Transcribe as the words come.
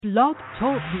Blog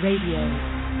Talk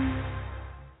Radio.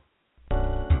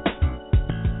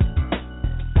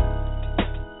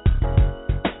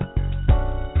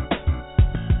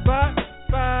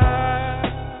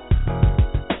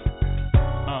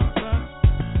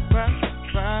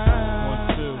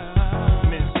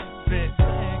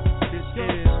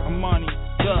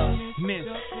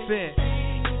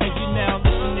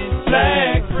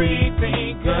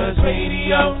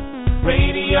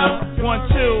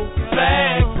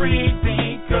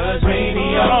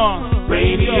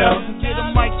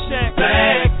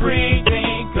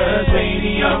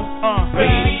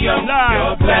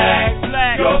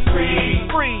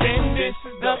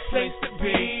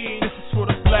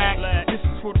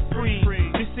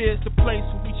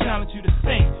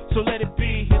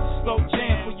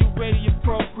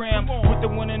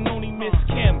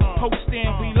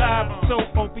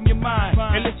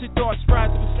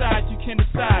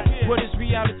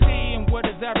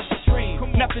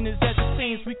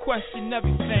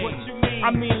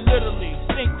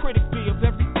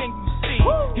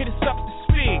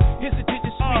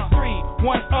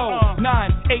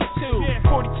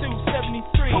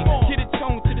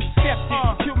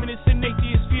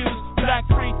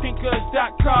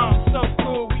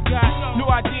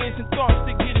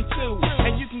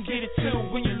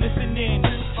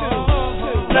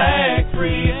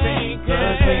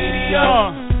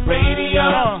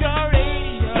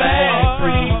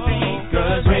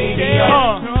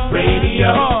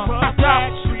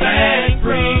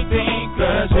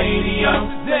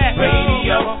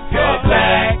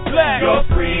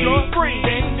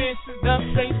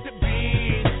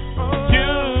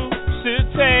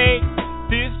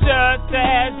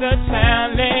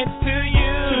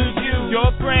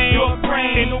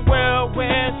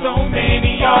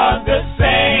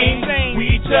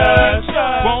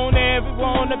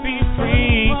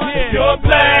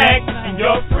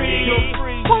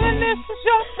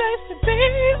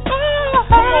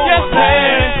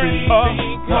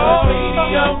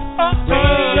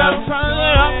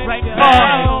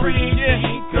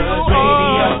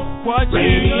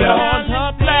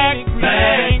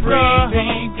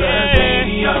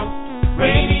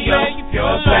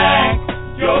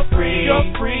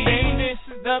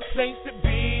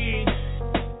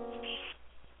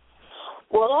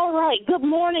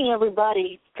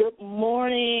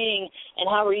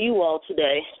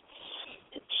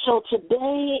 So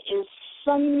today is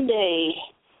Sunday,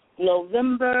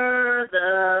 November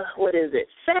the,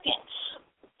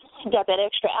 2nd. Got that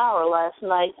extra hour last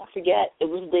night. I forget, it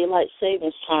was daylight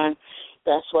savings time.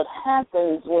 That's what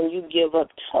happens when you give up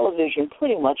television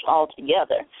pretty much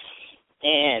altogether.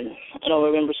 And I don't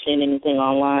remember seeing anything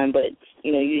online, but,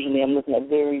 usually I'm looking at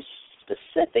very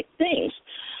specific things.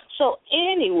 So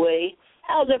anyway,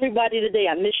 how's everybody today?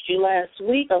 I missed you last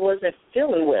week. I wasn't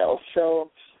feeling well,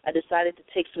 so I decided to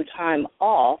take some time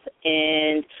off,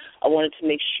 and I wanted to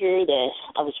make sure that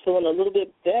I was feeling a little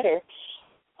bit better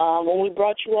when we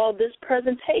brought you all this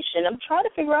presentation. I'm trying to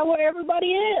figure out where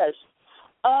everybody is.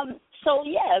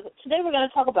 Today we're going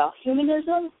to talk about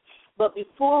humanism, but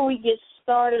before we get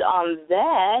started on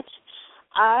that,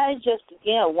 I just,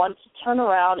 again, want to turn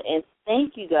around and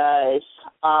thank you guys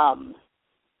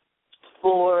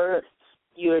for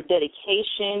your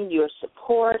dedication, your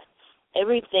support,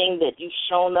 everything that you've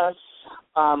shown us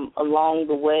along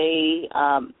the way.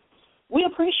 We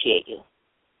appreciate you.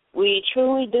 We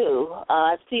truly do.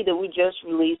 I see that we just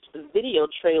released a video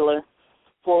trailer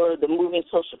for the Moving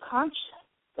Social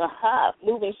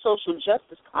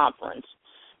Justice Conference,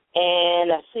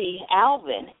 and I see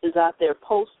Alvin is out there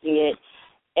posting it,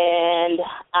 and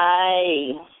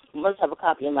I must have a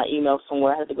copy in my email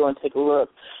somewhere. I have to go and take a look,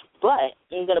 but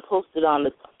I'm going to post it on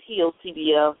the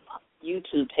POCBF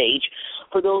YouTube page.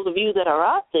 For those of you that are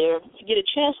out there, if you get a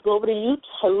chance, go over to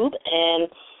YouTube and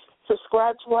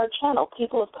subscribe to our channel,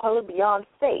 People of Color Beyond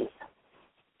Faith.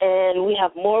 And we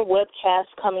have more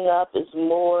webcasts coming up. There's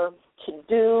more to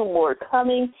do, more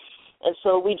coming. And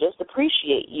so we just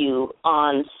appreciate you.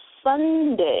 On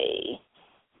Sunday,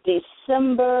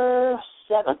 December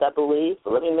 7th, I believe,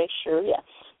 but let me make sure,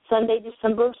 Sunday,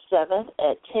 December 7th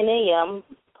at 10 a.m.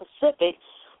 Pacific,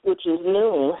 which is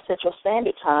noon Central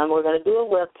Standard Time, we're going to do a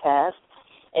webcast,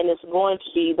 and it's going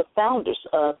to be the founders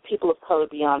of People of Color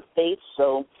Beyond Faith.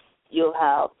 So you'll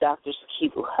have Dr.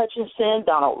 Sakibu Hutchinson,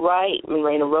 Donald Wright, and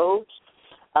Raina Rhodes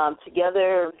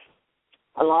together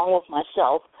along with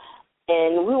myself,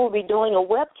 and we will be doing a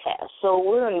webcast. So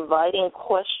we're inviting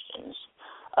questions.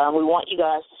 We want you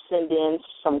guys to send in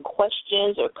some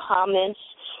questions or comments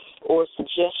or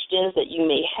suggestions that you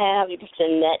may have. You can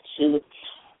send that to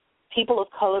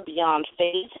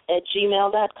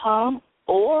peopleofcolorbeyondfaith@gmail.com,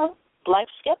 or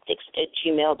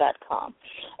blackskeptics@gmail.com.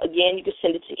 Again, you can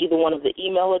send it to either one of the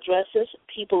email addresses,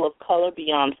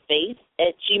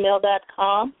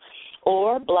 peopleofcolorbeyondfaith@gmail.com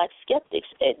or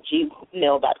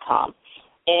blackskeptics@gmail.com.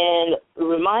 And a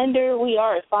reminder, we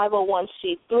are a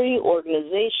 501c3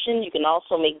 organization. You can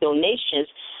also make donations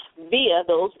via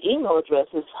those email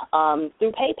addresses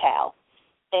through PayPal.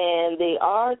 And they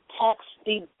are tax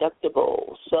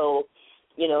deductible. So,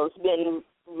 it's been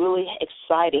really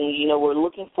exciting. We're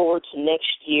looking forward to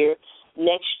next year.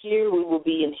 Next year we will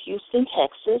be in Houston,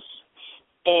 Texas.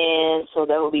 And so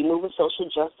that will be Moving Social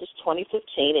Justice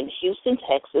 2015 in Houston,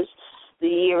 Texas. The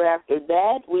year after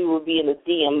that, we will be in the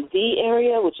DMV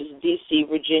area, which is D.C.,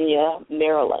 Virginia,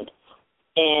 Maryland.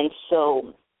 And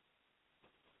so,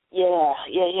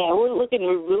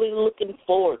 we're really looking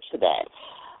forward to that.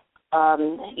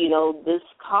 This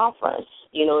conference,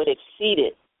 it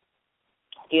exceeded,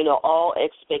 all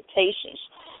expectations,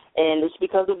 and it's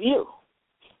because of you.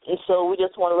 And so we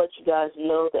just want to let you guys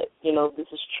know that,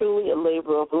 this is truly a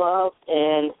labor of love,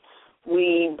 and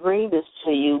we bring this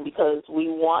to you because we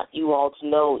want you all to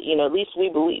know, at least we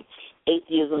believe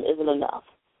atheism isn't enough.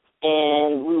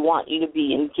 And we want you to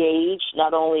be engaged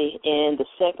not only in the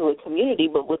secular community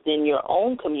but within your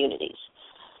own communities.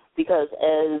 Because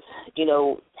as,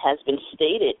 has been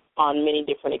stated on many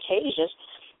different occasions,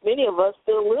 many of us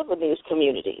still live in these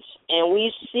communities, and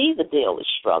we see the daily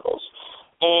struggles.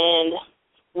 And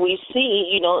we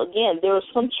see, again, there are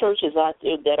some churches out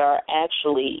there that are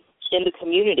actually in the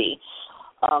community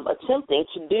attempting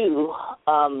to do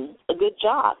a good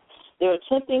job. They're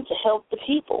attempting to help the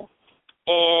people.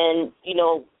 And,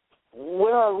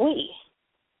 where are we?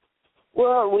 Where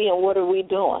are we and what are we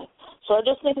doing? So I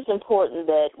just think it's important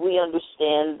that we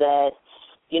understand that,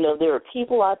 there are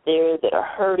people out there that are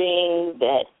hurting,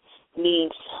 that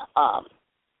needs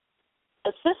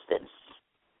assistance.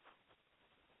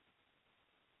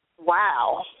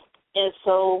 Wow. And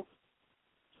so,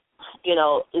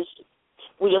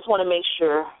 we just want to make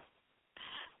sure,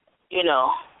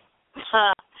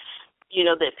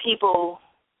 that people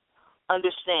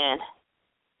understand,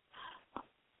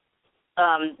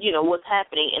 what's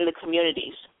happening in the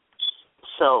communities.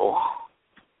 So,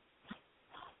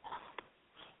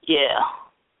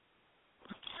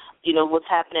 what's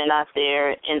happening out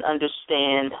there and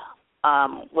understand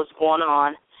what's going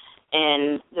on,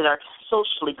 and that are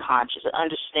socially conscious and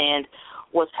understand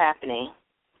what's happening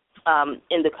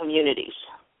in the communities.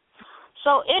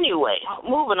 So anyway,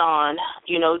 moving on,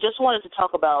 just wanted to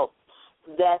talk about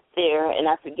that there, and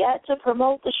I forgot to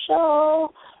promote the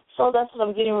show, so that's what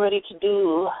I'm getting ready to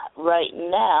do right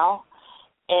now.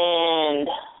 And,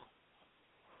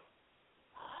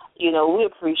 we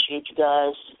appreciate you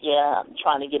guys. Yeah, I'm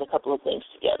trying to get a couple of things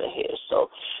together here, so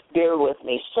bear with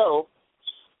me. So,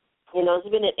 it's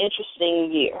been an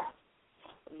interesting year.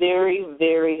 Very,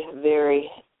 very,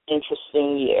 very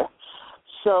interesting year.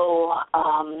 So,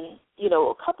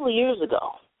 a couple of years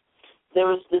ago, there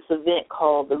was this event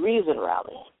called the Reason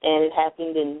Rally, and it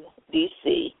happened in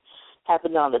D.C.,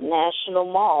 happened on the National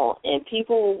Mall, and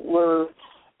people were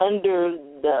under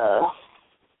the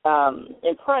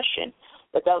impression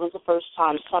that was the first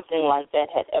time something like that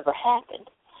had ever happened.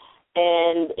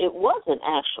 And it wasn't,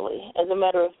 actually. As a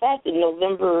matter of fact, in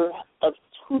November of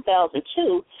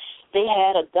 2002, they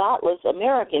had a Godless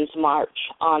Americans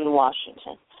March on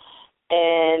Washington.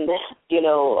 And,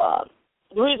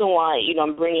 the reason why,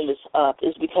 I'm bringing this up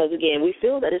is because, again, we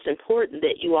feel that it's important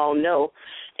that you all know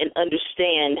and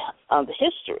understand the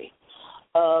history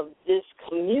of this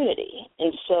community.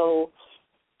 And so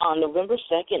on November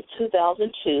 2nd,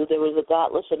 2002, there was a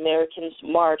Godless Americans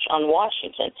March on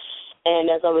Washington. And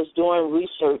as I was doing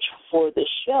research for this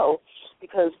show,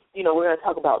 because, we're going to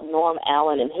talk about Norm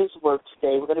Allen and his work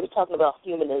today. We're going to be talking about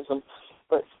humanism,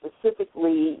 but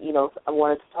specifically, I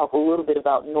wanted to talk a little bit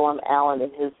about Norm Allen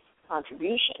and his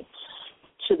contribution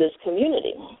to this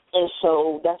community. And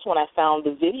so that's when I found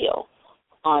the video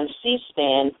on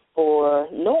C-SPAN for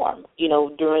Norm,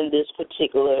 during this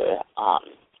particular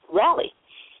rally.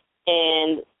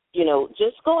 And,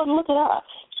 just go and look it up.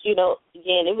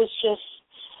 Again, it was just,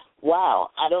 wow,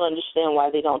 I don't understand why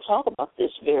they don't talk about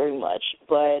this very much,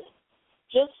 but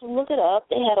just look it up.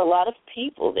 They had a lot of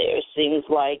people there. It seems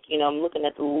like, I'm looking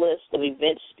at the list of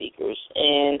event speakers,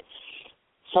 and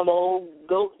some old,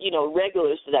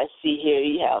 regulars that I see here.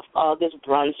 You have August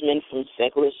Brunsman from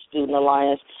Secular Student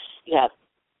Alliance. You have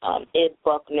Ed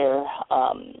Buckner,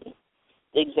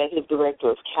 the Executive Director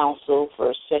of Council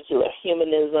for Secular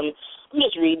Humanism. I'm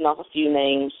just reading off a few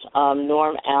names.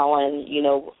 Norm Allen,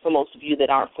 for most of you that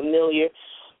aren't familiar,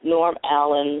 Norm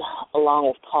Allen, along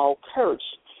with Paul Kurtz,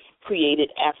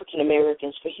 created African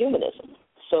Americans for Humanism.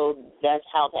 So that's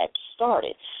how that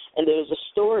started. And there's a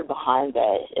story behind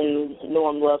that, and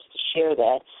Norm loves to share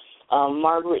that.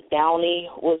 Margaret Downey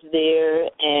was there,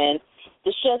 and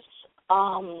it's just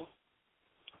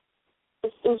it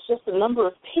was just a number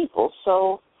of people.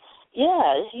 So,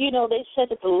 yeah, they said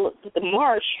that the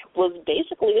march was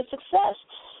basically a success.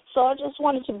 So I just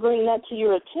wanted to bring that to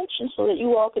your attention so that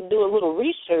you all could do a little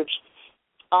research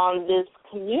on this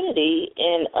community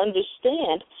and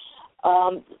understand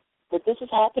that this has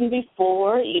happened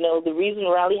before. The Reason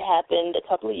Rally happened a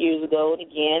couple of years ago, and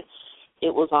again,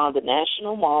 it was on the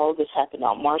National Mall. This happened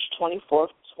on March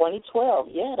 24th, 2012.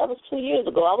 Yeah, that was 2 years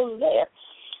ago. I was there.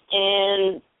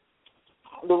 And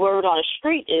the word on the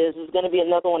street is there's going to be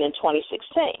another one in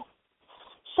 2016.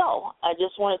 So I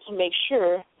just wanted to make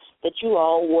sure that you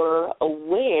all were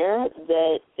aware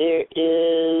that there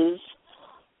is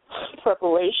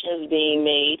preparations being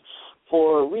made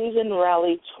for Reason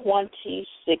Rally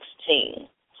 2016.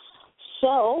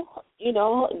 So,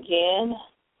 again,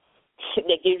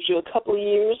 that gives you a couple of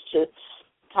years to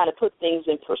kind of put things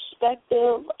in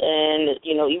perspective. And,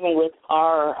 even with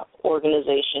our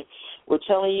organization, we're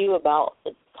telling you about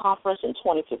the conference in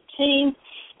 2015,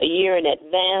 a year in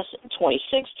advance in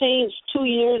 2016, it's 2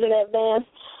 years in advance.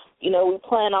 We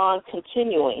plan on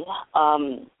continuing,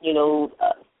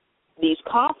 these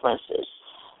conferences.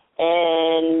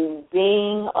 And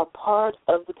being a part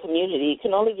of the community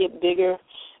can only get bigger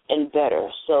and better.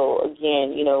 So,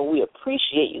 again, we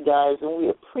appreciate you guys, and we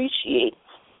appreciate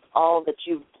all that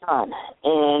you've done.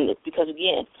 And because,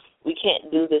 again, we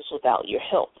can't do this without your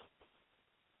help.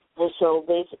 And so,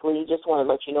 basically, just want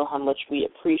to let you know how much we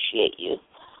appreciate you.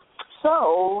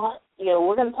 So,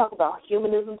 we're going to talk about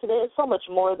humanism today. There's so much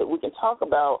more that we can talk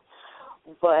about,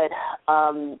 but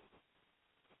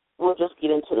we'll just get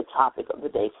into the topic of the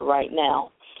day for right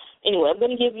now. Anyway, I'm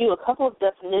going to give you a couple of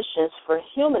definitions for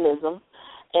humanism,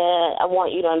 and I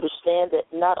want you to understand that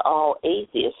not all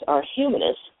atheists are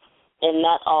humanists, and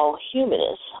not all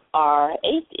humanists are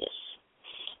atheists.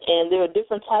 And there are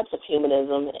different types of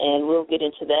humanism, and we'll get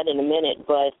into that in a minute,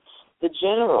 but the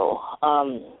general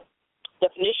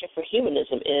definition for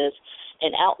humanism is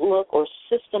an outlook or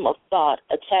system of thought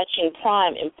attaching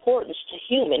prime importance to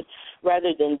human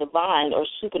rather than divine or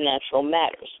supernatural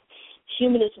matters.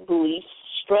 Humanist beliefs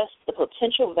stress the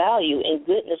potential value and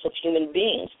goodness of human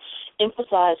beings,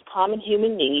 emphasize common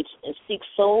human needs, and seek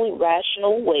solely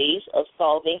rational ways of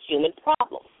solving human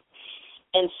problems.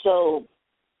 And so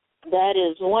that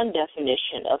is one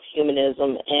definition of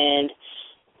humanism, and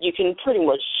you can pretty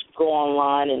much go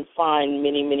online and find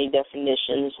many, many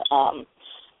definitions.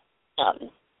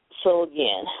 So,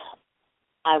 again,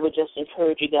 I would just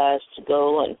encourage you guys to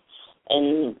go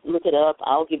and look it up.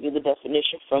 I'll give you the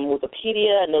definition from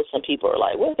Wikipedia. I know some people are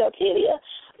like, Wikipedia?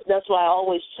 That's why I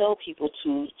always tell people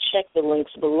to check the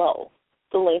links below.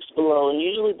 And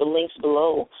usually the links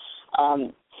below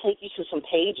take you to some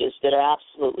pages that are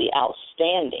absolutely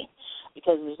outstanding,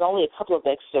 because there's only a couple of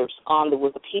excerpts on the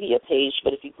Wikipedia page,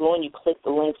 but if you go and you click the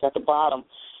links at the bottom,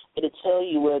 it'll tell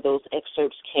you where those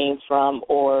excerpts came from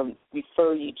or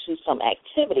refer you to some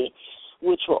activity,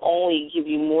 which will only give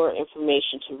you more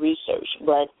information to research.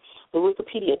 But the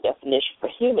Wikipedia definition for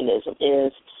humanism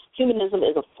is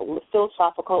a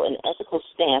philosophical and ethical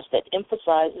stance that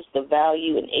emphasizes the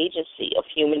value and agency of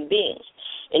human beings,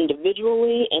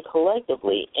 individually and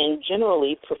collectively, and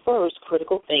generally prefers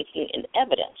critical thinking and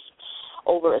evidence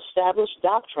over established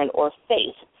doctrine or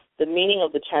faith. The meaning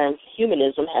of the term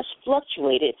humanism has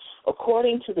fluctuated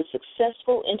according to the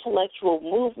successful intellectual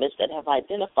movements that have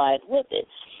identified with it.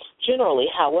 Generally,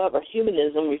 however,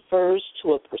 humanism refers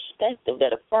to a perspective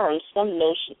that affirms some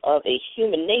notion of a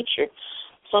human nature,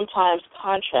 sometimes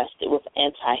contrasted with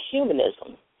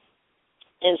anti-humanism.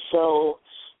 And so,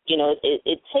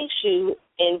 it takes you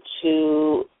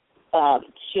into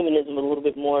humanism a little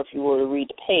bit more if you were to read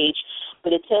the page,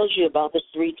 but it tells you about the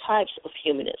three types of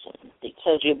humanism. It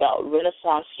tells you about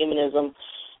Renaissance humanism,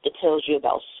 it tells you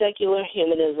about secular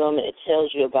humanism, and it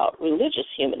tells you about religious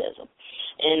humanism.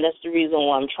 And that's the reason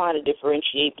why I'm trying to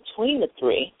differentiate between the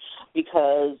three,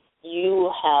 because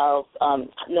you've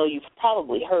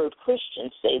probably heard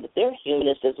Christians say that they're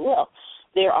humanists as well.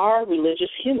 There are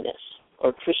religious humanists,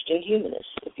 or Christian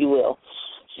humanists, if you will.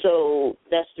 So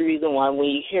that's the reason why when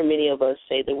you hear many of us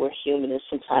say that we're humanists,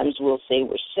 sometimes we'll say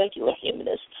we're secular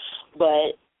humanists.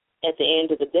 But at the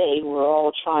end of the day, we're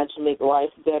all trying to make life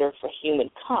better for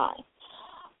humankind.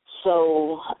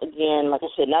 So, again, like I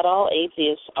said, not all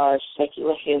atheists are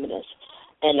secular humanists,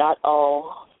 and not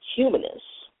all humanists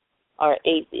are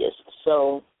atheists.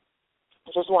 So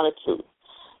I just wanted to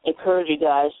encourage you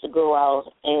guys to go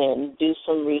out and do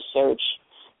some research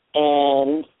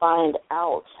and find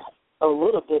out a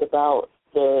little bit about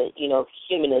the,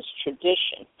 humanist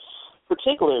tradition,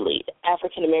 particularly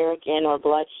African American or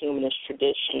Black humanist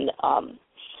tradition.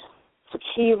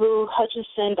 Fakiru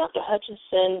Hutchinson,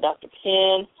 Dr.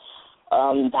 Penn,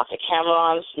 Dr.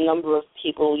 Cameron's number of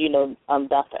people,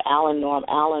 Dr. Norm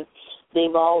Allen,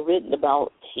 they've all written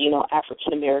about,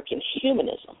 African American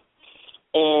humanism.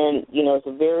 And, it's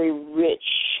a very rich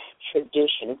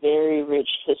tradition, a very rich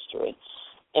history.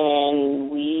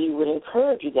 And we would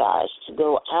encourage you guys to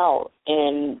go out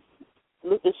and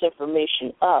look this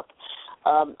information up.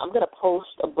 I'm going to post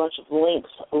a bunch of links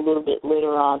a little bit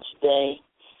later on today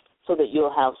so that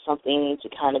you'll have something to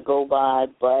kind of go by.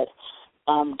 But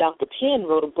Dr. Penn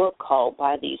wrote a book called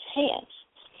By These Hands,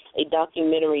 a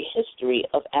documentary history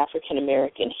of African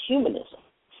American humanism.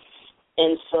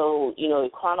 And so,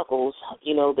 it chronicles,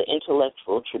 the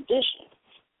intellectual tradition.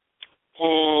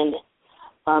 And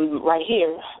right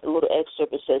here, a little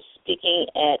excerpt, it says, speaking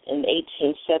at an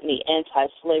 1870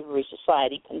 anti-slavery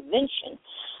society convention,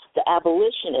 the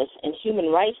abolitionist and human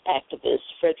rights activist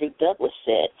Frederick Douglass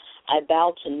said, I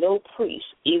bow to no priest,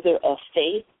 either of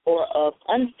faith or of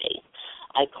unfaith.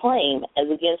 I claim, as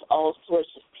against all sorts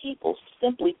of people,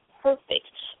 simply perfect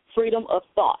freedom of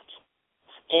thought.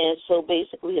 And so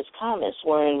basically his comments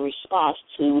were in response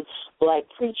to Black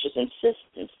preachers'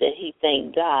 insistence that he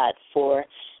thank God for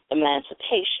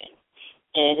emancipation.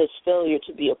 And his failure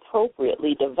to be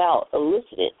appropriately devout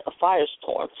elicited a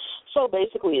firestorm. So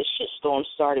basically a shitstorm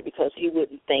started because he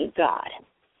wouldn't thank God.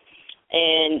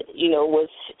 And,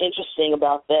 what's interesting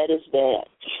about that is that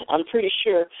I'm pretty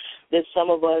sure that some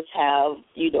of us have,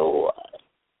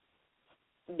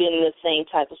 been in the same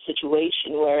type of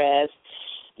situation, whereas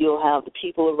you'll have the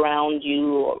people around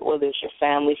you, or whether it's your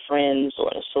family, friends,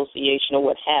 or an association or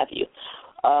what have you,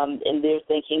 and they're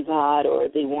thanking God, or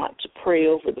they want to pray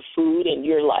over the food, and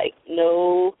you're like,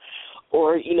 no,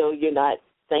 or, you're not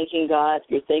thanking God,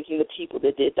 you're thanking the people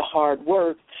that did the hard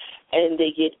work, and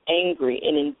they get angry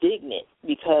and indignant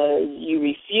because you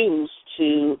refuse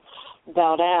to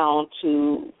bow down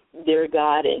to their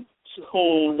God and to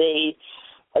whom they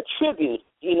attribute,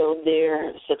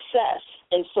 their success.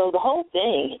 And so the whole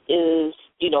thing is,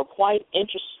 quite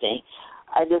interesting.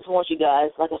 I just want you guys,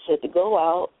 like I said, to go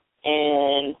out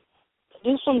and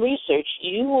do some research.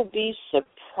 You will be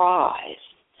surprised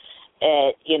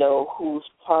at, who's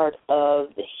part of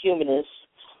the humanist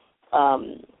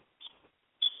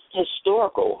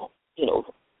historical, so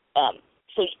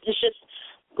it's just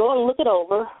go and look it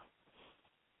over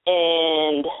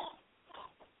and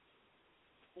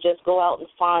just go out and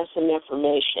find some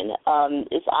information.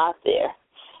 It's out there.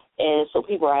 And so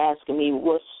people are asking me,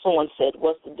 someone said,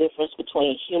 what's the difference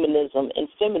between humanism and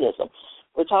feminism?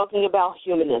 We're talking about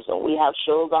humanism. We have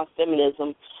shows on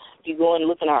feminism. If you go and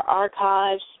look in our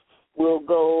archives,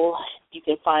 you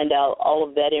can find out all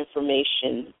of that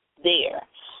information there.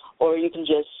 Or you can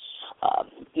just,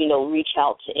 reach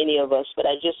out to any of us. But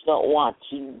I just don't want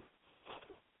to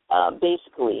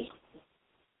basically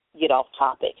get off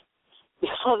topic,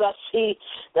 because I see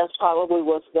that's probably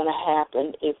what's going to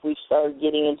happen if we start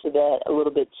getting into that a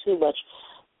little bit too much.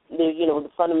 The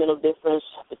fundamental difference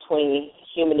between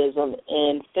humanism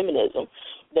and feminism,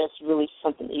 that's really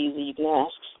something easy. You can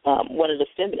ask one of the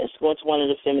feminists, go into one of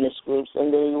the feminist groups,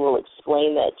 and they will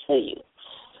explain that to you.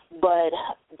 But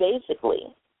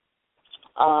basically,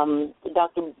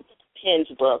 Dr. Penn's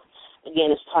book,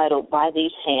 again, is titled By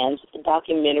These Hands, a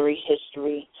documentary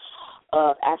history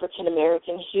of African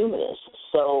American humanists.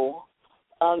 So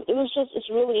it's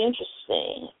really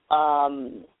interesting.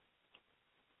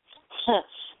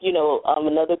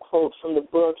 Another quote from the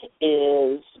book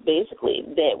is basically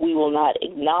that we will not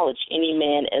acknowledge any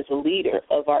man as a leader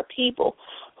of our people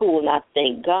who will not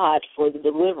thank God for the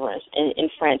deliverance and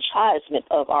enfranchisement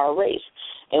of our race,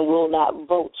 and will not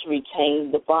vote to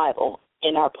retain the Bible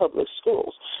in our public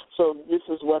schools. So this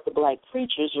is what the Black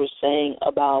preachers were saying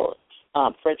about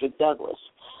Frederick Douglass.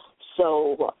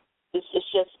 So it's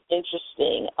just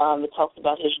interesting. It talks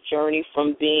about his journey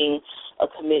from being a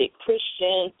committed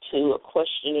Christian to a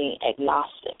questioning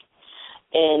agnostic.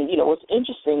 And, what's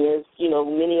interesting is,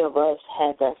 many of us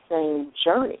had that same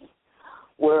journey,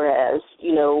 whereas,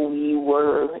 we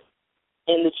were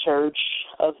in the church,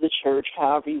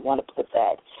 however you want to put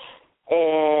that,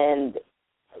 and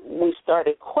we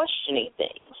started questioning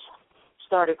things,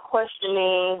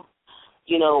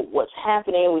 what's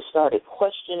happening. We started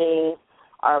questioning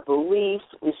our beliefs.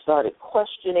 We started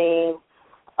questioning,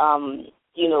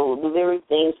 the very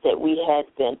things that we had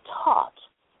been taught.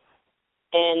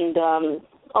 And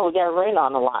Oh, we got Raina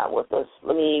on the line with us.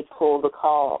 Let me pull the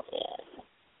call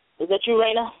in. Is that you,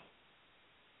 Raina?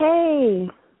 Hey.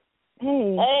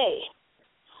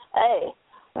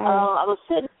 I was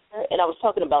sitting there and I was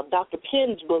talking about Dr.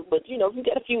 Penn's book, but, you know, if you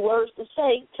got a few words to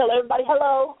say, tell everybody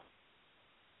hello.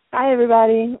 Hi,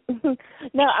 everybody.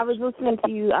 No, I was listening to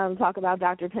you talk about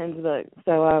Dr. Penn's book,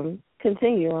 so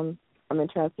continue. I'm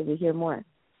interested to hear more.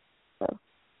 So.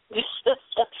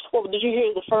 Well, did you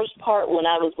hear the first part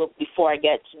before I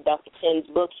got to Dr. Penn's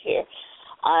book here?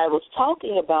 I was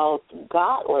talking about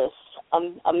godless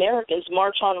Americans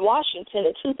March on Washington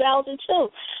in 2002.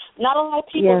 Not a lot of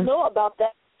people know about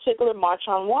that particular March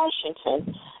on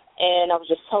Washington. And I was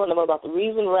just telling them about the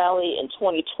Reason Rally in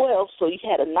 2012, so you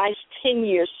had a nice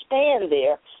 10-year span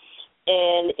there.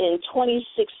 And in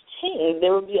 2016,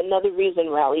 there will be another Reason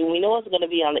Rally. We know it's going to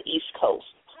be on the East Coast.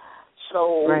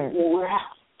 So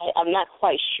I'm not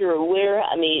quite sure where.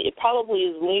 I mean, it probably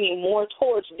is leaning more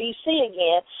towards D.C.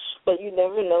 again, but you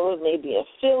never know. It may be in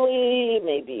Philly, it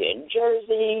may be in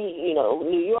Jersey,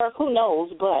 New York, who knows,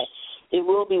 but it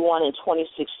will be one in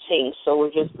 2016. So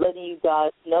we're just letting you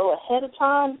guys know ahead of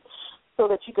time so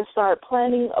that you can start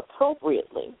planning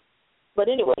appropriately. But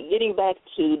anyway, getting back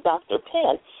to Dr.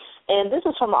 Penn, and this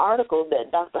is from an article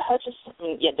that Dr.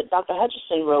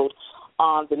 Hutchison wrote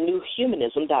on the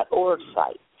newhumanism.org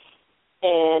site.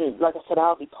 And like I said,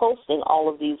 I'll be posting all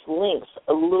of these links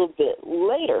a little bit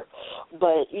later.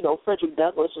 But, Frederick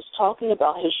Douglass was talking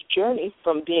about his journey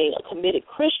from being a committed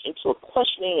Christian to a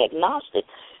questioning agnostic.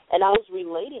 And I was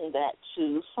relating that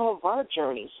to some of our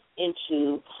journeys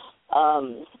into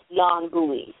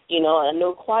non-belief. I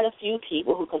know quite a few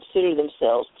people who consider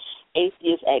themselves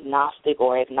atheist agnostic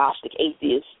or agnostic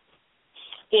atheist.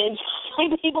 And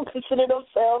some people consider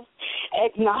themselves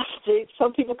agnostic.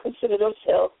 Some people consider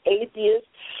themselves atheists.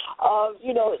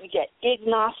 You get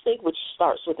agnostic, which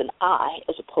starts with an I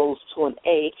as opposed to an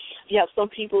A. You have some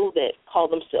people that call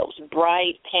themselves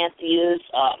bright,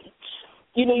 pantheists.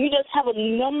 You just have a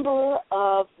number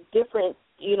of different,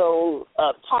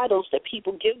 titles that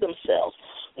people give themselves.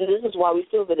 And this is why we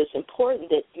feel that it's important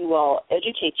that you all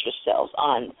educate yourselves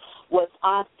on what's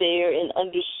out there and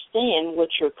understand what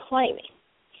you're claiming.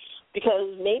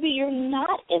 Because maybe you're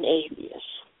not an atheist.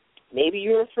 Maybe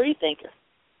you're a free thinker.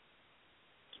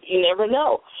 You never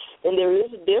know. And there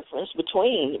is a difference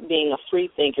between being a free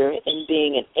thinker and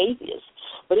being an atheist.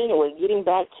 But anyway, getting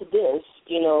back to this,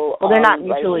 Well, they're not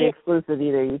mutually exclusive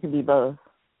either. You can be both.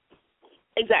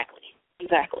 Exactly.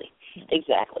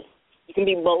 You can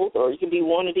be both or you can be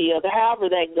one or the other, however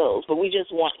that goes. But we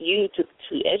just want you to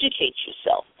educate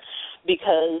yourself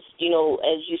because,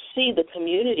 as you see, the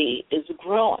community is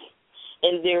growing.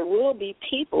 And there will be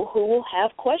people who will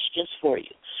have questions for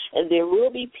you. And there will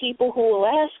be people who will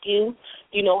ask you,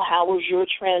 how was your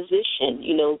transition,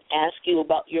 ask you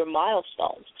about your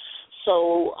milestones.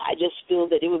 So I just feel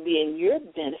that it would be in your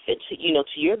benefit, to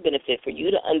your benefit for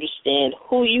you to understand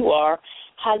who you are,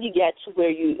 how you got to where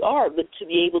you are, but to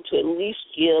be able to at least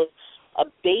give a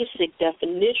basic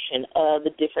definition of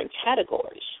the different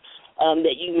categories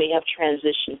that you may have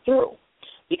transitioned through.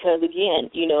 Because, again,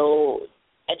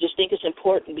 I just think it's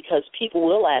important because people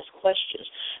will ask questions.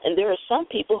 And there are some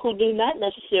people who do not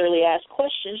necessarily ask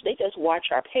questions. They just watch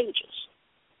our pages.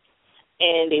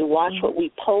 And they watch what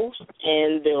we post,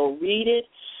 and they'll read it.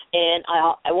 And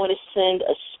I want to send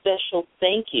a special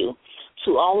thank you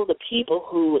to all of the people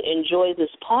who enjoy this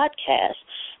podcast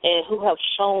and who have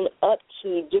shown up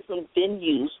to different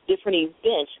venues, different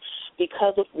events,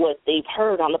 because of what they've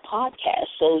heard on the podcast.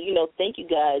 So, thank you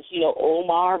guys.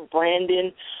 Omar,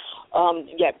 Brandon,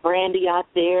 you got Brandy out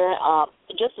there,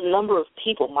 just a number of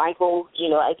people. Michael,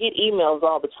 I get emails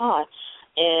all the time.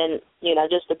 And, I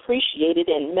just appreciate it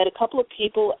and met a couple of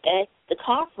people at the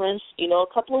conference, a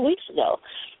couple of weeks ago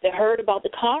that heard about the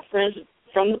conference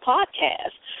from the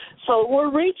podcast. So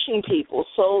we're reaching people.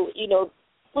 So,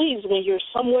 please, when you're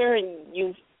somewhere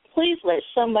and please let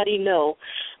somebody know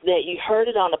that you heard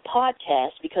it on the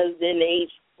podcast because then they,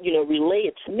 relay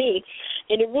it to me.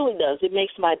 And it really does. It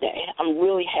makes my day. I'm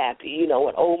really happy.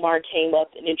 When Omar came up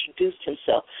and introduced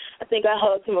himself, I think I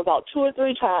hugged him about 2 or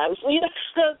 3 times.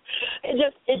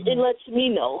 It lets me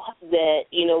know that,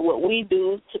 what we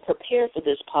do to prepare for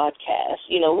this podcast,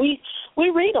 we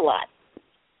read a lot.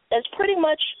 That's pretty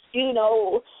much,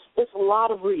 it's a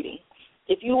lot of reading.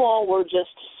 If you all were just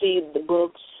to see the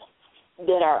books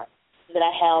that I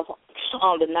have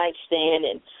on the nightstand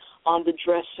and on the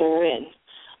dresser, and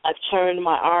I've turned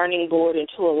my ironing board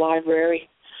into a library,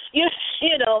 just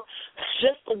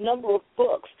a number of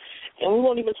books. And we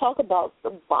won't even talk about the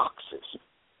boxes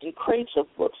and crates of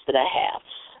books that I have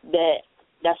that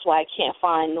that's why I can't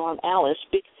find Norm Allen's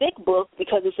big, thick book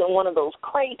because it's in one of those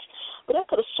crates. But I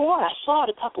could have sworn I saw it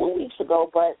a couple of weeks ago,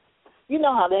 but you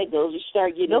know how that goes. You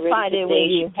start getting You'll ready find for it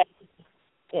when things.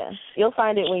 you'll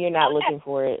find it when you're not looking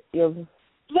for it.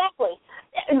 Exactly.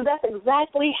 And that's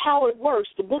exactly how it works.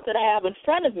 The book that I have in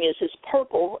front of me is his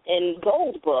purple and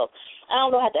gold book. I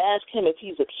don't know, I have to ask him if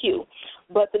he's a Q.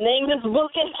 But the name of this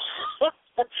book is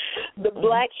The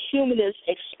Black Humanist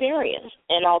Experience,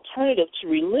 an Alternative to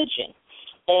Religion.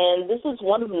 And this is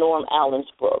one of Norm Allen's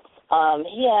books.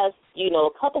 He has, a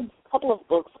couple of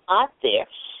books out there,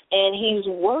 and he's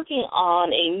working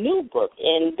on a new book.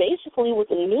 And basically with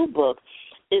the new book,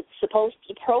 it's supposed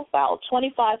to profile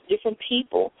 25 different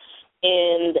people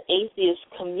in the atheist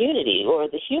community or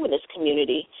the humanist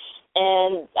community,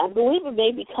 and I believe it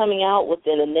may be coming out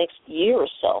within the next year or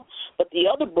so. But the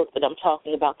other book that I'm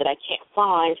talking about that I can't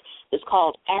find is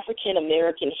called African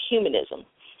American Humanism.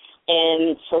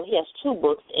 And so he has two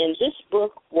books, and this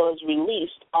book was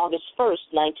released August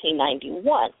 1st,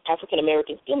 1991, African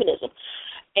American Humanism.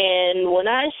 And when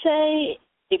I say,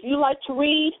 if you like to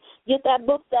read, get that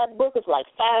book. That book is like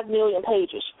 5 million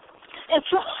pages. And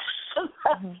so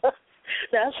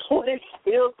that's what it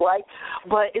feels like.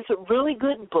 But it's a really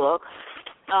good book.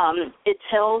 It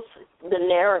tells the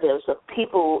narratives of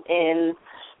people in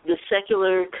the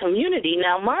secular community.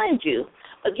 Now, mind you,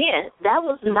 again, that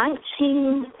was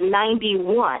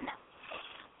 1991.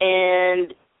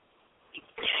 And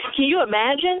can you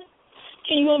imagine?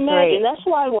 Right. That's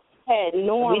why we had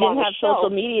Norm. We didn't have show. social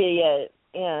media yet.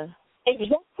 Yeah.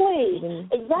 Exactly.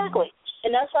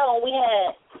 And that's why when we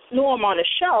had Norm on the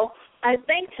show, I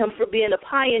thanked him for being a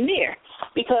pioneer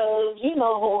because,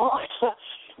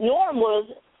 Norm was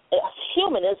a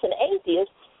humanist and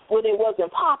atheist when it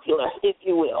wasn't popular, if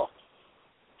you will.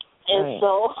 And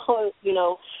so,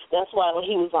 that's why when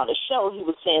he was on the show, he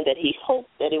was saying that he hoped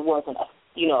that it wasn't a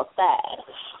fad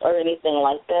or anything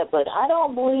like that. But I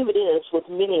don't believe it is with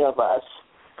many of us.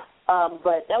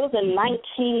 But that was in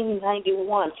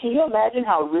 1991. Can you imagine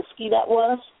how risky that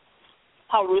was?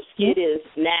 How risky it is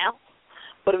now?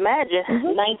 But imagine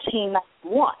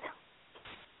 1991.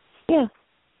 Yeah.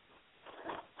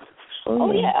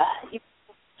 Oh, yeah.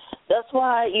 That's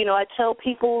why, I tell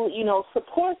people,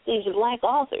 support these black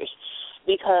authors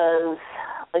because,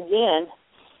 again,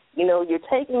 you're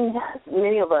taking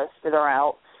many of us that are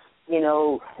out,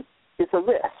 it's a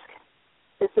risk.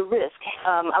 It's a risk.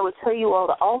 I would tell you all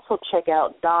to also check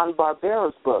out Don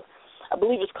Barbera's book. I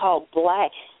believe it's called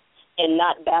Black and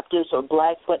Not Baptist or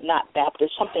Black but Not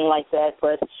Baptist, something like that,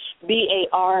 but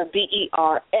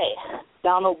Barbera,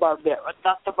 Donald Barbera,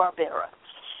 Dr. Barbera.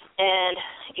 And,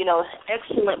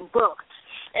 excellent book.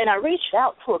 And I reached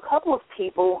out to a couple of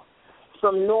people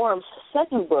from Norm's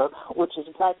second book, which is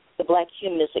The Black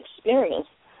Humanist Experience,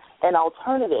 an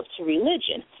Alternative to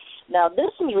Religion. Now,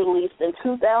 this was released in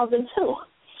 2002.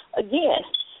 Again,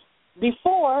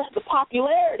 before the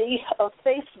popularity of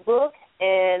Facebook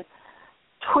and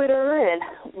Twitter and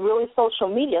really social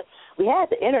media, we had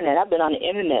the Internet. I've been on the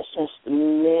Internet since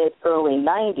the early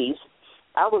 90s.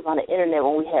 I was on the Internet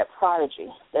when we had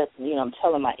Prodigy. That's, I'm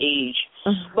telling my age.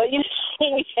 But,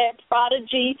 we had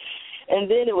Prodigy, and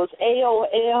then it was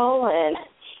AOL, and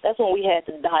that's when we had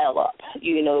to dial up.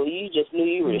 You just knew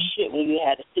you were the shit when you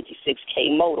had a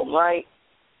 56K modem, right?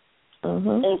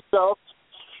 And so,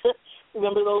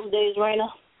 remember those days, Raina?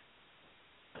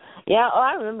 Yeah,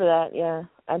 I remember that. Yeah,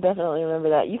 I definitely remember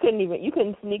that. You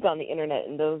couldn't sneak on the internet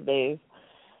in those days.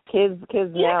 Kids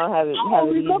now have it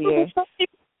easier.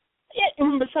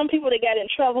 Remember some people that got in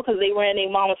trouble because they ran their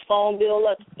mama's phone bill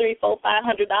up $300, $400,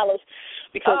 $500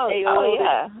 because AOL.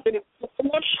 Yeah.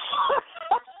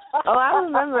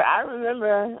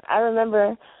 I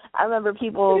remember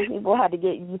people had to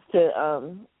get used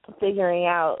to figuring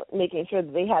out, making sure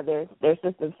that they had their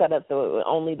system set up so it would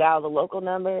only dial the local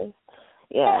numbers.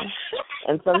 Yeah.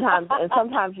 And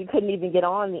sometimes you couldn't even get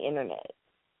on the internet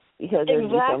because there'd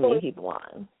be so many people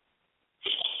on.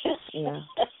 Yeah.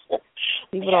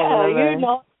 People don't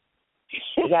remember.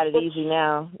 You got it easy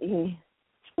now.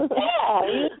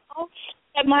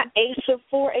 At my Acer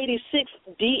 486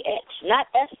 DX, not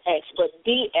SX, but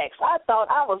DX. I thought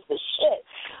I was the shit.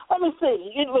 Let me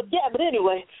see. But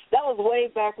anyway, that was way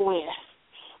back when.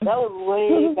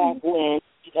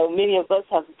 Many of us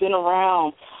have been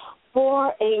around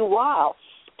for a while.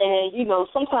 And,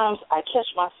 sometimes I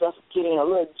catch myself getting a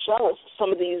little jealous of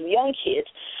some of these young kids.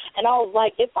 And I was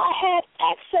like, if I had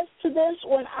access to this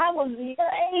when I was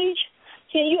your age,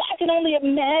 I can only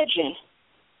imagine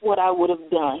what I would have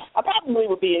done. I probably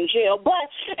would be in jail, but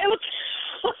it was...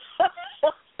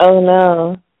 Oh,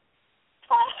 no.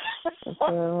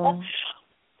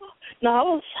 No, I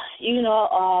was,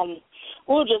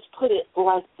 we'll just put it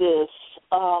like this.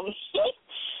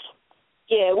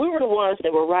 Yeah, we were the ones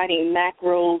that were writing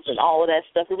macros and all of that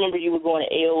stuff. Remember, you would go in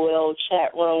the AOL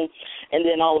chat room, and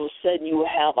then all of a sudden you would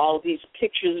have all of these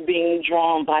pictures being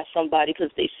drawn by somebody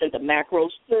because they sent the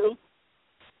macros through.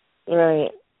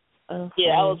 Right. Okay.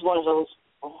 Yeah, I was one of those,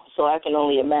 so I can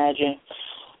only imagine.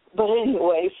 But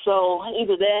anyway, so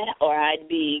either that or I'd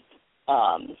be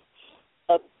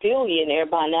a billionaire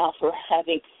by now for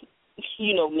having,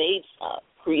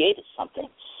 created something.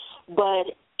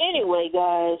 But anyway,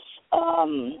 guys,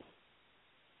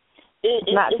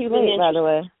 it's not too late, by the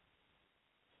way.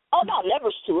 Oh, no,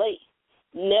 never's too late.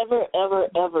 Never, ever,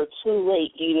 ever too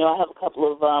late. I have a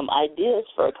couple of ideas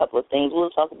for a couple of things. We'll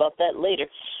talk about that later.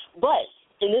 But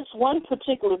in this one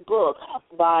particular book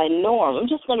by Norm, I'm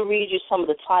just going to read you some of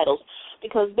the titles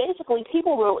because basically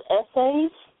people wrote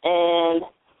essays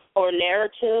or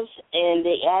narratives, and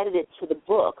they added it to the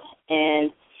book.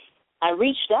 And I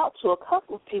reached out to a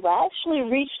couple of people. I actually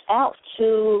reached out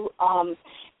to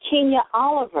Kenya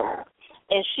Oliver,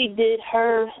 and she did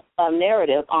her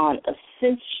narrative on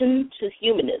Ascension to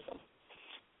Humanism.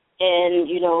 And,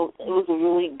 it was a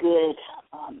really good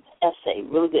essay,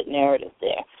 really good narrative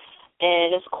there.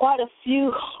 And there's quite a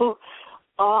few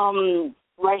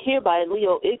right here by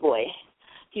Leo Igwe.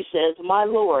 He says, "My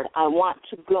Lord, I want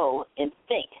to go and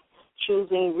think,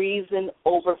 choosing reason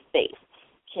over faith.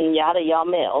 Kenyatta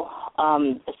Yamel,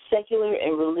 secular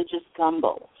and religious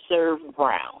gumbo, served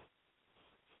brown."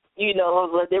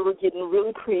 They were getting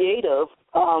really creative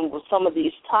with some of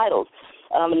these titles.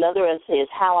 Another essay is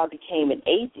How I Became an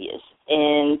Atheist.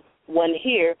 And one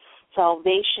here,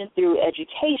 Salvation Through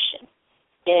Education.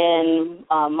 And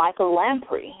Michael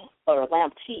Lamprey, or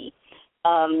Lamptey,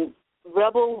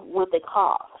 Rebel with a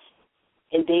Cause.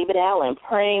 And David Allen,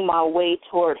 Praying My Way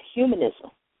Toward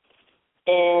Humanism.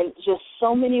 And just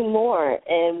so many more.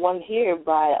 And one here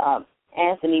by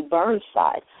Anthony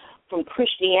Burnside, From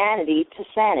Christianity to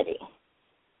Sanity.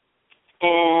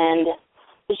 And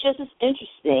it's just as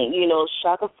interesting,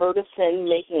 Shaka Ferguson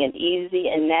making an easy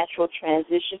and natural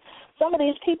transition. Some of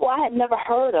these people I had never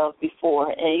heard of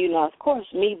before. And, of course,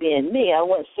 me being me, I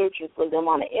went searching for them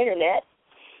on the Internet.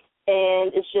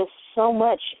 And it's just so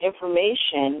much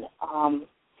information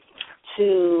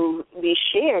to be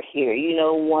shared here.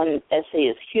 One essay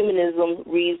is Humanism,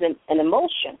 Reason, and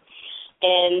Emotion.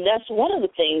 And that's one of the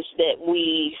things that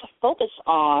we focus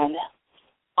on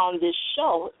this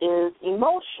show is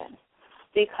emotion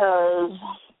because,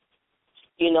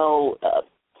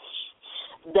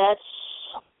 that's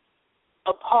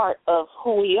a part of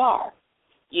who we are.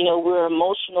 We're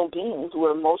emotional beings.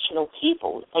 We're emotional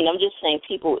people. And I'm just saying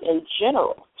people in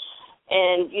general.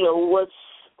 And,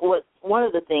 what one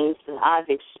of the things that I've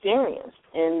experienced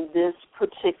in this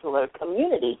particular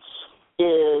community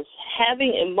is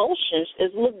having emotions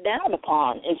is looked down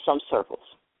upon in some circles.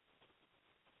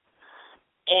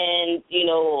 And,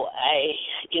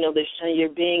 they're saying you're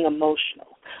being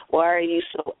emotional. Why are you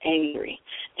so angry?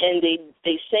 And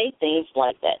they say things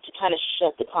like that to kind of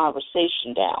shut the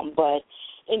conversation down. But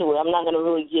anyway, I'm not going to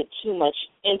really get too much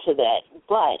into that.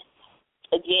 But,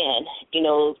 again,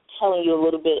 telling you a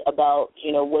little bit about,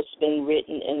 what's been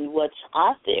written and what's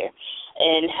out there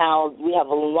and how we have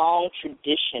a long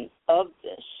tradition of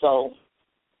this. So,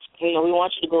 we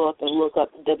want you to go up and look up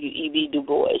W.E.B. Du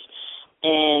Bois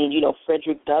and,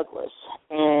 Frederick Douglass.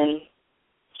 And,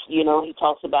 he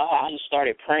talks about how he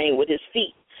started praying with his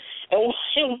feet and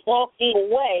him walking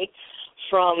away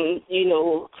from,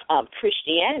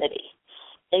 Christianity.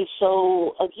 And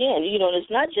so, again,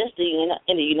 it's not just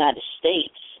in the United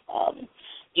States.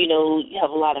 You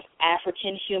have a lot of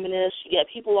African humanists. You have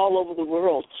people all over the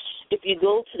world. If you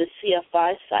go to the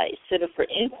CFI site, Center for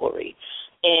Inquiry,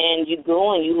 and you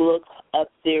go and you look up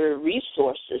their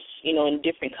resources, in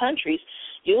different countries,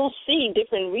 you'll see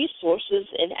different resources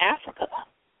in Africa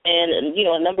and,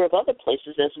 a number of other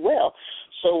places as well.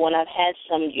 So when I've had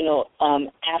some,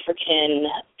 African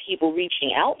people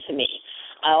reaching out to me,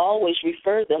 I always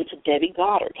refer them to Debbie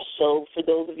Goddard. So for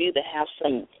those of you that have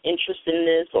some interest in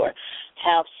this or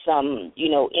have some,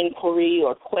 inquiry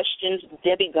or questions,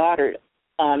 Debbie Goddard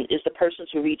is the person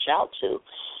to reach out to.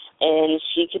 And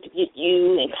she could get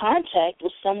you in contact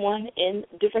with someone in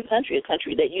a different country, a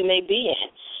country that you may be in.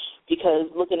 Because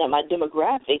looking at my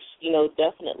demographics,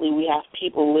 definitely we have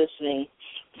people listening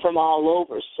from all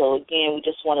over. So, again, we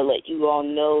just want to let you all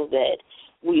know that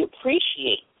we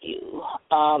appreciate you.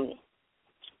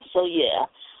 So, yeah,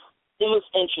 it was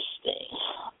interesting.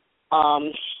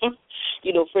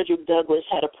 Frederick Douglass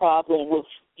had a problem with,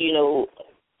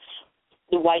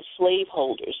 the white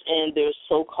slaveholders and their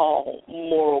so-called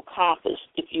moral compass,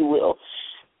 if you will.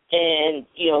 And,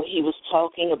 he was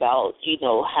talking about,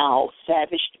 how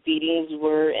savage the beatings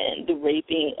were and the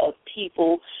raping of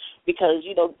people because,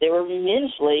 there were men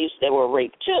slaves that were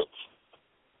raped too.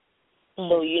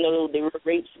 So, there were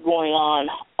rapes going on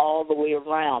all the way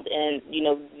around. And,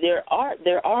 there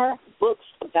are books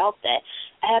about that.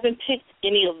 I haven't picked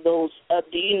any of those up.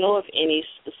 Do you know of any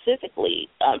specifically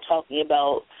talking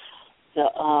about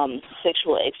the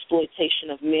sexual exploitation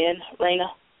of men, Raina?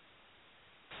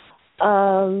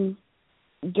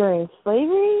 During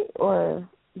slavery or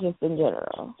just in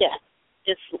general? Yeah,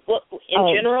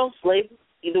 in general, slavery,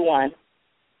 either one.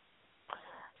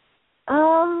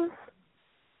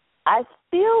 I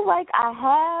feel like I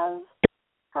have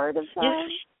heard of some,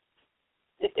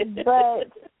 but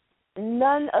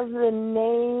none of the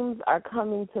names are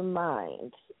coming to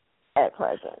mind at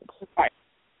present.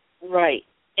 Right.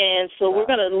 And so we're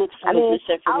going to look for this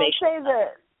information.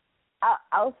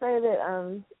 I'll say that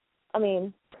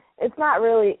it's not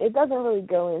really, it doesn't really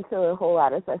go into a whole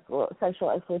lot of sexual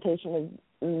exploitation of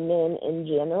men in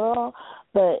general,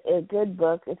 but a good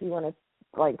book, if you want to,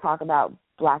 talk about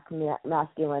Black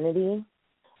masculinity,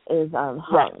 is Hung.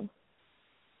 Right.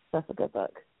 That's a good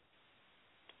book.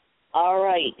 All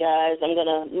right, guys, I'm going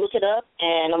to look it up,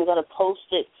 and I'm going to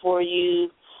post it for you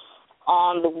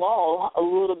on the wall a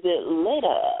little bit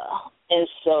later. And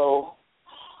so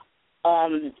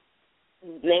the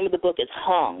name of the book is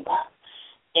Hung.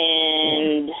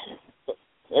 And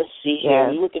let's see here.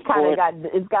 I'm looking for it.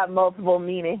 It's got multiple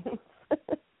meanings.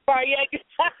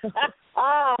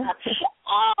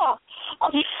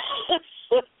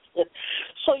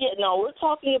 So we're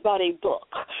talking about a book.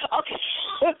 Okay.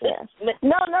 Yeah.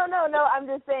 No. I'm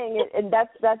just saying it, and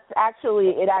that's actually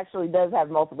it. Actually, does have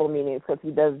multiple meanings because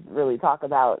he does really talk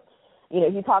about,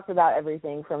 he talks about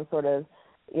everything from sort of,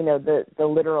 the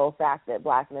literal fact that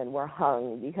Black men were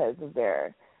hung because of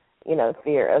their,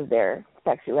 fear of their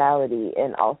sexuality,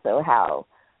 and also how,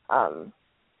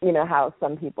 how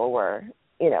some people were,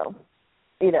 how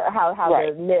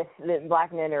right. the myth that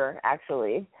Black men are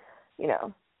actually, are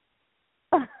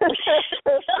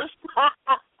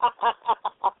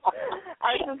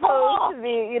supposed to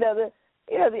be,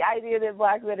 the idea that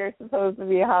Black men are supposed to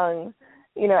be hung,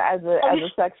 as a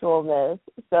sexual myth.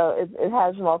 So it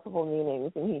has multiple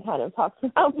meanings, and he kind of talks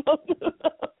about both of them.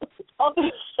 What's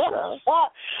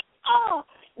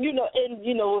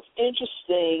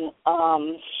interesting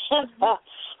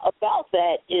about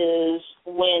that is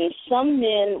when some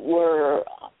men were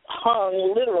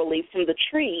hung literally from the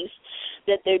trees,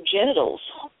 that their genitals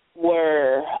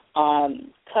were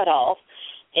cut off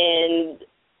and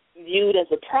viewed as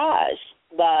a prize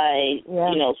by,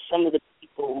 some of the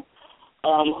people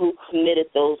who committed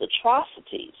those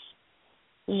atrocities.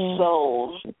 Yeah.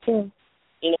 So,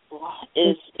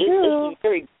 it's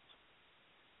very,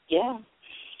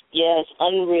 it's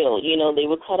unreal. They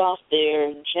would cut off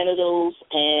their genitals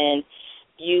and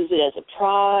use it as a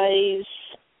prize,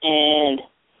 and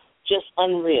just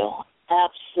unreal.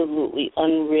 Absolutely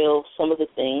unreal, some of the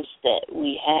things that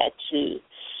we had to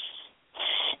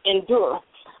endure.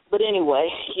 But anyway,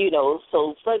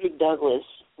 so Frederick Douglass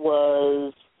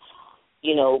was,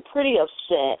 pretty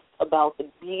upset about the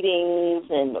beatings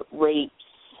and rapes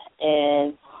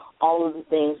and all of the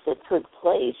things that took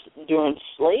place during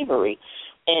slavery,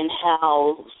 and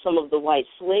how some of the white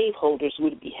slaveholders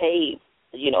would behave,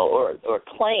 or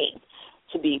claim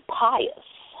to be pious,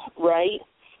 right?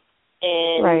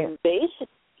 And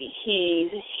basically,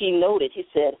 he noted, he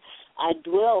said, I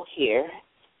dwell here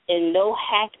in no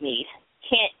hackneyed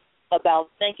cant about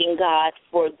thanking God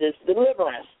for this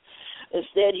deliverance.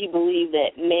 Instead, he believed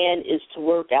that man is to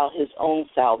work out his own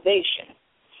salvation,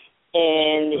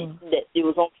 and that it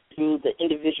was only through the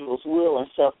individual's will and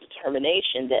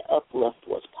self-determination that uplift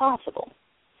was possible.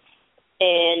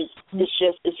 And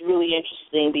it's really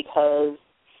interesting because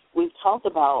we've talked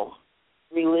about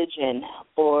religion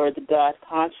or the God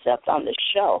concept on the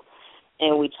show,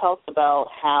 and we talked about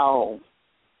how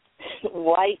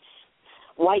white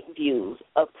views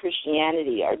of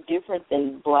Christianity are different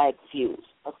than Black views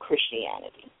of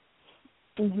Christianity.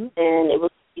 And it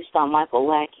was based on Michael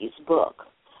Lackey's book.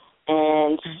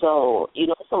 And so,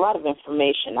 it's a lot of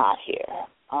information out here.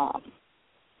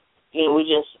 We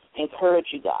just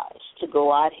encourage you guys to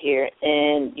go out here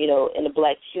and, in the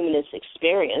Black Humanist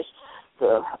experience,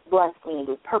 the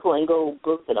Purple and Gold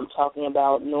book that I'm talking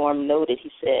about, Norm noted, he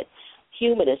said,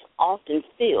 humanists often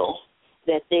feel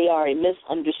that they are a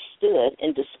misunderstood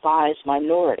and despised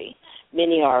minority.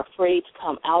 Many are afraid to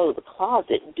come out of the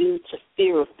closet due to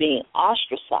fear of being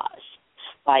ostracized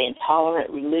by intolerant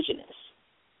religionists.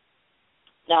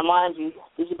 Now, mind you,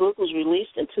 this book was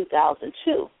released in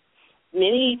 2002,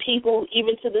 many people,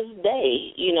 even to this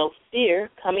day, fear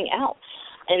coming out.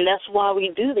 And that's why we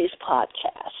do these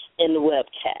podcasts and the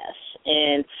webcasts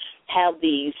and have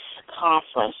these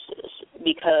conferences,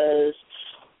 because,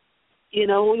 we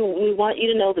want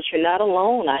you to know that you're not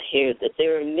alone out here, that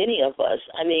there are many of us.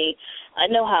 I mean, I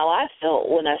know how I felt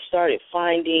when I started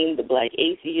finding the Black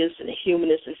atheists and the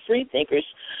humanists and free thinkers,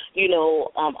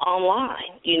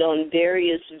 online, in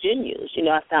various venues.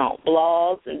 I found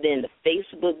blogs and then the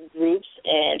Facebook groups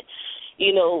and,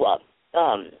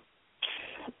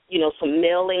 some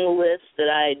mailing lists that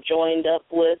I joined up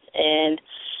with, and,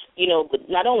 but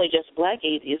not only just Black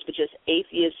atheists, but just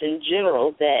atheists in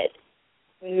general that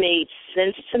made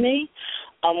sense to me.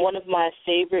 One of my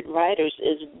favorite writers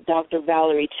is Dr.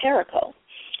 Valerie Terrico,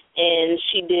 and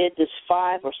she did this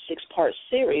 5 or 6 part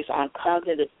series on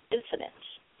cognitive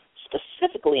dissonance,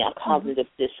 specifically on cognitive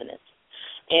dissonance,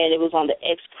 and it was on the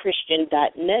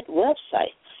xchristian.net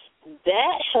website.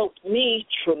 That helped me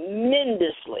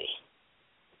tremendously,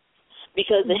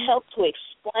 because it helped to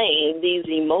explain these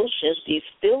emotions, these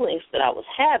feelings that I was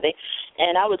having,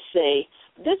 and I would say,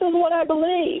 this is what I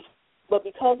believe. But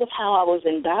because of how I was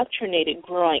indoctrinated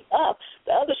growing up,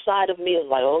 the other side of me was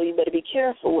like, oh, you better be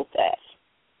careful with that.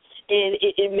 And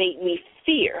it made me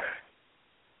fear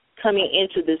coming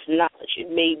into this knowledge. It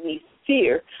made me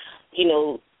fear,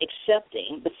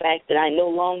 accepting the fact that I no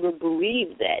longer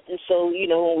believe that. And so,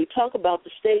 when we talk about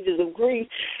the stages of grief,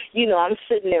 I'm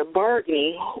sitting there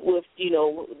bargaining with,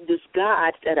 this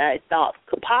God that I thought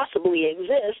could possibly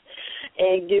exist,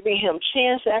 and giving him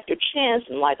chance after chance,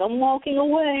 and like, I'm walking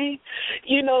away.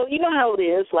 You know how it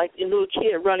is, like a little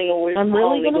kid running away from I'm home.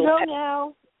 really going to go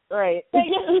now. Right.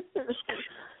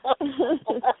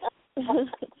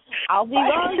 I'll be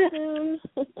gone soon.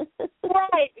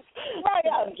 Right.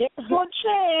 I'll give you a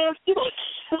chance.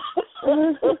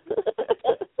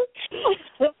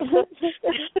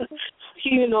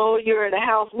 You're in the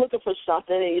house looking for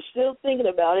something and you're still thinking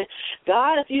about it.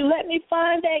 God, if you let me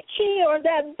find that key or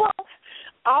that book,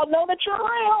 I'll know that you're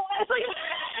real. It's like,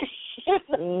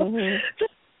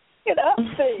 just get up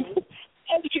things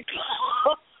as you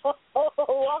go.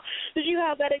 Did you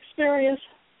have that experience?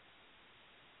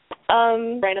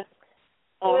 Raina?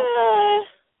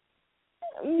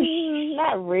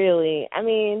 Not really. I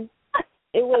mean,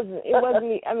 it wasn't.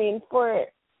 I mean,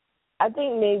 I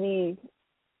think maybe,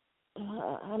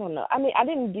 I don't know. I mean, I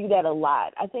didn't do that a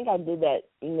lot. I think I did that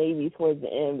maybe towards the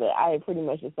end, but I had pretty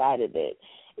much decided that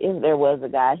if there was a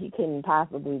God, he couldn't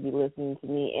possibly be listening to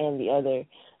me and the other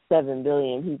 7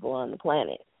 billion people on the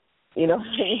planet. You know what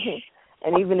I mean?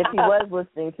 And even if he was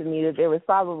listening to me, that there was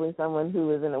probably someone who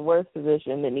was in a worse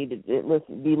position that needed to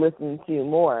be listened to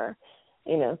more.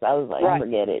 So I was like, right.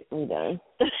 Forget it. I'm done.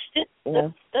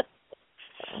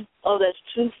 Oh, that's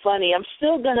too funny. I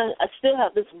still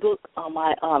have this book on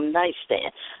my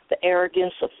nightstand, The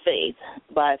Arrogance of Faith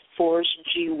by Forrest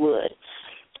G. Wood.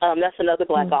 That's another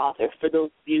Black author, for those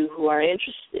of you who are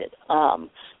interested.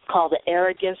 Called The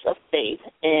Arrogance of Faith,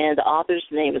 and the author's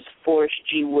name is Forrest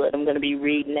G. Wood. I'm going to be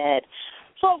reading that.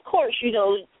 So, of course,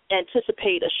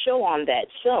 anticipate a show on that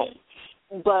soon.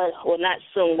 But, well, not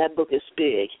soon. That book is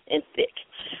big and thick.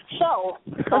 So,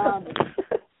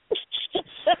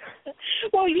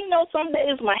 well, some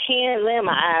days my hands and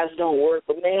my eyes don't work,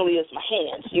 but mainly it's my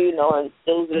hands, and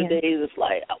those are the days it's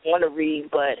like I want to read,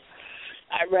 but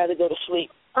I'd rather go to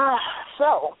sleep.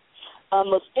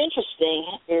 What's interesting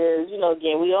is,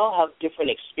 again, we all have different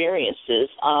experiences.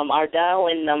 Our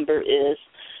dial-in number is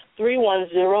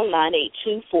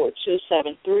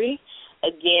 310-982-4273.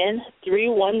 Again,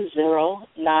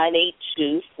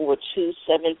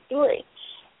 310-982-4273.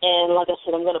 And like I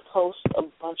said, I'm going to post a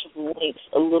bunch of links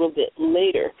a little bit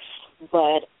later.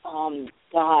 But,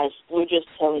 guys, we're just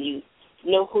telling you,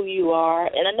 know who you are.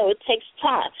 And I know it takes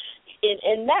time.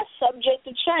 And that's subject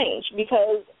to change,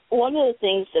 because one of the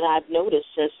things that I've noticed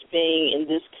since being in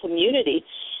this community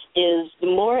is the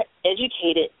more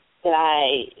educated that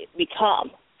I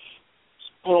become.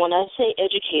 And when I say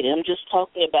educated, I'm just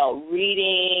talking about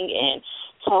reading and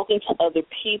talking to other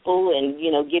people and,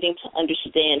 getting to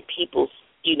understand people's,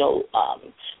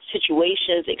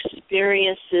 situations,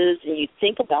 experiences, and you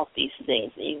think about these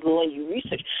things and you go and you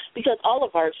research, because all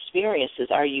of our experiences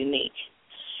are unique.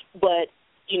 But,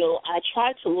 I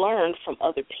try to learn from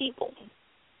other people,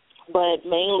 but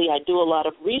mainly I do a lot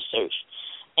of research.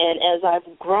 And as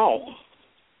I've grown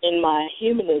in my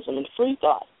humanism and free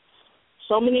thought,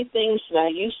 so many things that I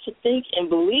used to think and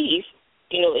believe,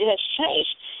 it has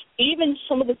changed. Even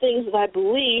some of the things that I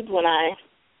believed when I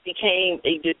became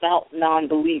a devout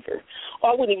non-believer, or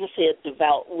I wouldn't even say a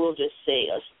devout, we'll just say,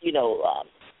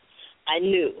 I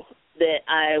knew that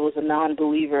I was a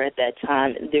non-believer at that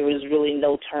time, and there was really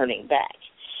no turning back.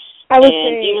 I would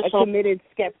say a committed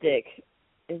skeptic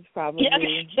is probably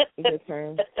the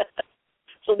term.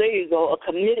 So there you go, a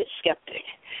committed skeptic.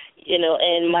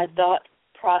 And my thought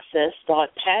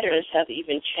patterns have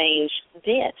even changed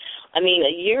then. I mean,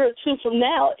 a year or two from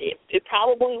now, it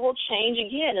probably will change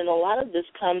again, and a lot of this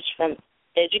comes from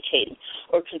educating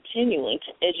or continuing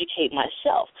to educate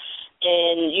myself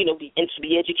and, and to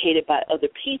be educated by other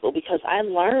people, because I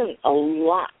learn a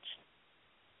lot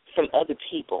from other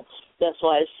people. That's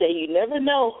why I say you never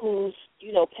know who's,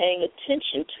 paying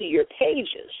attention to your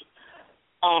pages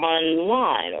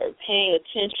online or paying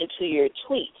attention to your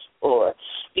tweets, or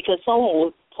because someone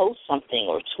will post something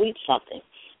or tweet something.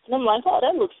 And I'm like, oh,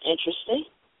 that looks interesting.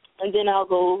 And then I'll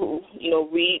go,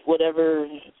 read whatever,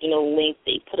 link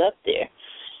they put up there.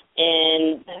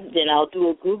 And then I'll do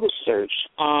a Google search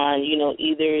on,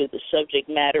 either the subject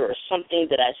matter or something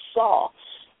that I saw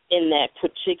in that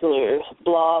particular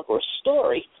blog or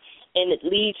story. And it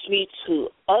leads me to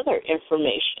other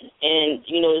information. And,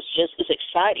 it's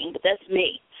exciting, but that's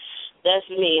me. That's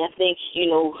me. I think,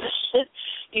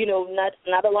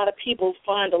 not a lot of people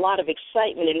find a lot of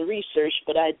excitement in research,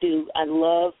 but I do. I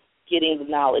love getting the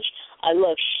knowledge. I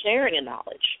love sharing the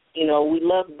knowledge. We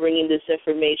love bringing this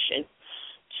information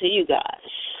to you guys.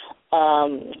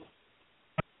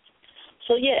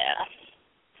 So, yeah,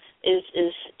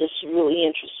 it's really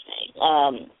interesting.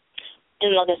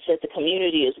 And like I said, the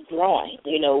community is growing.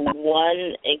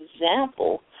 One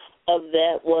example of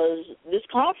that was this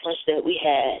conference that we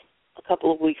had a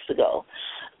couple of weeks ago.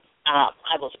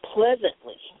 I was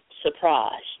pleasantly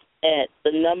surprised at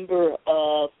the number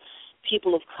of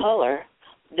people of color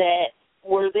that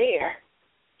were there.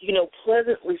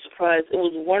 Pleasantly surprised. It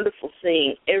was wonderful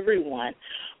seeing everyone,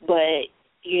 but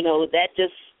that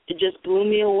just blew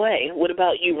me away. What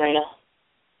about you, Raina?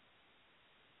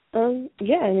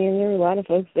 Yeah, I mean, there were a lot of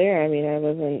folks there. I mean,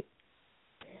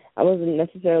 I wasn't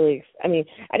necessarily. I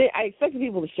expected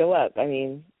people to show up. I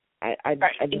mean, I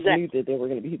just knew that there were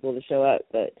going to be people to show up,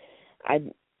 but I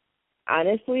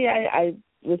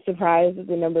was surprised at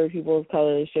the number of people of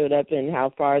color that showed up and how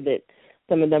far that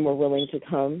some of them were willing to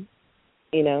come,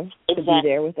 to be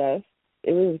there with us.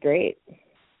 It was great.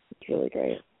 It's really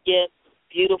great. Yeah,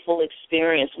 beautiful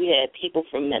experience. We had people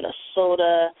from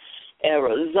Minnesota,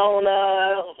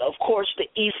 Arizona, of course, the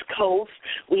East Coast.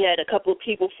 We had a couple of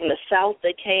people from the South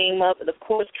that came up, and, of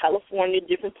course, California,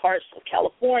 different parts of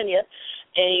California,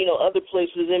 and, other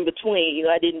places in between.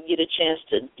 I didn't get a chance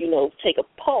to, take a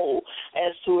poll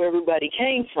as to where everybody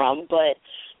came from, but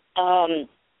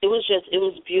it was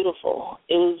beautiful.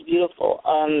 It was beautiful.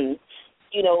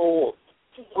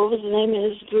 What was the name of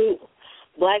his group?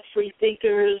 Black Free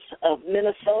Thinkers of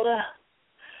Minnesota.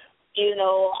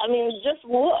 Just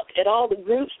look at all the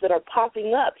groups that are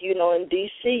popping up. In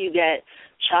D.C., you got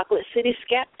Chocolate City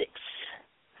Skeptics,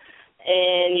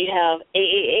 and you have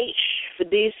AAH for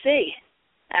D.C.,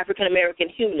 African American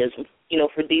Humanism,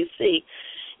 for D.C.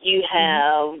 You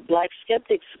have Black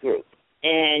Skeptics Group,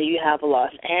 and you have a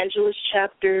Los Angeles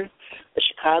chapter, a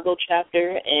Chicago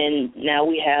chapter, and now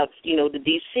we have, the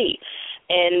D.C.,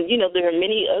 and, there are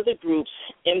many other groups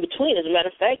in between. As a matter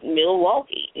of fact,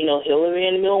 Milwaukee, Hillary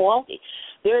in Milwaukee.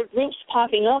 There are groups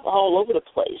popping up all over the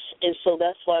place. And so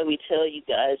that's why we tell you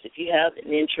guys, if you have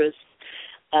an interest,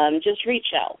 just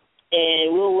reach out,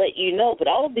 and we'll let you know. But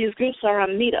all of these groups are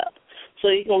on Meetup. So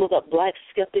you can look up Black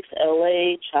Skeptics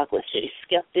LA, Chocolate City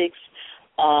Skeptics,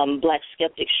 Black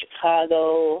Skeptics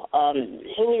Chicago.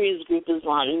 Hillary's group is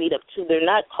on Meetup, too. They're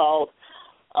not called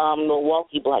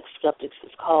Milwaukee Black Skeptics.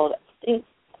 It's called, I think,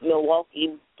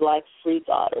 Milwaukee Black Free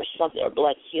Thought or something, or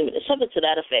Black Humanist, something to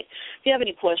that effect. If you have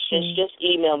any questions, just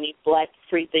email me,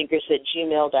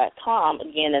 blackfreethinkers@gmail.com.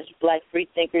 Again, that's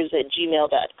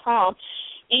blackfreethinkers@gmail.com.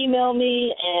 Email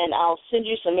me, and I'll send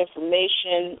you some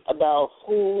information about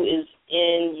who is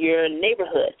in your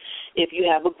neighborhood if you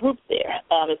have a group there.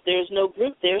 If there's no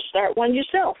group there, start one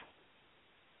yourself.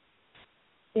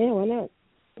 Yeah, why not?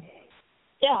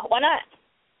 Yeah, why not?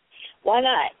 Why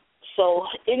not? So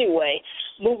anyway,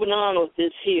 moving on with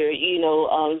this here,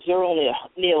 Zero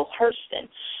Neale Hurston,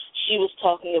 she was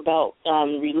talking about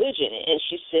religion, and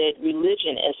she said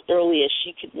religion as early as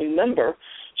she could remember,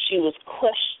 she was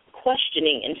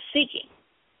questioning and seeking.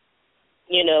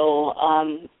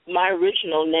 My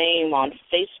original name on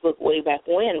Facebook way back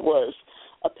when was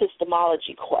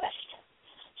Epistemology Quest.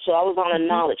 So I was on a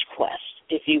knowledge quest,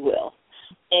 if you will.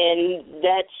 And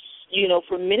that's,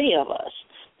 for many of us,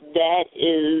 that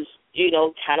is,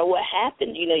 kind of what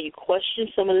happened. You question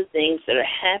some of the things that are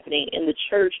happening in the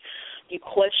church you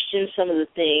question some of the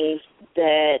things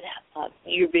that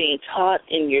you're being taught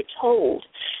and you're told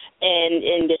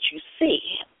and that you see.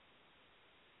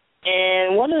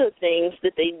 And one of the things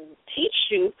that they teach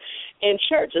you in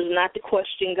church is not to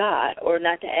question God or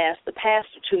not to ask the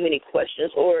pastor too many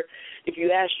questions, or if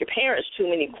you ask your parents too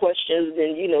many questions,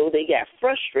 then, they got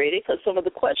frustrated because some of the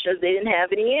questions they didn't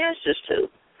have any answers to.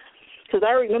 Because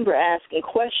I remember asking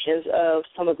questions of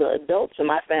some of the adults in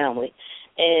my family,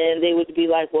 and they would be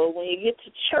like, well, when you get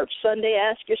to church Sunday,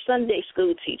 ask your Sunday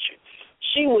school teacher.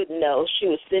 She wouldn't know. She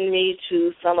would send me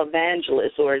to some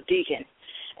evangelist or a deacon,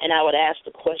 and I would ask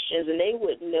the questions, and they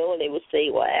wouldn't know, and they would say,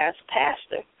 well, ask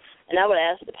pastor. And I would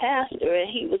ask the pastor, and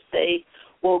he would say,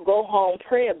 well, go home,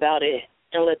 pray about it,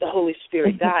 and let the Holy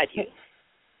Spirit guide you.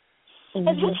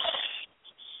 Mm-hmm.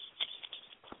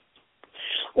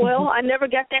 Well, I never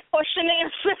got that question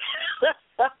answered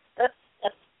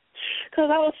because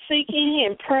I was seeking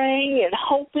and praying and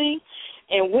hoping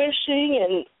and wishing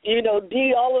and,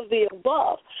 did all of the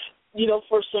above,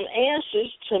 for some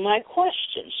answers to my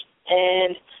questions.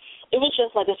 And it was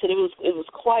just, like I said, it was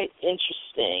quite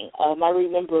interesting. I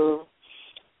remember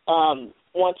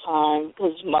one time,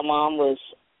 because my mom was,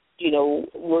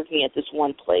 working at this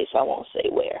one place, I won't say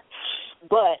where,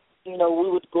 but, we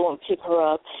would go and pick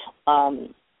her up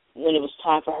when it was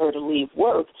time for her to leave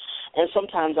work, and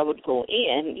sometimes I would go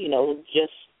in,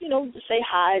 just, to say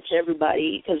hi to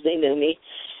everybody because they knew me.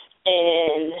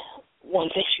 And one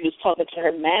day she was talking to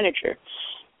her manager,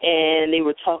 and they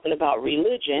were talking about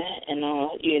religion, and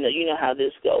you know how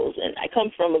this goes. And I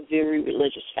come from a very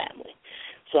religious family,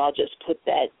 so I'll just put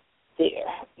that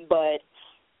there. But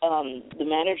the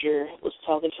manager was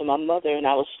talking to my mother, and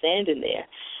I was standing there,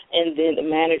 and then the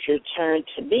manager turned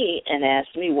to me and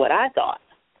asked me what I thought,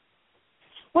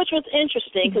 which was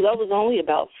interesting because I was only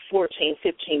about 14,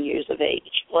 15 years of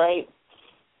age, right?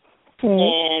 Mm-hmm.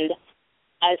 And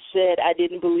I said I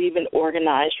didn't believe in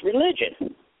organized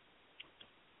religion.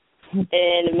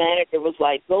 And the manager was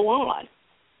like, go on.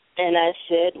 And I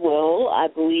said, well, I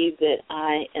believe that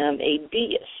I am a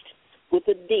deist with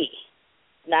a D,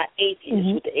 not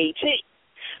atheist with the A-T.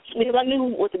 Because I knew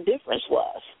what the difference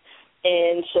was.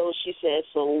 And so she said,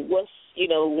 so what's,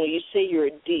 when you say you're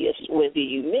a deist, what do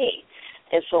you mean?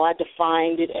 And so I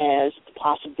defined it as the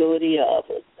possibility of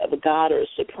a God or a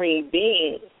supreme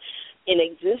being in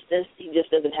existence. He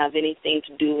just doesn't have anything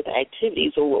to do with the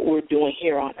activities or what we're doing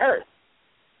here on earth.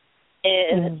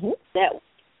 And that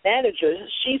manager,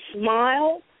 she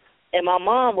smiled, and my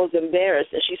mom was embarrassed,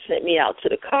 and she sent me out to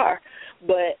the car.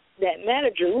 But that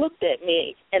manager looked at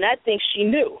me, and I think she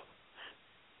knew.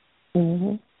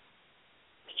 Mm-hmm.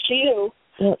 She knew.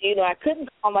 Yep. I couldn't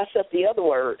call myself the other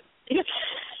word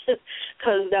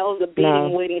because that was a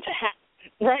beating waiting to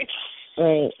happen, right?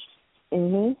 Right.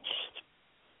 Mhm.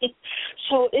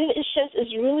 So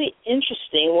it's really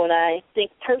interesting when I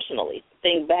think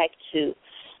back to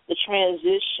the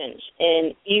transitions,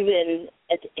 and even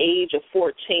at the age of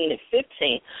 14 and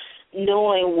 15,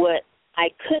 knowing what I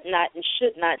could not and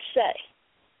should not say.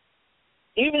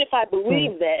 Even if I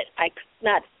believed that, I could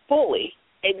not fully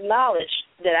acknowledge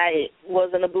that I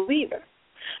wasn't a believer.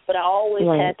 But I always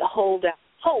had to hold out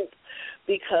hope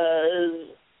because,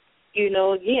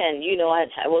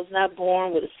 I was not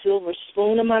born with a silver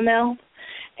spoon in my mouth,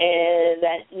 and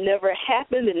that never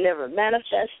happened and never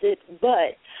manifested.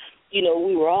 But,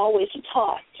 we were always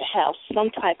taught to have some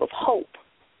type of hope,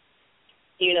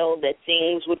 that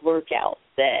things would work out,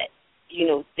 that,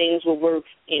 things will work,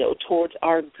 towards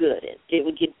our good, and it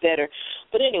would get better.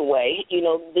 But anyway,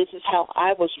 this is how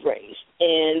I was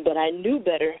raised, but I knew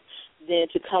better than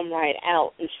to come right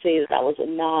out and say that I was a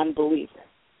non-believer,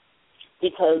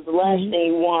 because the last thing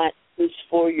you want is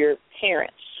for your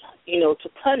parents, to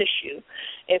punish you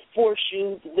and force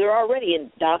you. They're already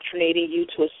indoctrinating you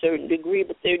to a certain degree,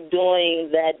 but they're doing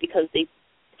that because they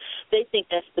think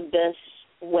that's the best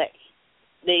way.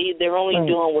 They're only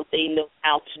doing what they know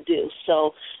how to do.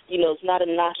 So, it's not a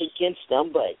knock against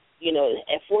them, but,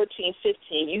 at 14,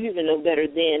 15, you even know better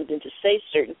than to say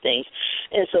certain things.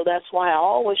 And so that's why I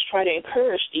always try to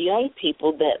encourage the young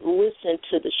people that listen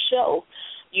to the show,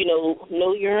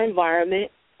 know your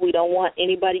environment. We don't want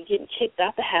anybody getting kicked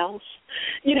out the house,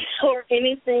 or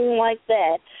anything like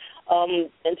that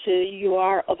until you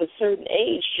are of a certain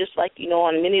age, just like,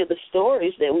 on many of the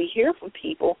stories that we hear from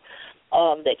people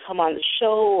that come on the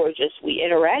show or just we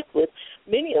interact with,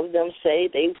 many of them say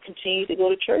they continued to go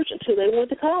to church until they went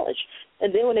to college.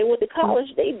 And then when they went to college,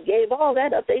 they gave all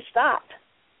that up. They stopped.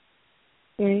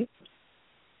 Right.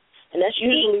 And that's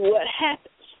usually what happens.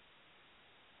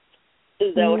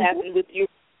 Is that what happened with you?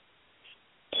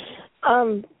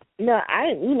 No,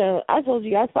 I told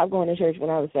you I stopped going to church when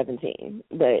I was 17.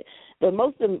 But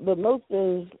most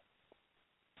of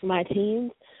my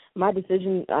teens, my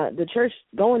decision,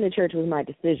 going to church was my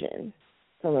decision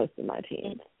for most of my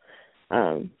teens.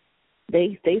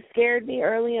 They scared me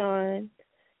early on,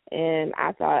 and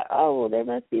I thought, oh, well, there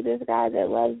must be this guy that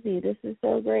loves me. This is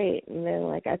so great. And then,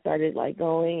 I started,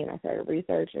 going, and I started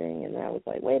researching, and I was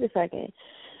like, wait a second.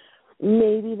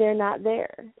 Maybe they're not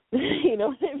there. You know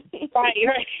what I mean? Right.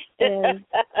 And,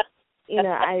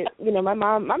 my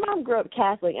mom grew up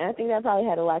Catholic, and I think that probably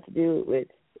had a lot to do with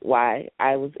why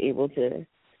I was able to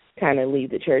kind of leave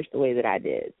the church the way that I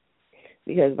did.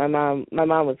 Because my mom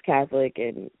was Catholic,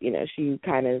 and, she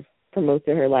kind of, for most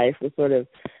of her life, was sort of,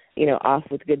 off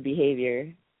with good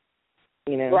behavior,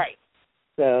 Right.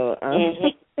 So,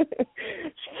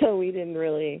 so we didn't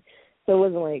really, so it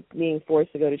wasn't like being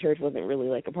forced to go to church wasn't really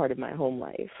like a part of my home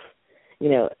life.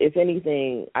 If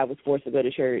anything, I was forced to go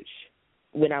to church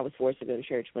when I was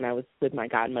with my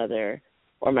godmother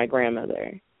or my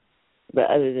grandmother.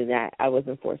 But other than that, I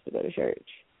wasn't forced to go to church.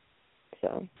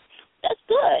 So that's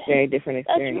good. Very different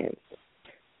experience.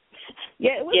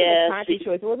 Yeah, it wasn't a conscious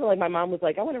choice. It wasn't like my mom was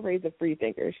like, I want to raise a free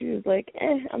thinker. She was like,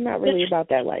 I'm not really about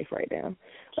that life right now.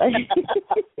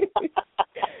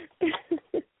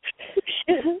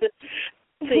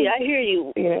 See, I hear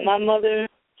you. My mother,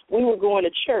 we were going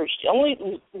to church.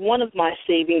 Only one of my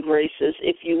saving graces,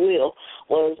 if you will,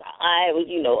 was I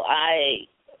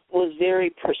was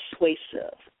very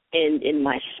persuasive in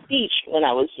my speech when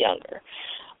I was younger.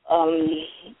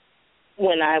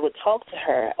 When I would talk to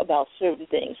her about certain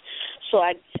things. So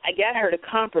I got her to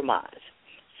compromise.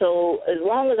 So as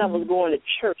long as I was going to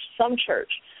church,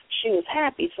 she was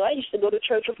happy. So I used to go to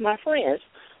church with my friends,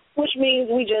 which means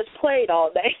we just played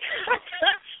all day.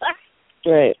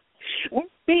 Right. We'd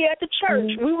be at the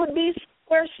church. We would be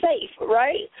somewhere safe,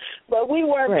 right? But we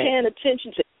weren't paying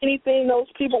attention to anything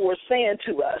those people were saying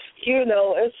to us,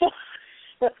 and so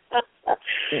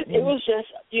it was just,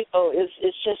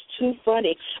 it's just too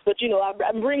funny. But,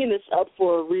 I'm bringing this up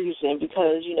for a reason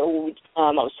because,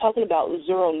 I was talking about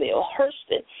Zero Neale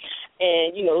Hurston,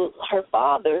 and, her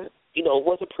father,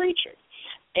 was a preacher.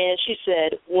 And she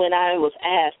said, when I was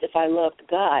asked if I loved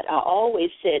God, I always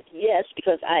said yes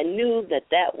because I knew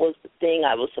that was the thing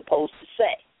I was supposed to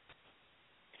say.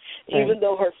 Right. Even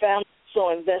though her family was so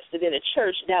invested in a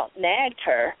church, that nagged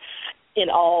her in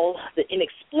all the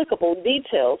inexplicable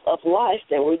details of life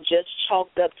that were just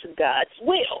chalked up to God's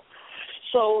will.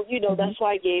 So, that's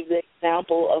why I gave the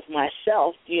example of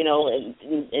myself,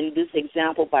 and this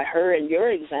example by her and your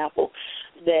example,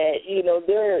 that,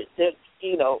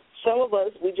 some of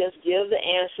us, we just give the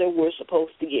answer we're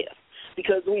supposed to give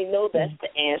because we know that's the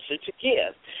answer to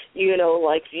give.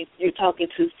 Like you're talking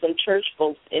to some church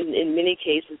folks, in many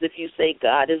cases, if you say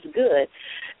God is good,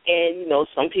 and,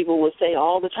 some people will say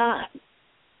all the time.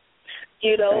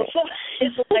 So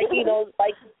it's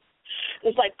like,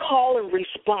 it's like call and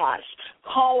response.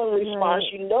 Call and response.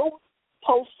 Right. You know what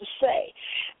you're supposed to say.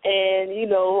 And,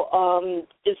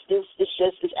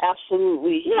 it's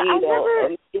absolutely,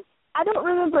 I don't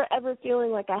remember ever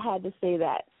feeling like I had to say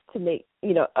that to make,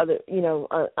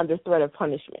 under threat of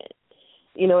punishment.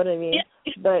 You know what I mean?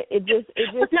 Yeah. But it just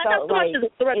felt like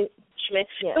punishment.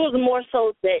 It was more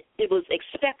so that it was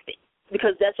expected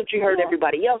because that's what you heard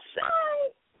everybody else say.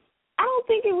 I don't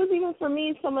think it was even for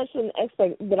me so much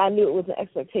that I knew it was an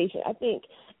expectation. I think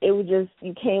it was just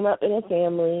you came up in a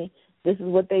family. This is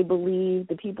what they believed.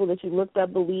 The people that you looked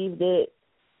up believed it.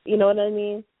 You know what I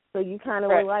mean? So you kind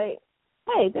of were like,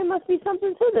 hey, there must be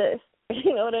something to this.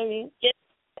 You know what I mean? Yeah.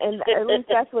 And at least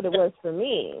that's what it was for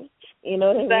me. You know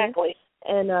what I mean? Exactly.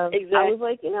 And exactly. I was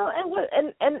like,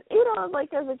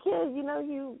 like as a kid,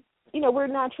 we're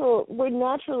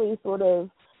naturally sort of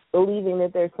believing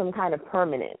that there's some kind of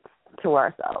permanence to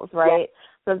ourselves, right? Right.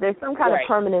 So if there's some kind of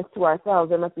permanence to ourselves,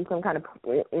 there must be some kind of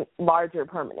larger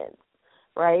permanence,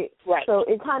 right? Right. So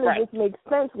it kind of just makes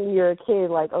sense when you're a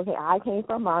kid, like, okay, I came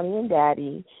from mommy and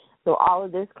daddy, so all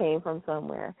of this came from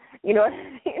somewhere. You know what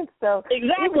I mean? So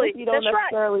exactly. Even if you don't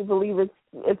necessarily believe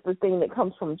it's the thing that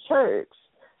comes from church,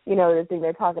 the thing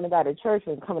they're talking about at church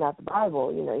and coming out the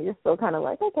Bible, you're still kind of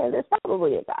like, okay, there's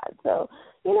probably a God. So,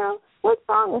 what's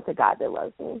wrong with a God that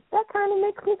loves me? That kind of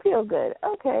makes me feel good.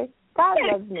 Okay, God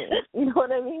loves me. You know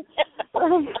what I mean?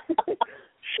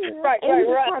 Right.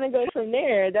 Kind of go from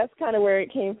there. That's kind of where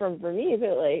it came from for me.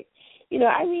 But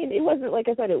it wasn't, like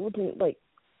I said, it wasn't like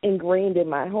ingrained in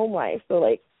my home life. So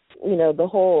the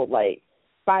whole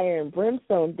fire and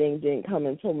brimstone thing didn't come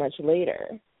until much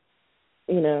later.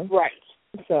 Right.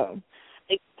 So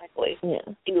exactly.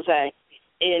 Yeah. Exactly.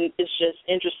 and it's just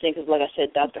interesting because, like I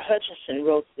said, Dr. Hutchinson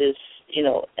wrote this,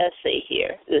 essay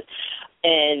here,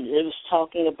 and it was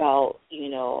talking about,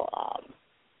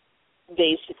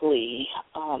 basically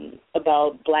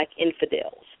about black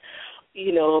infidels,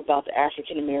 about the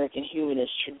African American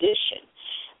humanist tradition.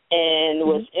 And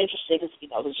what's interesting is,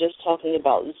 I was just talking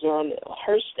about Zora Neale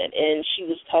Hurston, and she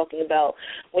was talking about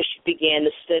when she began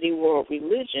to study world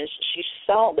religions, she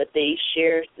saw that they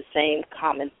shared the same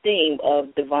common theme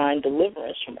of divine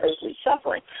deliverance from earthly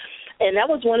suffering. And that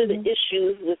was one of the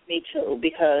issues with me, too,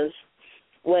 because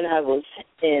when I was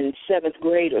in 7th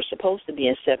grade, or supposed to be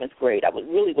in 7th grade, I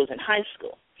really was in high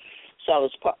school. So I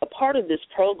was a part of this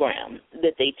program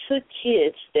that they took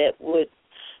kids that would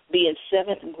be in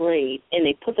 7th grade, and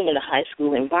they put them in a high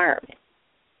school environment.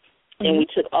 And we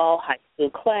took all high school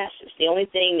classes. The only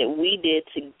thing that we did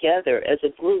together as a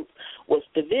group was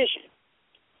division.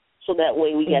 So that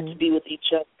way we got to be with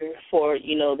each other for,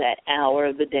 that hour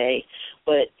of the day.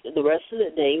 But the rest of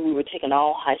the day we were taking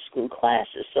all high school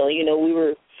classes. So, we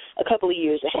were a couple of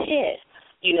years ahead,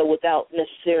 without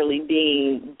necessarily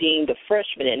being deemed a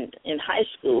freshman in high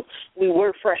school. We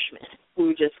were freshmen. We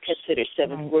were just considered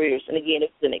 7th graders. And, again,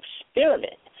 it's an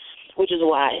experiment, which is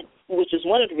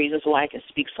one of the reasons why I can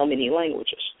speak so many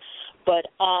languages. But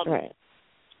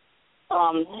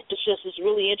it's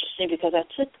really interesting because I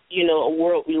took, a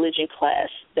world religion class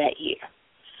that year.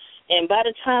 And by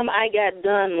the time I got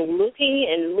done looking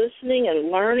and listening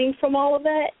and learning from all of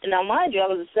that, and now, mind you, I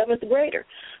was a 7th grader,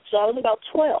 so I was about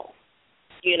 12,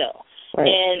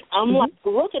 And I'm like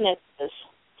looking at this,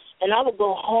 and I would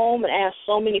go home and ask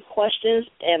so many questions,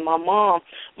 and my mom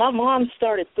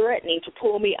started threatening to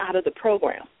pull me out of the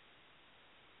program.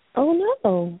 Oh,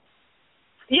 no.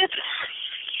 Yes.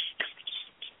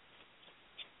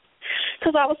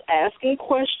 Because I was asking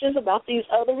questions about these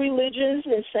other religions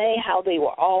and saying how they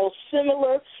were all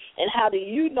similar, and how do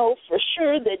you know for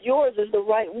sure that yours is the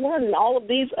right one, and all of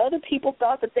these other people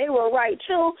thought that they were right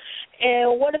too,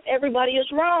 and what if everybody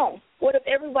is wrong? What if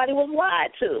everybody was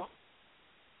lied to?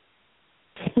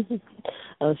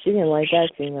 Oh, she didn't like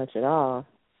that too much at all.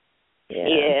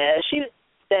 Yeah, she didn't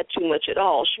like that too much at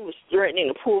all. She was threatening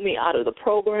to pull me out of the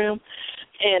program.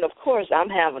 And, of course, I'm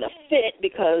having a fit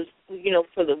because,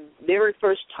 for the very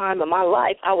first time in my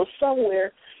life, I was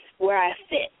somewhere where I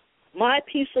fit. My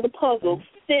piece of the puzzle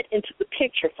fit into the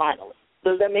picture finally.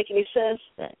 Does that make any sense?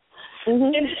 Right.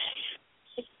 And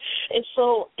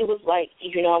so it was like,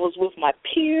 I was with my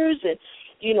peers, and,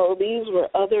 these were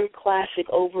other classic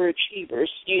overachievers,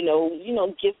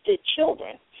 gifted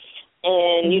children.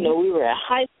 And, we were at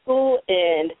high school,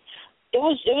 and it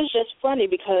was just funny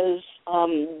because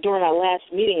during our last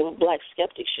meeting of Black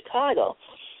Skeptics Chicago,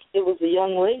 there was a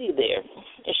young lady there,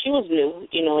 and she was new,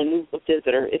 a new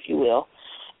visitor, if you will.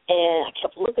 And I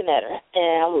kept looking at her,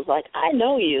 and I was like, I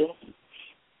know you.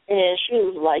 And she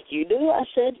was like, you do? I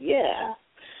said, yeah.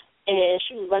 And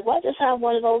she was like, well, I just have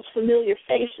one of those familiar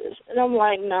faces. And I'm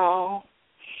like, no.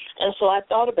 And so I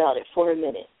thought about it for a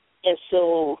minute. And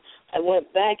so I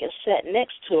went back and sat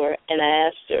next to her, and I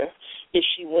asked her if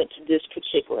she went to this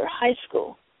particular high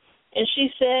school. And she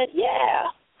said, yeah.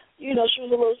 She was a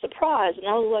little surprised. And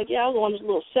I was like, yeah, I was one of those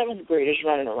little 7th graders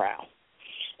running around.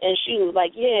 And she was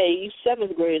like, yeah, you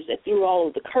 7th graders that threw all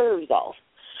of the curves off.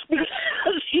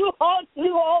 Because you all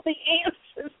knew all the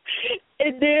answers.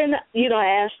 And then, I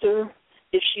asked her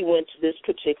if she went to this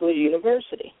particular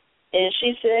university. And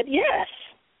she said, yes.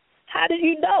 How did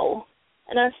you know?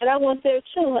 And I said, I went there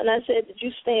too. And I said, did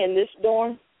you stay in this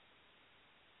dorm?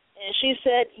 And she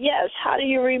said, yes. How do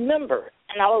you remember?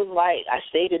 And I was like, I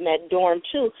stayed in that dorm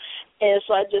too. And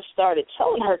so I just started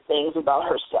telling her things about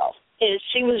herself. And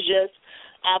she was just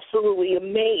absolutely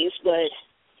amazed. But,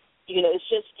 it's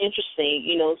just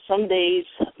interesting. Some days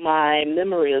my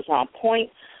memory is on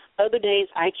point. Other days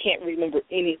I can't remember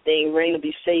anything. Rain will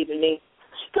be saving me.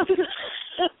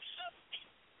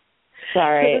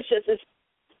 Sorry.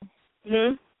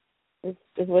 It's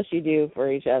what you do for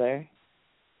each other.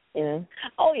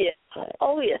 Oh, yeah.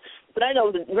 But I know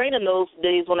that Raina knows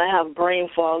days when I have brain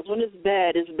fogs. When it's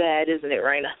bad, isn't it,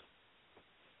 Raina?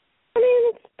 I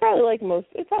mean,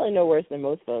 it's probably no worse than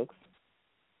most folks.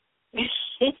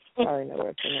 Probably no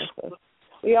worse than most folks.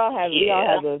 We all have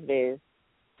those days.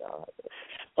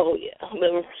 Oh, yeah.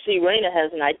 But see, Raina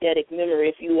has an eidetic memory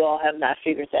if you all have not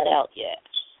figured that out yet.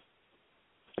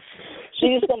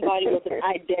 She's somebody with an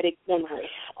eidetic memory,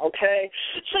 okay?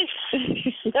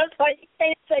 That's why you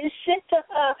can't say shit to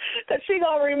her, because she's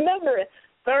going to remember it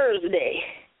Thursday,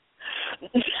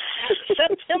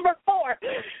 September 4th.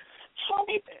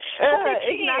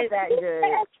 It's not that good.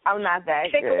 I'm not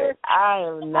that good. I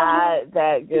am not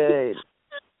that good.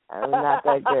 I'm not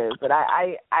that good, but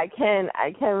I can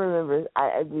remember.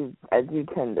 I do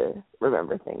tend to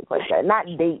remember things like that. Not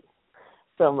dates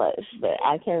so much, but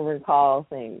I can recall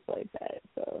things like that.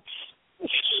 So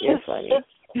it's funny.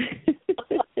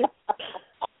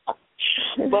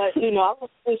 But I was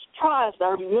surprised. I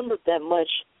remembered that much,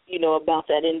 about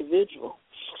that individual,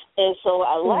 and so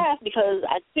I laughed because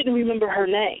I didn't remember her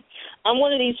name. I'm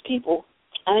one of these people.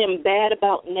 I am bad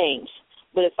about names.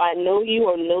 But if I know you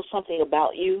or know something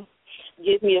about you,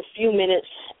 give me a few minutes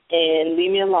and leave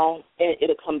me alone, and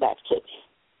it'll come back to me.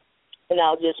 And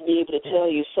I'll just be able to tell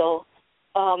you. So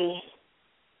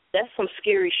that's some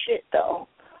scary shit, though,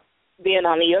 being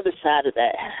on the other side of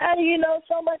that. How do you know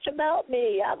so much about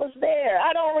me? I was there.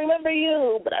 I don't remember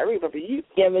you, but I remember you.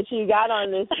 Yeah, but you got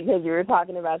on this because you were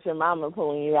talking about your mama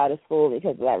pulling you out of school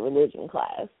because of that religion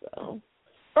class, so...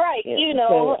 Right,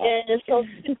 and so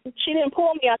she didn't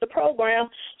pull me out the program.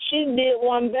 She did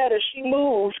one better. She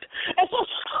moved. And so,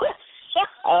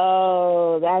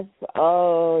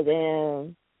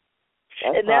 damn.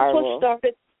 And that's what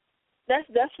started.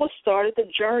 That's what started the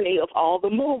journey of all the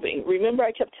moving. Remember,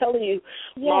 I kept telling you,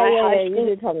 high school. You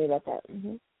did tell me about that.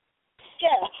 Mm-hmm.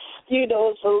 Yeah, so it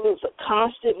was a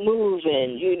constant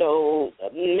moving,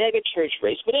 a mega church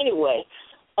race. But anyway.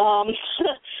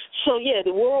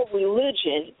 The world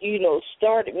religion,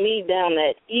 started me down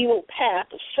that evil path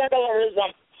of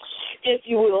secularism, if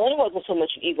you will. And it wasn't so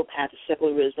much an evil path of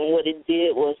secularism. What it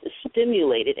did was it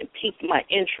stimulated and piqued my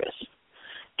interest.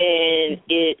 And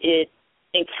it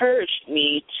encouraged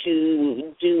me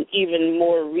to do even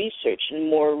more research and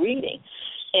more reading.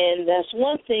 And that's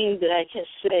one thing that I can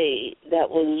say that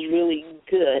was really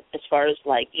good as far as,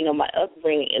 my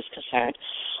upbringing is concerned.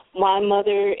 My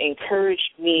mother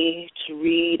encouraged me to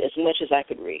read as much as I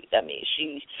could read. I mean,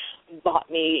 she bought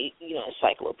me,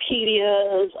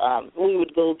 encyclopedias. We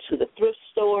would go to the thrift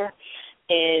store,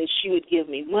 and she would give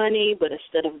me money, but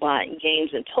instead of buying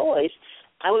games and toys,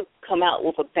 I would come out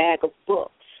with a bag of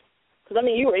books. Because,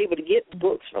 you were able to get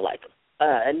books for,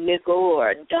 a nickel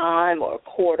or a dime or a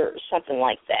quarter or something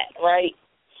like that, right?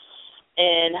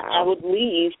 And I would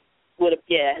leave.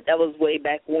 That was way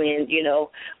back when,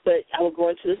 but I would go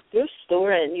into the thrift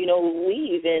store and,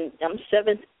 leave, and I'm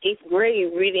 7th, 8th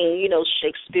grade reading,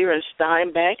 Shakespeare and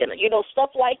Steinbeck and,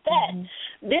 stuff like that.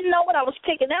 Mm-hmm. Didn't know what I was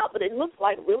picking out, but it looked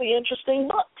like really interesting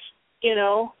books,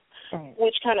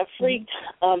 which kind of freaked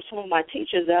some of my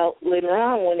teachers out later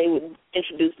on when they would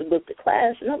introduce the book to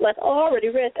class. And I'm like, I already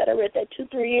read that. I read that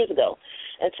 2-3 years ago,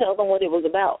 and tell them what it was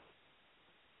about.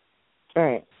 All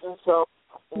right. And so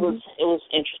it was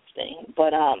interesting,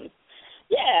 but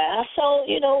so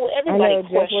everybody. I know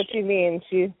just what you mean.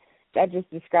 That just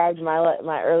describes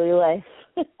my early life,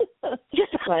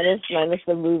 minus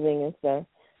the moving and stuff.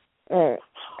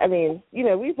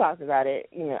 We talked about it.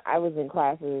 I was in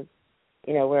classes,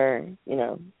 where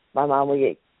my mom would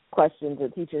get questions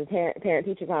at parent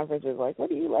teacher conferences like, "What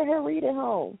do you let her read at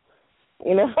home?"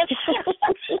 And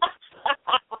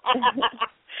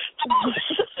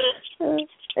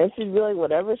she'd be like,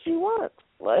 whatever she wants.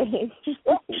 And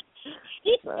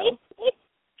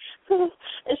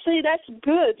see, that's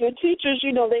good. Your teachers,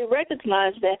 they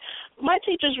recognize that. My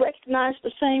teachers recognized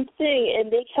the same thing,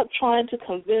 and they kept trying to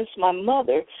convince my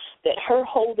mother that her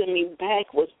holding me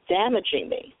back was damaging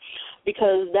me,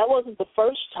 because that wasn't the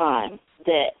first time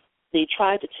that they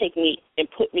tried to take me and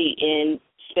put me in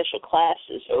special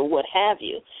classes or what have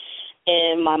you.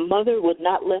 And my mother would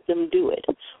not let them do it.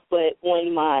 But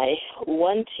when my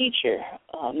one teacher,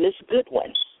 Miss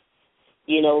Goodwin,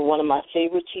 one of my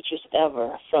favorite teachers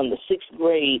ever from the 6th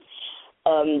grade,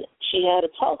 she had a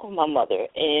talk with my mother,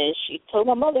 and she told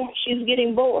my mother she's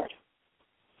getting bored.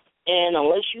 And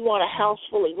unless you want a house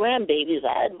full of grandbabies,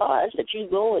 I advise that you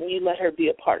go and you let her be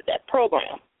a part of that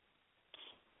program.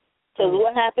 Because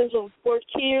what happens when bored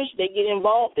kids, they get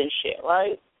involved in shit,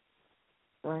 right?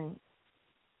 Right.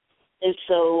 And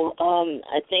so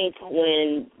I think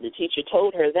when the teacher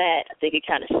told her that, I think it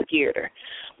kind of scared her.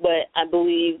 But I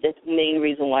believe that's the main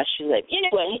reason why she's like,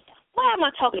 anyway, why am I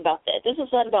talking about that? This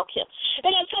is not about Kim.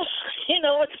 And it's just,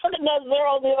 it's something that's there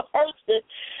on the person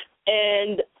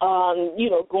and,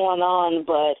 going on.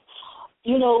 But,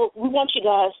 we want you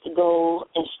guys to go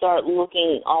and start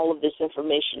looking all of this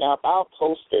information up. I'll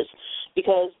post this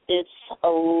because it's a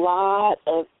lot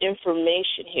of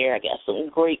information here. I got some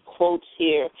great quotes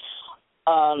here.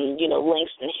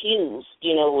 Langston Hughes,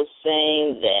 was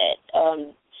saying that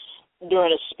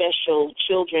during a special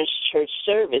children's church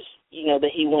service,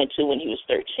 that he went to when he was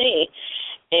 13,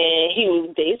 and he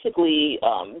was basically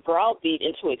browbeat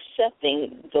into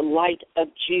accepting the light of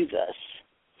Jesus.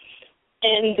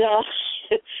 And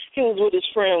he was with his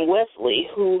friend Wesley,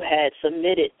 who had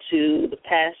submitted to the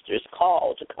pastor's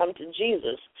call to come to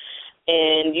Jesus.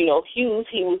 And, you know, Hughes,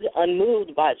 he was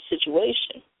unmoved by the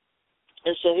situation.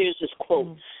 And so here's this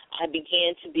quote. I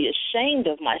began to be ashamed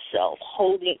of myself,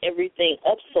 holding everything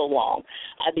up so long.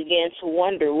 I began to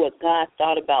wonder what God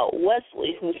thought about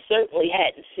Wesley, who certainly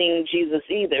hadn't seen Jesus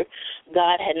either.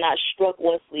 God had not struck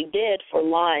Wesley dead for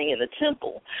lying in the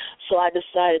temple. So I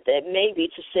decided that maybe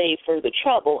to save further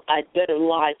trouble, I'd better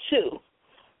lie too.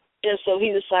 And so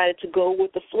he decided to go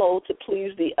with the flow to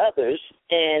please the others.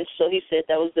 And so he said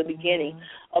that was the beginning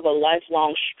of a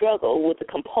lifelong struggle with the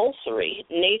compulsory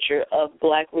nature of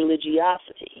black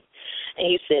religiosity. And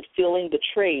he said, feeling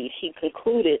betrayed, he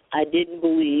concluded, I didn't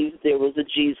believe there was a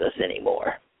Jesus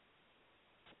anymore.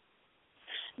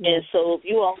 And so if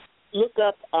you all look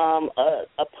up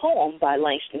a poem by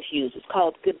Langston Hughes, it's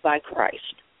called Goodbye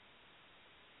Christ.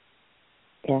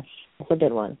 Yes, it's a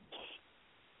good one.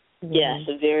 Yes,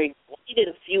 he did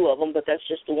a few of them, but that's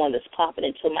just the one that's popping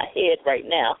into my head right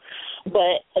now.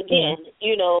 But again,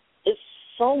 you know, it's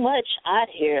so much out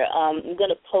here. I'm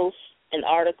going to post an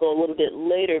article a little bit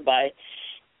later by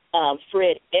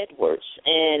Fred Edwards,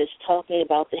 and it's talking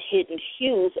about the hidden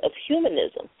hues of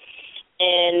humanism.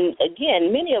 And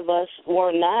again, many of us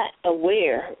were not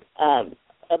aware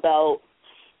about,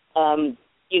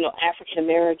 you know, African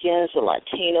Americans or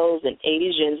Latinos and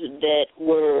Asians that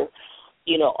were,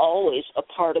 you know, always a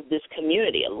part of this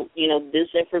community. You know,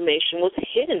 this information was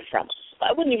hidden from us.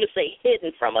 I wouldn't even say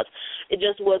hidden from us. It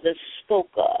just wasn't spoke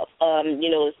of. You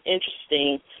know, it's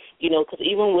interesting, you know, because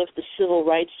even with the civil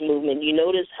rights movement, you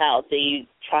notice how they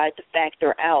tried to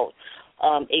factor out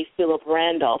A. Philip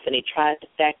Randolph, and they tried to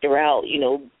factor out, you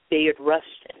know, Bayard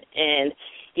Rustin. And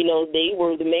you know, they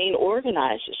were the main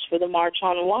organizers for the March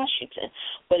on Washington.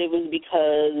 But it was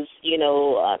because, you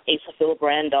know, Asa Philip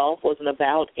Randolph wasn't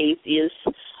about atheists.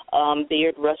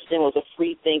 Bayard Rustin was a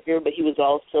free thinker, but he was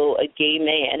also a gay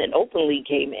man, an openly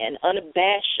gay man,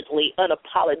 unabashedly,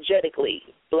 unapologetically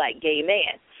black gay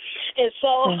man. And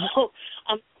so,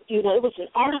 you know, it was an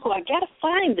article. I got to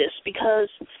find this because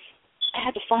I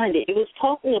had to find it. It was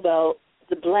talking about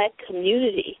the black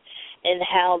community and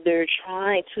how they're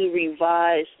trying to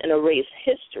revise and erase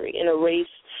history and erase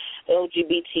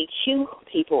LGBTQ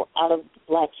people out of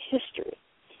black history.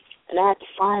 And I had to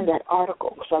find that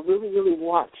article because I really, really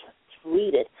want to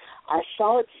read it. I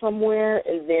saw it somewhere,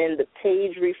 and then the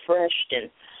page refreshed,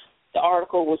 and the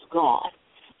article was gone.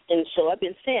 And so I've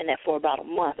been saying that for about a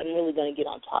month. I'm really going to get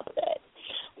on top of that.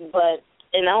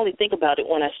 And I only think about it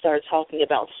when I start talking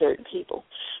about certain people.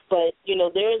 But, you know,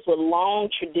 there is a long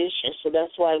tradition, so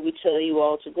that's why we tell you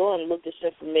all to go and look this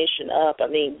information up. I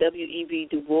mean, W.E.B.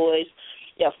 Du Bois,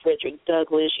 you have Frederick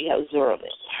Douglass, you have Zora Neale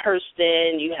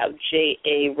Hurston, you have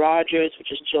J.A. Rogers,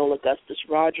 which is Joel Augustus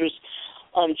Rogers,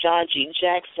 John G.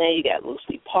 Jackson, you got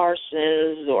Lucy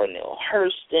Parsons, Zora Neale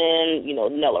Hurston, you know,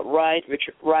 Nella Larson,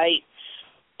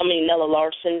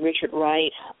 Richard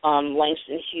Wright,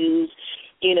 Langston Hughes.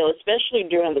 You know, especially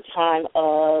during the time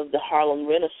of the Harlem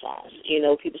Renaissance, you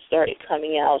know, people started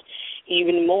coming out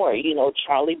even more. You know,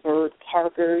 Charlie Bird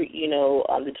Parker, you know,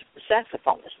 the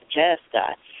saxophonist, the jazz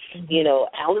guy, you know,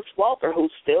 Alice Walker,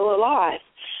 who's still alive.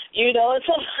 You know,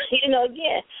 so, you know,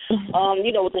 again,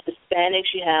 you know, with the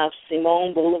Hispanics, you have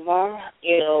Simon Bolivar,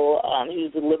 you know, he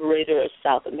was the liberator of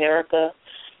South America.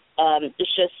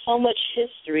 It's just so much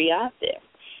history out there.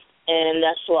 And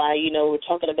that's why, you know, we're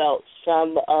talking about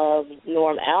some of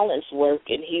Norm Allen's work,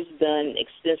 and he's done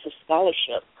extensive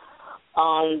scholarship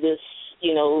on this,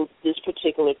 you know, this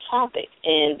particular topic.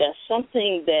 And that's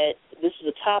something that this is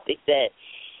a topic that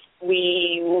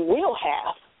we will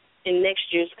have in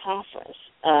next year's conference.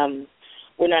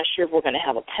 We're not sure if we're going to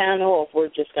have a panel or if we're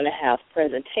just going to have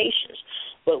presentations,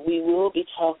 but we will be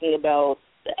talking about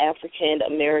the African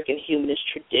American humanist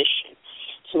tradition,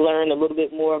 to learn a little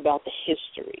bit more about the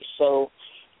history. So,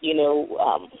 you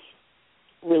know,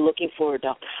 we're looking for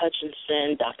Dr.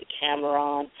 Hutchinson, Dr.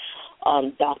 Cameron,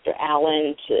 Dr.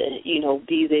 Allen to, you know,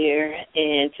 be there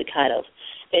and to kind of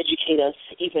educate us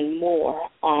even more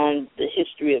on the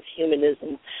history of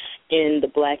humanism in the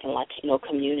Black and Latino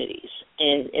communities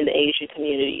and in the Asian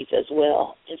communities as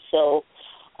well. And so,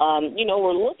 you know,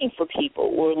 we're looking for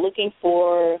people. We're looking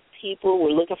for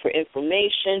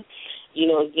information. You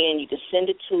know, again, you can send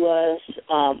it to us,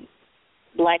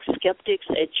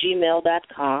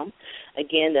 blackskeptics@gmail.com.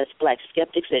 Again, that's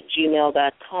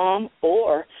blackskeptics@gmail.com,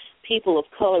 or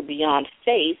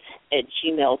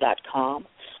peopleofcolorbeyondfaith@gmail.com.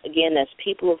 Again, that's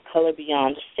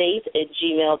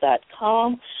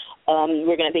peopleofcolorbeyondfaith@gmail.com.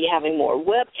 We're going to be having more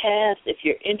webcasts. If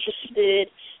you're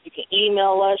interested, You can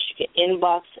email us. You can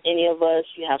inbox any of us.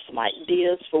 You have some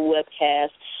ideas for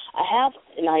webcasts. I have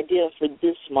an idea for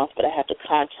this month, but I have to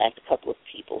contact a couple of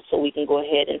people so we can go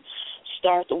ahead and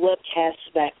start the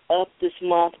webcasts back up this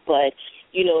month. But,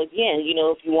 again,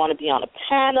 if you want to be on a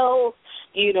panel,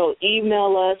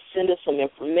 email us, send us some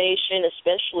information,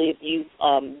 especially if you've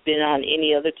been on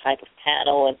any other type of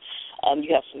panel and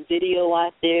you have some video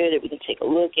out there that we can take a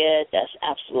look at. That's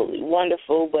absolutely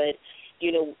wonderful. But,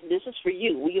 this is for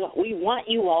you. We want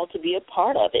you all to be a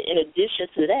part of it. In addition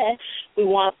to that, we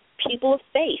want people of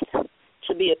faith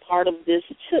to be a part of this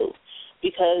too,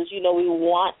 because, we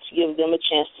want to give them a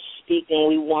chance to speak, and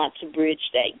we want to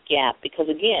bridge that gap because,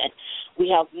 again, we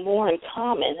have more in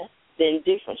common than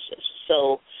differences.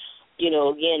 So,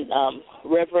 again,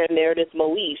 Reverend Meredith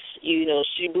Moise,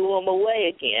 she blew them away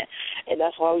again, and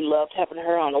that's why we loved having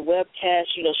her on the webcast.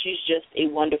 She's just a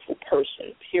wonderful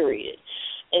person, period.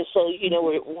 And so,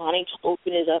 we're wanting to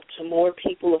open it up to more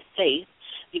people of faith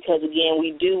because, again,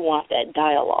 we do want that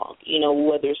dialogue,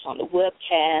 whether it's on the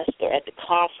webcast or at the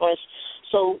conference.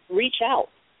 So reach out.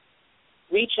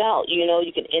 You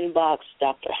can inbox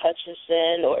Dr.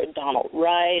 Hutchinson or Donald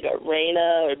Wright or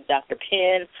Raina or Dr.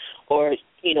 Penn or,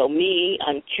 me.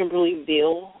 I'm Kimberly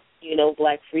Veal,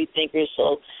 Black Freethinkers.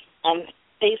 So I'm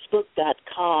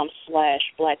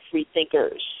Facebook.com/Black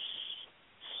Freethinkers.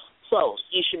 So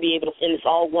you should be able to, and it's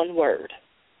all one word.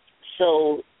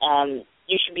 So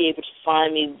you should be able to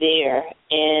find me there.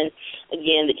 And,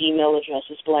 again, the email address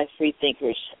is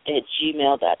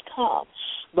blackfreethinkers@gmail.com.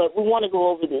 But we want to go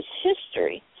over this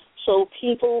history so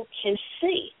people can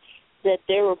see that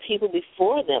there were people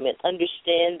before them and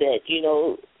understand that,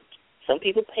 some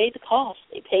people paid the cost.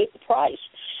 They paid the price.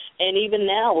 And even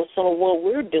now with some of what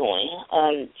we're doing,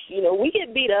 we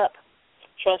get beat up.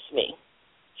 Trust me.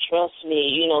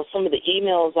 Some of the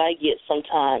emails I get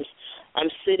sometimes, I'm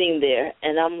sitting there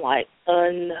and I'm like,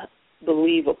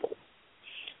 unbelievable.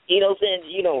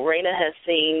 Raina has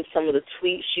seen some of the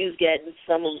tweets. She's gotten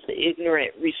some of the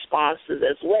ignorant responses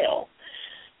as well.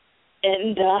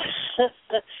 And, not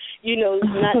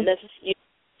necessarily,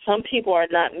 some people are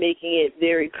not making it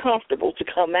very comfortable to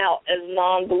come out as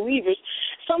non-believers.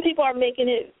 Some people are making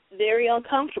it very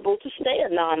uncomfortable to stay a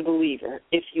non-believer,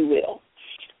 if you will.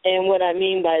 And what I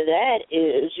mean by that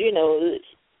is,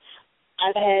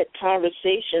 I've had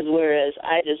conversations whereas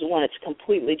I just wanted to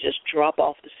completely just drop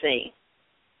off the scene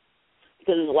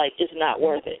because it's not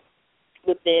worth it.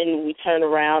 But then we turned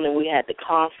around and we had the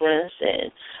conference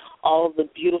and all of the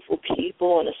beautiful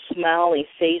people and the smiling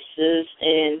faces,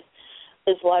 and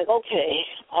it's like, okay,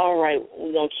 all right,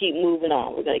 we're going to keep moving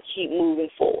on. We're going to keep moving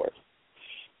forward.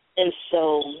 And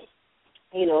so,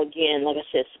 again, like I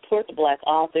said, support the Black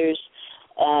authors.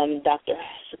 Dr.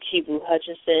 Sakibu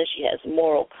Hutchinson, she has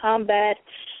Moral Combat,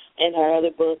 and her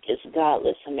other book is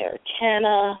Godless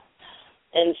Americana.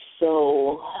 And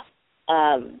so,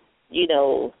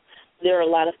 there are a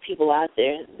lot of people out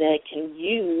there that can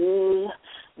ust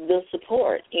the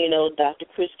support. Dr.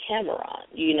 Chris Cameron,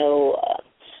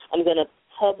 I'm going to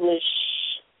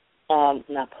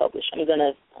I'm going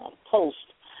to post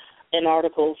an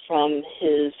article from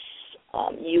his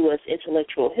U.S.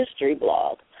 Intellectual History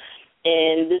blog.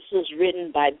 And this was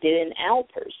written by Ben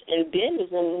Alpers. And Ben was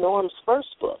in Norm's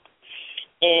first book.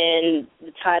 And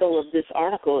the title of this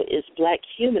article is Black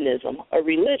Humanism, a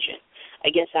Religion. I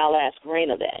guess I'll ask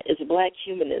Raina that. Is Black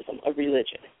Humanism a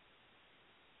religion?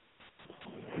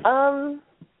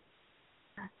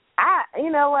 You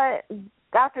know what?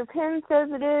 Dr. Penn says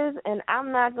it is, and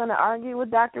I'm not going to argue with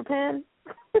Dr. Penn.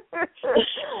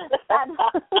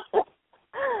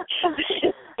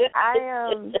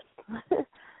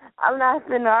 I'm not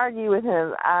going to argue with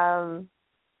him.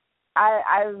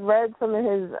 I read some of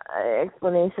his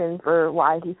explanation for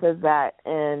why he says that,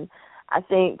 and I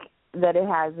think that it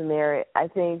has merit. I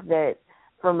think that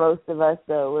for most of us,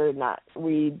 though,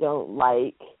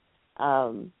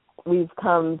 we've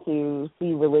come to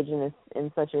see religion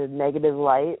in such a negative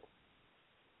light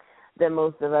that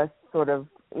most of us sort of,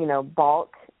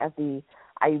 balk at the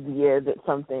idea that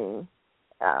something,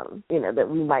 that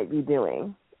we might be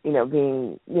doing,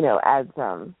 being, as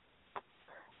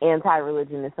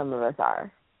anti-religion as some of us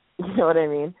are, you know what I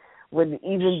mean, would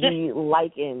even be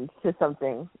likened to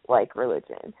something like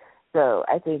religion. So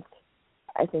I think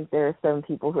there are some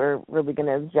people who are really going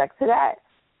to object to that.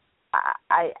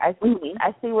 I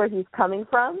see where he's coming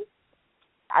from.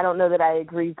 I don't know that I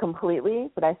agree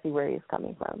completely, but I see where he's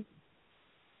coming from.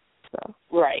 So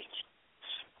right.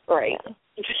 But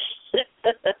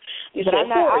I'm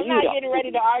not getting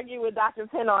ready to argue with Dr.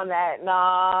 Penn on that.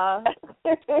 Nah.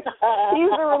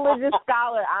 He's a religious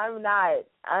scholar. I'm not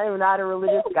a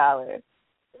religious scholar.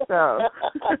 So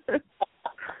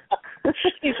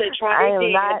you said try it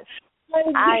again.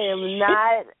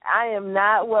 I am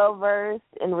not well versed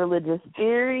in religious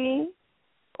theory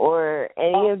or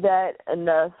any of that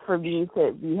enough for me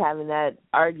to be having that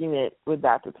argument with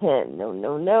Dr. Penn.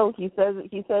 No. He says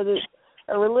it's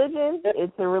a religion.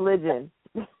 It's a religion.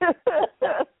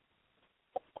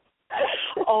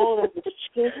 Oh,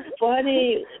 that's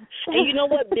funny. And you know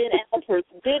what? Ben Alpert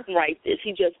didn't write this.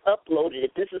 He just uploaded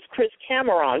it. This is Chris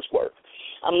Cameron's work.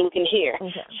 I'm looking here.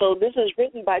 Okay. So this is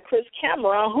written by Chris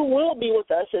Cameron, who will be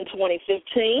with us in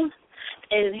 2015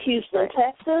 in Houston,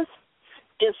 Texas.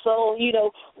 And so,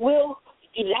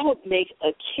 that would make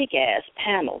a kick-ass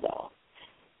panel, though.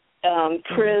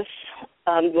 Chris,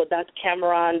 Dr.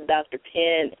 Cameron, Dr.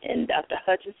 Penn, and Dr.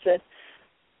 Hutchinson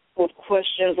with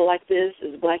questions like this,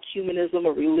 is black humanism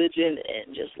a religion?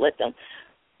 And just let them,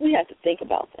 we have to think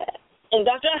about that. And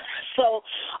so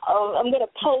I'm going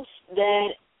to post that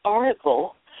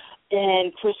article,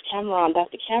 and Chris Cameron,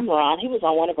 Dr. Cameron, he was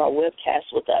on one of our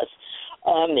webcasts with us,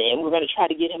 and we're going to try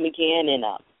to get him again in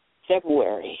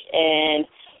February. And,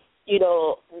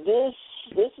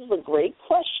 this is a great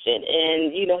question.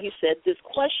 And, he said this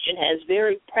question has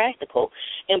very practical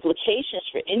implications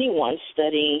for anyone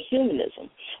studying humanism,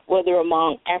 whether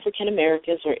among African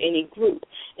Americans or any group.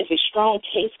 If a strong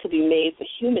case could be made for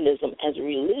humanism as a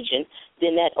religion,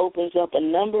 then that opens up a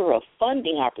number of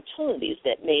funding opportunities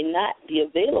that may not be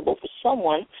available for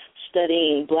someone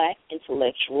studying black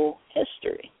intellectual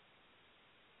history.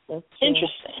 That's true.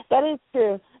 Interesting. That is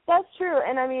true. That's true.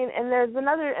 And I mean, and there's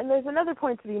another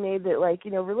point to be made that, like,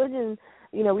 religion,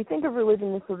 we think of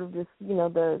religion as sort of just,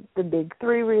 the big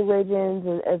three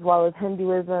religions, as well as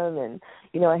Hinduism and,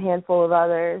 a handful of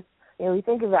others. We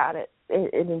think about it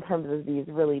in terms of these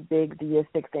really big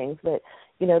deistic things, but,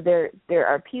 there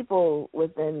are people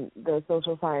within the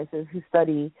social sciences who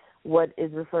study what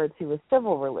is referred to as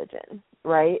civil religion,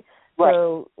 right?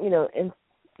 So,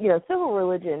 civil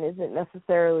religion isn't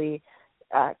necessarily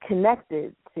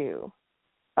connected to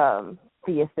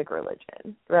theistic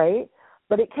religion, right?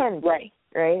 But it can be,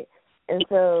 right? And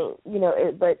so,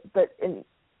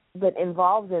 but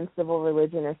involved in civil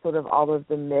religion are sort of all of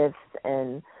the myths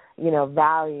and,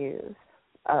 values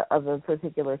of a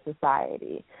particular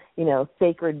society.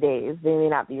 Sacred days. They may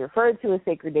not be referred to as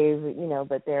sacred days,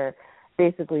 but they're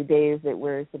basically days that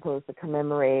we're supposed to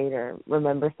commemorate or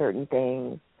remember certain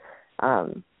things.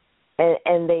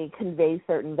 And they convey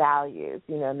certain values.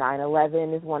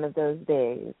 9/11 is one of those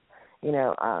days.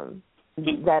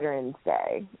 Veterans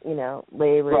Day,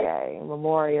 Labor Day,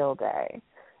 Memorial Day.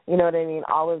 You know what I mean?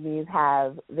 All of these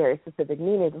have very specific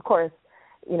meanings. Of course,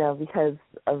 because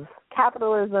of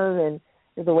capitalism and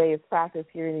the way it's practiced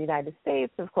here in the United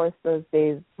States, of course, those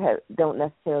days don't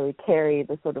necessarily carry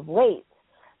the sort of weight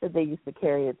that they used to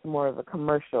carry. It's more of a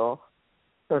commercial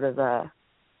sort of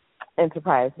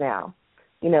enterprise now.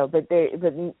 But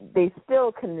they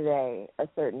still convey a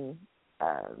certain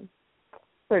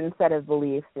set of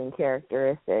beliefs and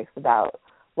characteristics about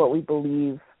what we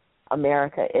believe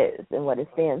America is and what it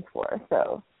stands for.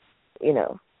 So,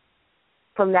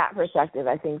 from that perspective,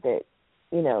 I think that,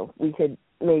 we could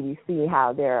maybe see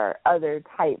how there are other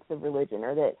types of religion,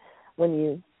 or that when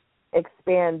you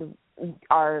expand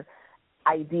our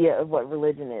idea of what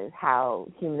religion is, how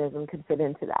humanism could fit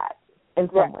into that in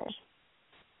some way.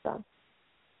 So.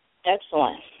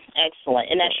 Excellent.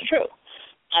 And that's true.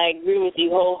 I agree with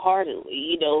you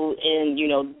wholeheartedly, and,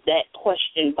 that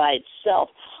question by itself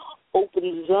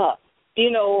opens up,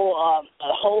 a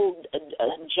whole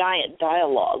giant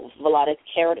dialogue with a lot of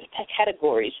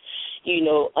categories,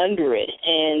 under it.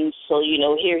 And so,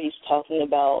 here he's talking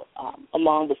about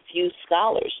among the few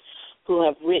scholars who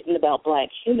have written about black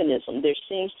humanism, there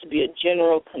seems to be a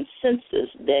general consensus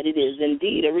that it is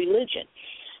indeed a religion.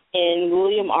 And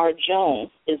William R.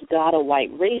 Jones, Is God a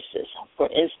White Racist? For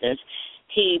instance,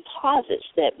 he posits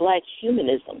that black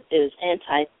humanism is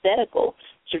antithetical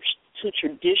to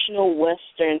traditional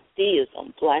Western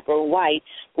theism, black or white,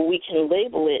 but we can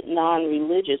label it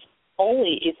non-religious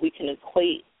only if we can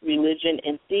equate religion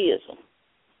and theism.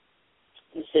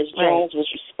 He says Jones was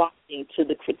responding to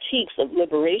the critiques of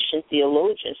liberation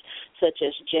theologians such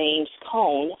as James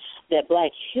Cone that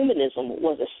black humanism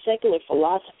was a secular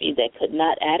philosophy that could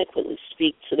not adequately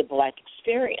speak to the black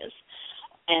experience.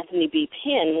 Anthony B.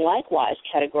 Penn likewise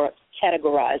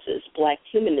categorizes black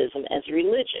humanism as a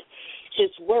religion.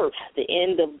 His work, The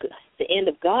End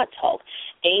of God Talk,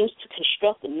 aims to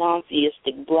construct a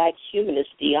non-theistic black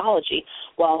humanist theology,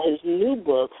 while his new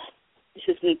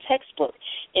textbook,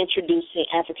 Introducing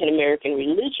African American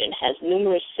Religion, has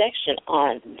numerous sections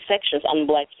on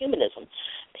black humanism.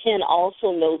 Penn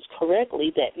also notes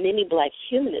correctly that many black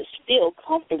humanists feel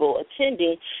comfortable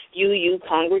attending UU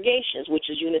congregations, which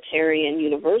is Unitarian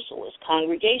Universalist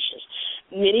congregations,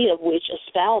 many of which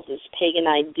espouses pagan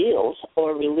ideals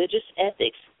or religious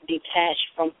ethics detached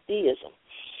from theism.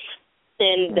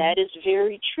 And that is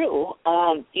very true.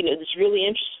 It's really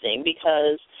interesting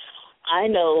because I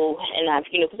know, and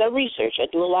because I research, I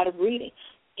do a lot of reading.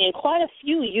 In quite a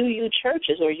few UU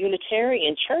churches or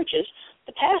Unitarian churches,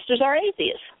 the pastors are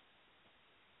atheists.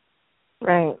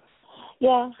 Right.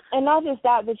 Yeah, and not just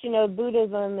that, but,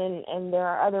 Buddhism and there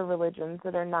are other religions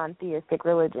that are non-theistic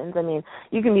religions. I mean,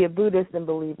 you can be a Buddhist and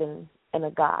believe in a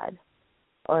god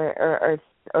or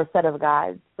set of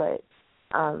gods, but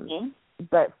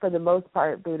but for the most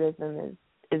part, Buddhism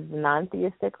is a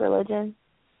non-theistic religion,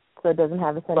 so it doesn't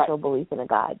have a central belief in a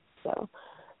god. So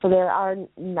there are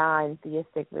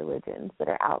non-theistic religions that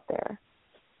are out there,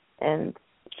 and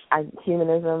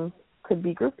humanism could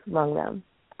be grouped among them,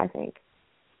 I think.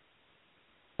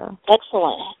 So.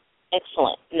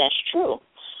 Excellent. And that's true.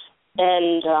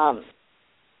 And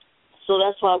so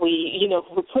that's why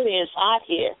we're putting this out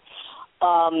here.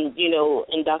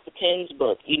 In Dr. Penn's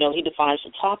book, he defines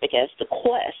the topic as the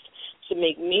quest to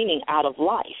make meaning out of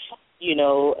life,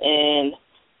 and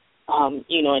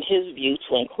in his view,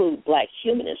 to include black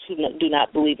humanists who do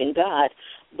not believe in God,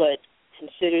 but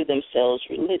consider themselves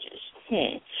religious.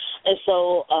 And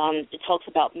so it talks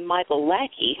about Michael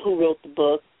Lackey, who wrote the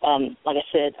book. Like I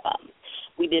said,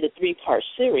 we did a 3-part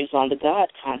series on the God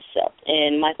concept,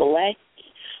 and Michael Lackey,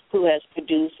 who has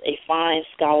produced a fine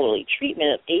scholarly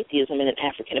treatment of atheism in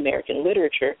African-American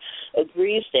literature,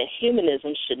 agrees that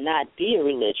humanism should not be a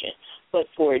religion, but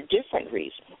for a different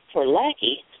reason. For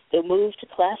Lackey, the move to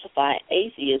classify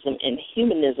atheism and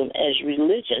humanism as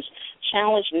religions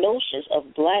challenge notions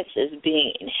of blacks as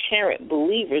being inherent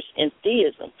believers in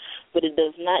theism, but it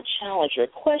does not challenge or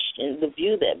question the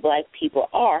view that black people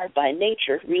are, by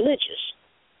nature, religious.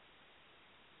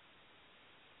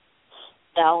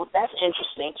 Now, that's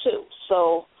interesting, too.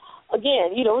 So,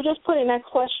 again, we're just putting that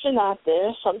question out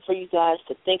there, something for you guys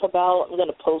to think about. I'm going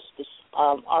to post this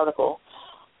article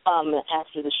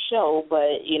after the show,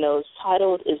 but, it's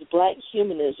titled, Is Black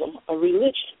Humanism a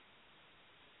Religion?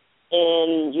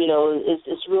 And,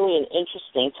 it's really an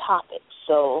interesting topic.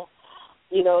 So,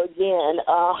 again,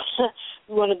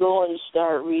 you want to go and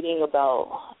start reading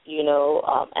about,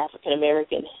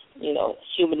 African-American,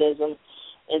 humanism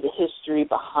and the history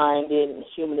behind it and the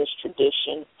humanist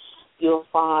tradition. You'll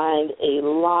find a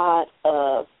lot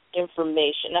of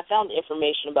information. I found the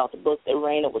information about the book that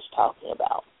Raina was talking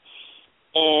about.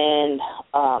 And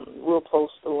we'll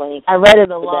post the link. I read it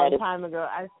a long time ago.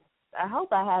 I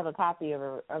hope I have a copy of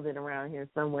it around here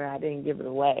somewhere. I didn't give it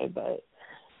away, but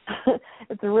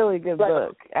it's a really good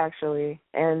book, actually.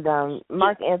 And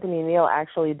Mark Anthony Neal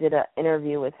actually did an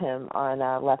interview with him on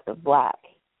Left of Black.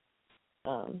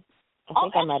 I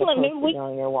think I might have posted it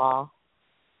on your wall.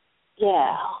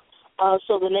 Yeah.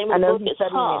 So the name of the book is I know he's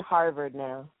studying at Harvard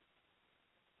now.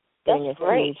 That's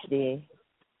great. PhD.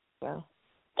 So.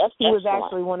 That's he was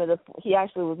actually one of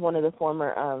the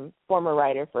former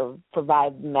writer for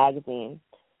Vibe magazine.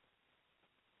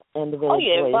 And that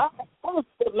was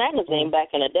a good magazine back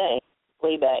in the day,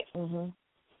 way back. Mhm.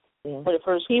 Yeah. When it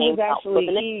first came out.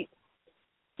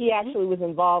 He actually was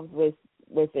involved with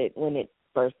it when it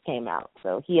first came out,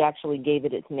 so he actually gave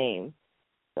it its name.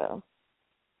 So.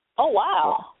 Oh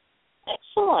wow! Yeah.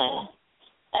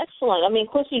 Excellent. I mean,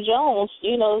 Quincy Jones.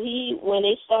 When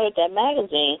they started that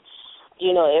magazine,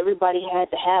 everybody had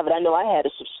to have it. I know I had a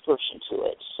subscription to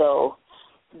it. So,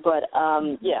 but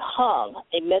Hung,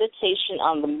 a meditation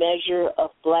on the measure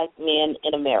of black men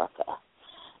in America,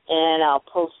 and I'll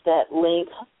post that link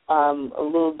a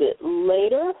little bit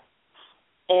later.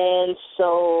 And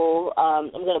so I'm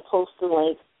going to post the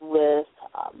link with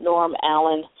Norm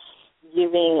Allen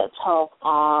giving a talk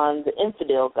on the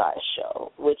Infidel Guy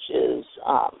show, which is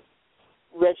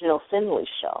Reginald Finley's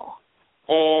show.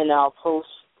 And I'll post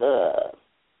the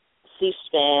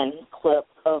C-SPAN clip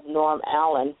of Norm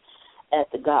Allen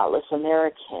at the Godless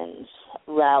Americans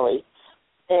rally.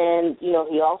 And, he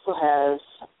also has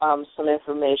some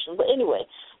information. But anyway,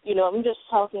 I'm just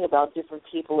talking about different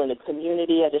people in the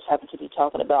community. I just happen to be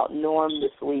talking about Norm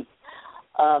this week.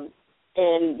 And,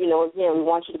 again, we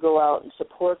want you to go out and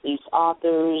support these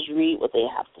authors, read what they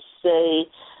have to say.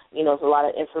 There's a lot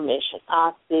of information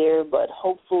out there, but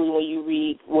hopefully when you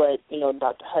read what,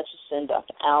 Dr. Hutchison,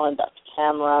 Dr. Allen, Dr.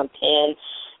 Cameron, Penn,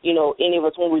 any of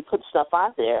us, when we put stuff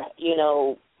out there,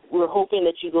 we're hoping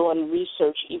that you go and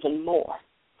research even more.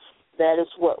 That is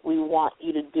what we want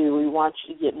you to do. We want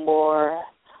you to get more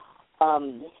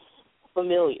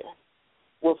familiar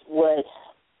with what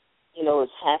is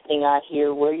happening out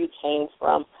here, where you came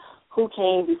from, who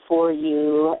came before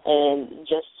you, and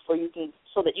just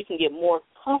so that you can get more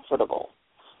comfortable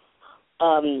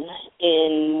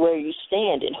in where you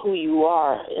stand and who you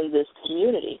are in this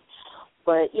community.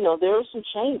 But, there are some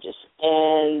changes,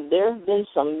 and there have been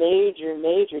some major,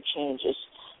 major changes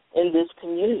in this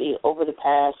community over the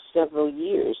past several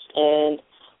years. And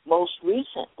most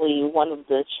recently, one of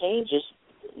the changes,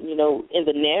 in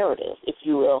the narrative, if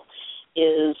you will,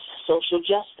 is social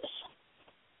justice.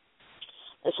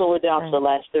 And so we're down to the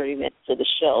last 30 minutes of the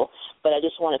show, but I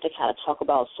just wanted to kind of talk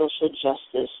about social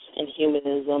justice and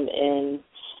humanism and,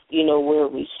 where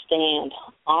we stand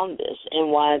on this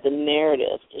and why the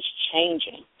narrative is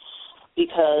changing.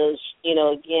 Because,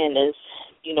 again, as,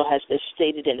 has been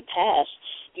stated in the past,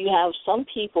 you have some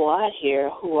people out here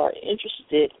who are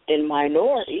interested in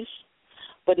minorities,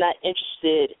 but not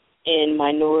interested in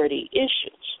minority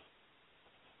issues.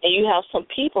 And you have some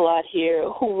people out here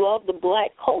who love the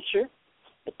black culture,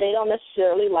 but they don't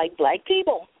necessarily like black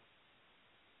people.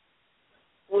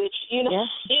 Which, you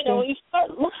start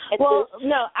looking at this.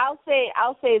 No, I'll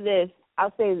say this.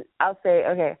 I'll say,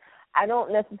 okay, I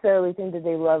don't necessarily think that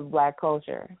they love black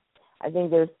culture. I think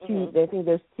there's two. I think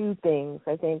there's two things.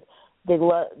 I think there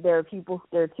are two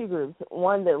groups.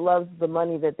 One that loves the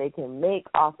money that they can make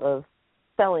off of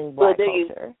selling black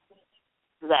culture,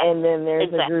 and then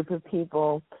there's a group of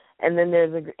people, and then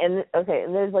there's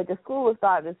there's like a school of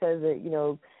thought that says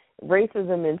that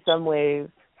racism in some ways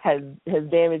has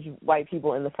damaged white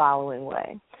people in the following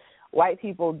way. White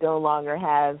people no longer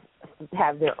have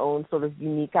their own sort of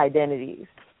unique identities.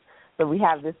 So we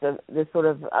have this sort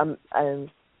of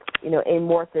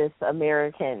amorphous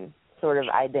American sort of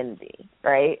identity,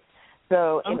 right?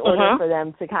 So in order for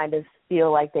them to kind of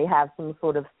feel like they have some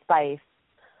sort of spice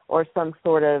or some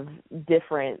sort of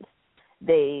difference,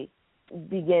 they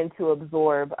begin to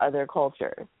absorb other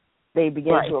cultures. They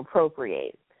begin to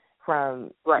appropriate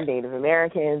from Native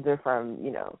Americans or from,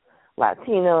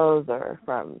 Latinos or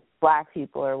from black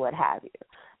people or what have you.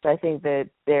 So I think that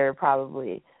there are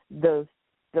probably those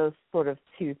sort of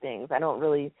two things. there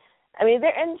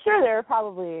are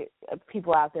probably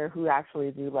people out there who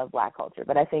actually do love black culture,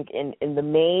 but I think in the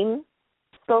main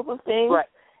scope of things,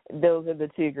 those are the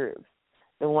two groups.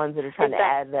 The ones that are trying to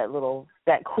add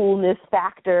that coolness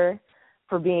factor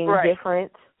for being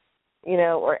different,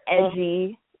 or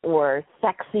edgy or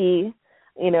sexy,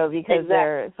 because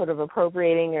they're sort of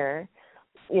appropriating or,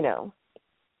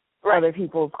 other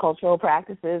people's cultural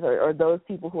practices or those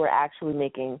people who are actually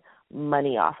making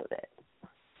money off of it.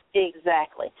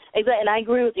 Exactly. And I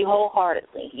agree with you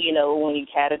wholeheartedly, when you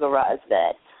categorize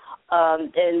that.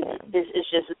 And it's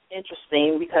just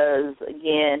interesting because,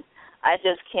 again, I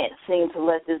just can't seem to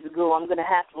let this go. I'm going to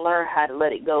have to learn how to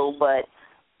let it go, but,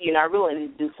 I really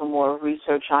need to do some more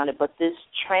research on it. But this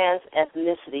trans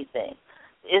ethnicity thing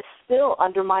is still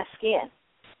under my skin.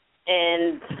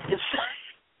 And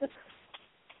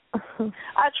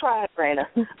I tried, Raina.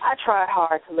 I tried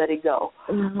hard to let it go.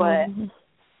 But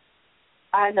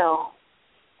I know.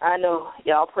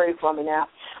 Y'all pray for me now.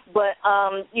 But,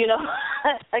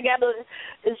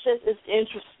 it's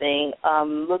interesting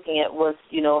looking at what's,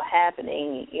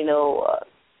 happening,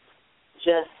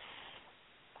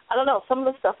 I don't know, some of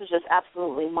the stuff is just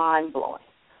absolutely mind-blowing.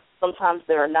 Sometimes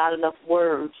there are not enough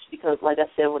words because, like I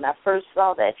said, when I first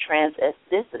saw that trans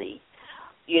ethnicity,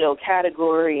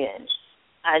 category, and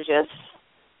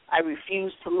I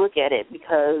refused to look at it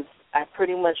because I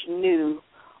pretty much knew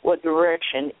what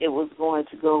direction it was going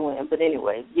to go in. But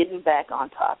anyway, getting back on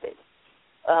topic,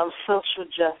 social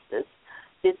justice,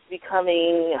 it's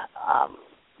becoming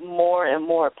more and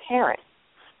more apparent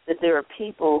that there are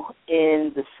people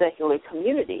in the secular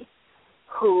community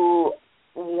who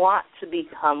want to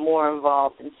become more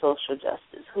involved in social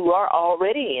justice, who are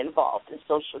already involved in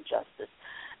social justice.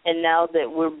 And now that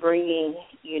we're bringing,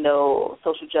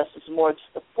 social justice more to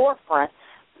the forefront,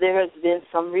 there has been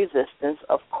some resistance,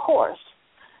 of course.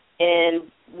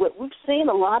 And we've seen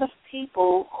a lot of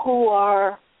people who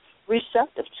are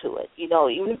receptive to it,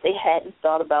 even if they hadn't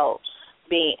thought about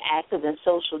being active in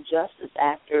social justice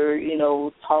after,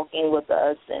 talking with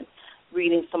us and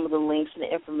reading some of the links and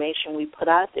the information we put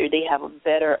out there, they have a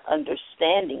better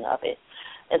understanding of it.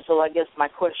 And so I guess my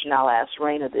question, I'll ask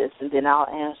Raina this, and then I'll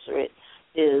answer it,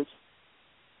 is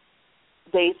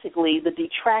basically the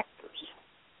detractors.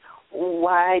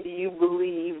 Why do you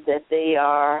believe that they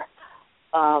are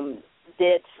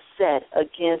dead set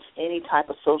against any type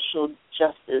of social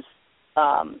justice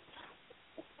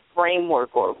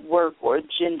framework or work or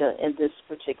agenda in this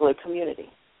particular community?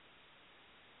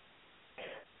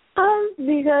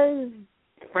 Because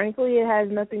frankly, it has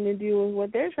nothing to do with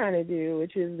what they're trying to do,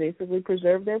 which is basically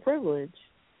preserve their privilege.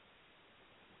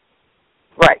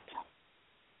 Right.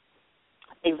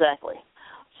 Exactly.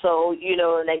 So,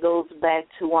 and that goes back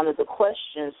to one of the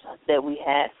questions that we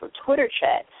had for Twitter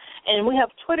chat. And we have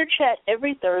Twitter chat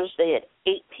every Thursday at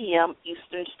 8 p.m.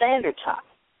 Eastern Standard Time.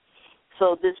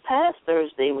 So this past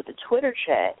Thursday with the Twitter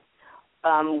chat,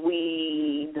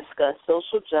 we discussed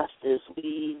social justice.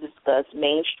 We discussed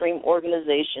mainstream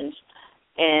organizations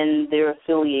and their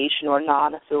affiliation or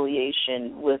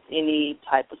non-affiliation with any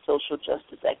type of social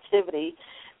justice activity.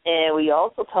 And we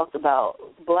also talked about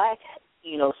black,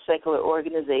 secular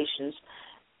organizations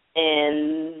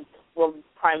and, well,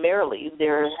 primarily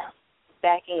they're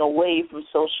backing away from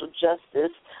social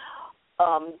justice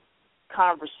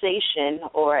conversation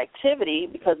or activity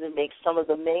because it makes some of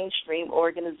the mainstream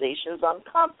organizations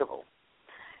uncomfortable.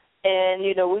 And,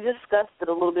 we discussed it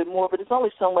a little bit more, but there's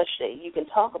only so much that you can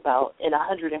talk about in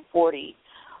 140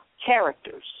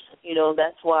 characters.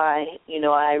 That's why,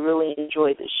 I really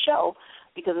enjoy this show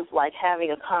because it's like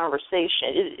having a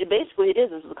conversation. It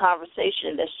is a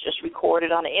conversation that's just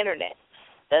recorded on the Internet.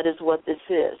 That is what this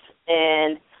is.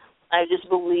 And I just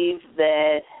believe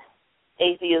that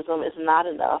atheism is not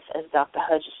enough, as Dr.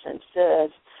 Hutchison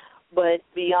says. But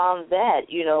beyond that,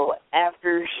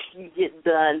 after you get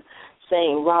done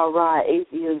saying, rah, rah,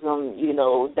 atheism,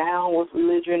 down with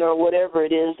religion or whatever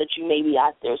it is that you may be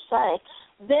out there saying,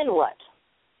 then what?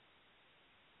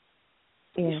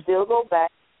 Yeah. You still go back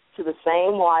to the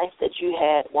same life that you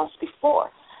had once before.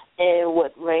 And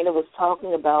what Raina was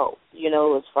talking about,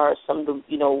 as far as some of the,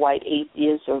 white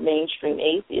atheists or mainstream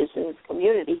atheists in this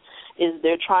community, is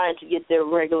they're trying to get their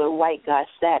regular white guy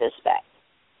status back.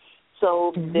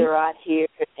 So they're out here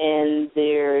and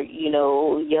they're,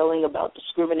 yelling about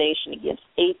discrimination against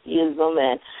atheism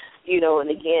and, and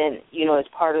again, as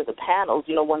part of the panels,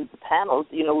 one of the panels,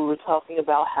 we were talking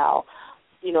about how,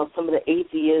 some of the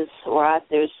atheists were out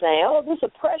there saying, oh, this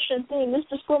oppression thing, this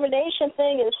discrimination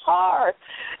thing is hard,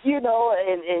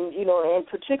 and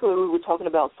particularly we were talking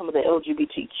about some of the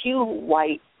LGBTQ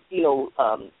white,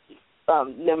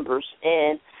 members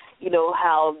and,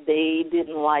 how they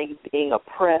didn't like being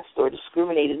oppressed or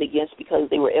discriminated against because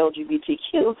they were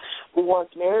LGBTQ. But once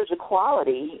marriage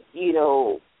equality,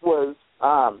 was,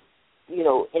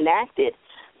 enacted,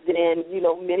 then,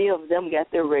 many of them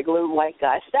got their regular white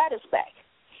guy status back.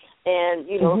 And,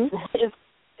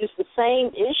 it's the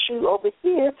same issue over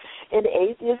here in the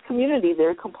atheist community.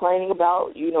 They're complaining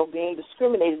about, being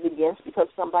discriminated against because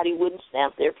somebody wouldn't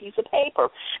stamp their piece of paper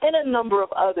and a number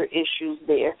of other issues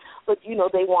there. But,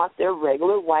 they want their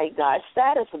regular white guy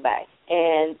status back.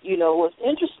 And, what's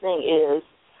interesting is,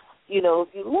 if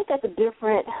you look at the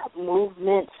different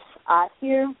movements out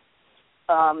here,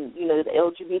 the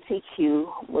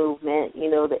LGBTQ movement,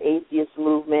 the atheist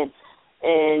movement,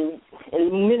 and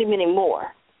many, many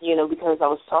more, because I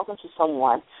was talking to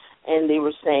someone and they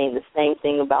were saying the same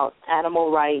thing about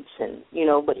animal rights and,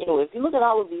 but anyway, if you look at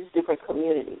all of these different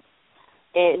communities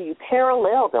and you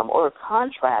parallel them or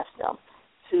contrast them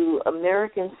to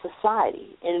American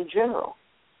society in general,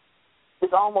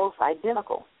 it's almost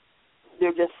identical.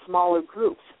 They're just smaller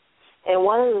groups. And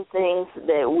one of the things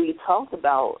that we talked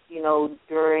about,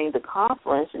 during the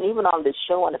conference and even on this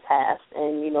show in the past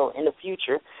and, in the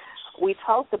future, we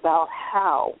talked about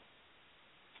how,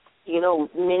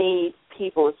 many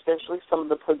people, especially some of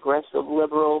the progressive,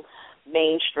 liberal,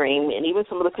 mainstream, and even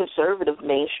some of the conservative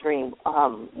mainstream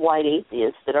white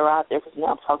atheists that are out there, because now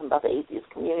I'm talking about the atheist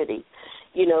community,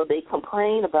 they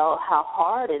complain about how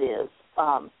hard it is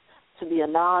to be a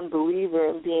non-believer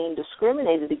and being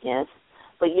discriminated against,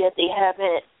 but yet they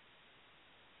haven't,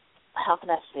 how can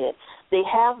I say it, they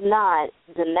have not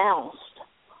denounced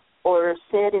or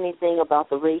said anything about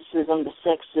the racism, the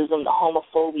sexism, the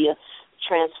homophobia,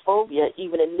 transphobia,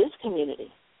 even in this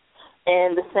community.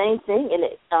 And the same thing in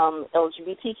the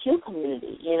LGBTQ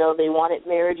community. They wanted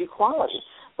marriage equality,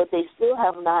 but they still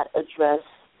have not addressed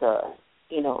the,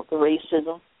 the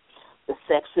racism, the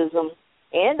sexism,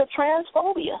 and the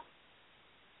transphobia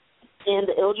in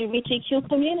the LGBTQ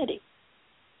community.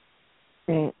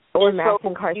 Right. Or mass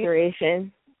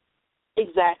incarceration.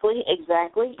 Exactly.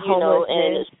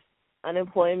 Homelessness,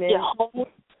 unemployment. Yeah,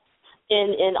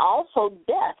 and also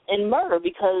death and murder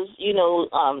because,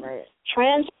 right.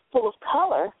 Trans people of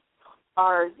color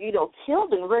are,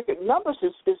 killed in record numbers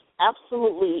is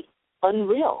absolutely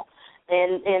unreal.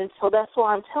 And so that's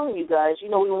why I'm telling you guys, we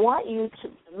want you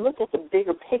to look at the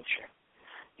bigger picture.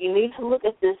 You need to look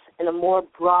at this in a more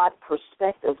broad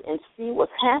perspective and see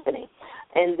what's happening.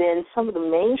 And then some of the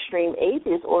mainstream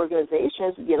atheist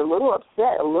organizations get a little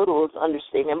upset, a little is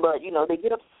understatement, but, they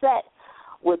get upset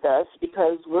with us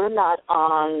because we're not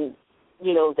on,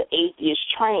 the atheist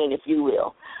train, if you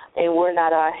will. And we're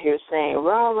not out here saying,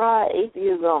 rah, rah,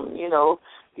 atheism,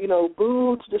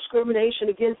 boo to discrimination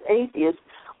against atheists.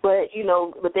 But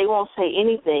they won't say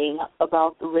anything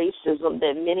about the racism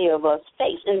that many of us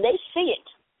face. And they see it.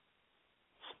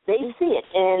 They see it.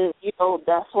 And,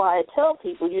 that's why I tell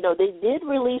people, they did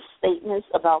release statements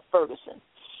about Ferguson.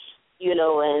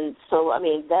 And so,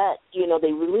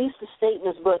 they released the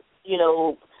statements, but,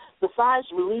 besides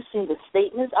releasing the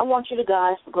statements, I want you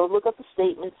guys to go look up the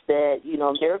statements that,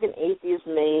 American Atheists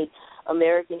made,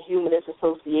 American Humanist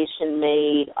Association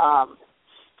made,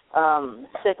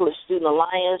 Secular Student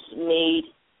Alliance made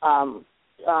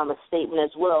a statement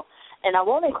as well. And I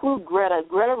won't include Greta.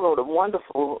 Greta wrote a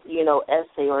wonderful,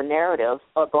 essay or narrative,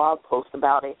 a blog post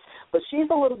about it, but she's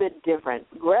a little bit different.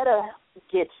 Greta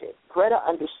gets it. Greta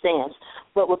understands.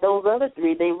 But with those other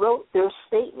three, they wrote their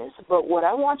statements. But what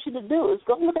I want you to do is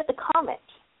go look at the comments.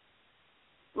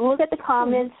 Look at the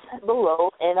comments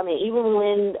below. And, even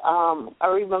when I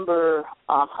remember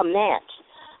Humanists,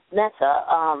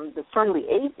 the Friendly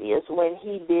Atheist, when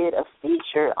he did a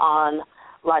feature on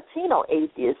Latino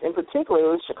atheists, in particular, it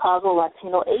was Chicago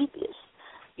Latino atheists,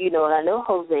 and I know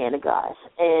Jose and the guys.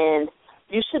 And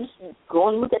you should go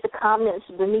and look at the comments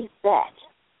beneath that.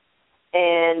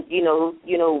 And,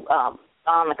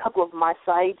 on a couple of my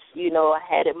sites, I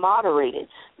had it moderated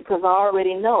because I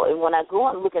already know. And when I go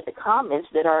and look at the comments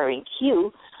that are in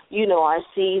queue, I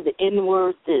see the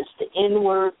N-word this, the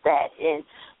N-word that, and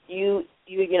you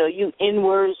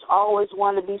N-words always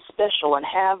want to be special and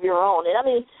have your own.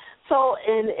 And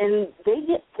and they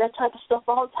get that type of stuff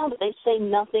all the time, but they say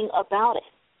nothing about it.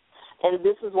 And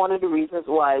this is one of the reasons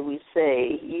why we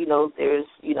say, there's,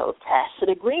 tacit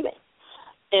agreement.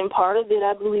 And part of it,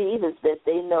 I believe, is that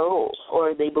they know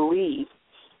or they believe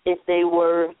if they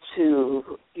were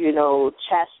to,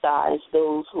 chastise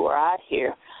those who are out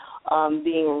here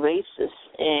being racist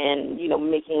and,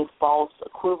 making false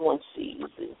equivalencies,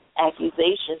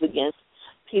 accusations against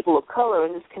people of color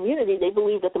in this community, they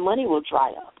believe that the money will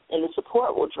dry up and the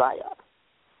support will dry up.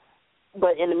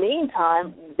 But in the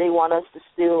meantime, they want us to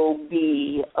still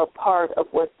be a part of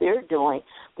what they're doing,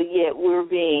 but yet we're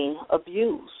being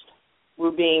abused.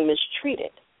 We're being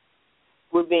mistreated.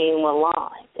 We're being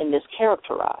maligned and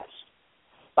mischaracterized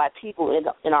by people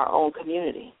in our own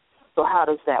community. So how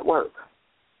does that work?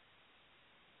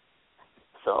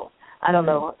 So I don't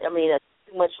know. It's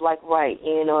too much like right,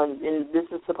 and this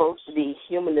is supposed to be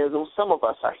humanism. Some of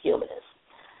us are humanists.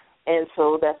 And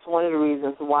so that's one of the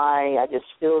reasons why I just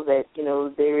feel that,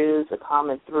 there is a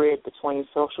common thread between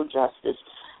social justice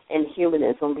and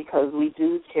humanism because we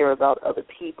do care about other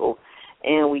people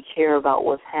and we care about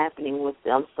what's happening with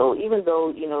them. So even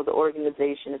though, the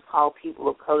organization is called People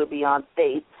of Color Beyond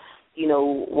Faith,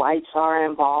 whites are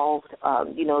involved.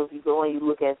 If you go and you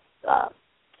look at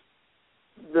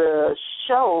the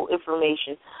show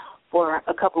information for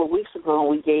a couple of weeks ago, and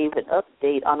we gave an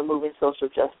update on the Moving Social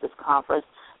Justice Conference.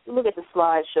 You look at the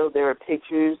slideshow, there are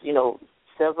pictures,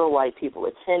 several white people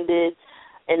attended.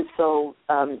 And so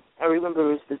I remember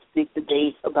there was this big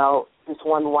debate about this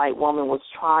one white woman was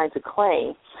trying to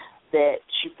claim that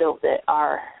she felt that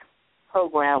our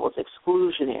program was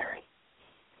exclusionary.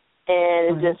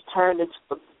 And it just turned into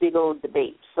a big old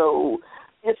debate. So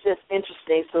it's just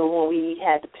interesting. So when we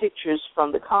had the pictures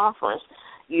from the conference,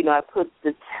 I put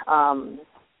the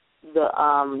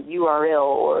URL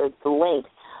or the link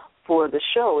for the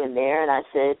show in there, and I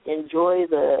said, enjoy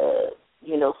the,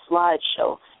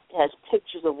 slideshow. It has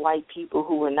pictures of white people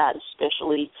who were not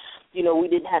especially, we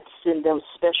didn't have to send them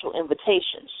special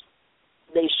invitations.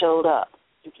 They showed up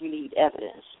if you need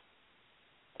evidence.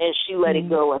 And she let it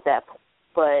go at that point.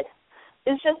 But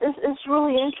it's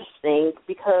really interesting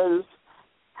because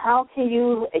how can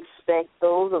you expect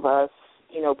those of us,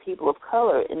 people of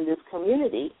color in this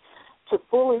community to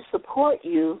fully support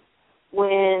you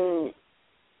when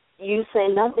you say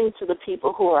nothing to the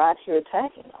people who are out here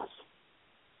attacking us?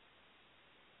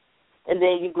 And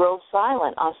then you grow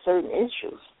silent on certain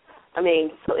issues.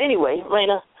 So anyway,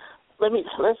 Raina,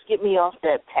 let's get me off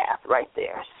that path right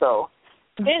there. So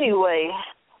anyway,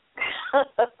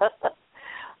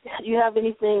 you have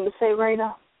anything to say,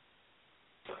 Raina?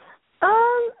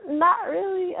 Not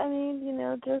really.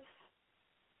 Just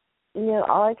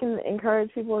all I can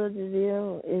encourage people to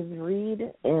do is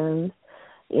read and,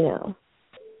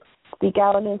 speak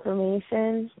out on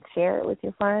information, share it with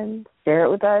your friends, share it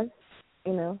with us,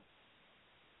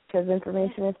 because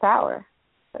information is power.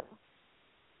 So.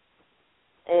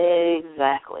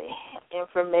 Exactly.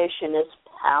 Information is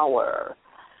power.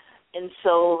 And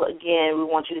so, again, we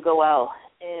want you to go out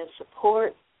and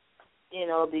support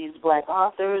these black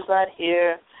authors out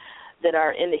here that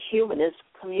are in the humanist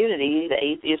community, the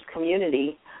atheist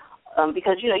community,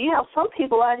 because, you have some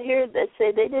people out here that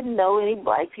say they didn't know any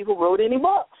black people wrote any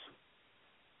books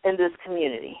in this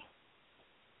community.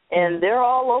 And they're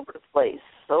all over the place.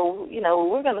 So,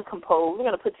 we're going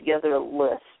to put together a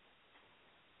list.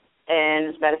 And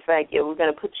as a matter of fact, we're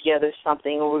going to put together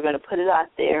something, and we're going to put it out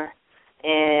there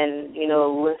and,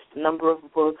 list a number of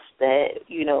books that,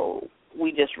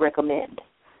 we just recommend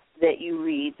that you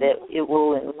read, that it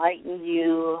will enlighten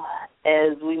you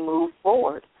as we move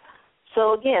forward.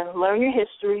 So, again, learn your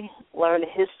history, learn the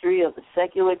history of the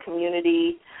secular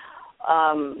community.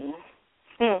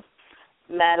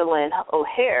 Madeline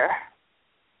O'Hare,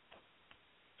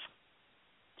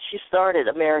 she started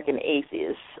American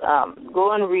Atheists.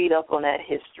 Go and read up on that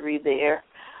history there.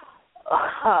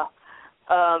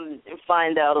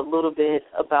 Find out a little bit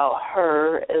about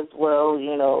her as well,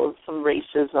 some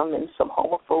racism and some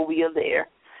homophobia there.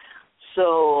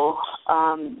 So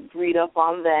read up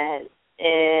on that.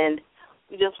 And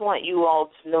we just want you all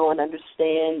to know and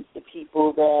understand the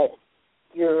people that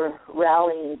you're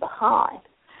rallying behind.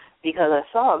 Because I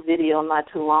saw a video not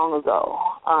too long ago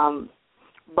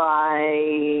by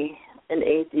an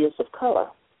atheist of color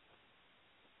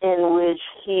in which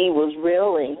he was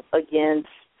railing against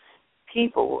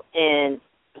people, and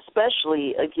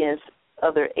especially against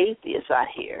other atheists out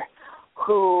here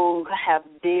who have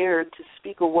dared to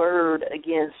speak a word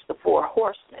against the Four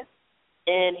Horsemen.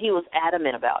 And he was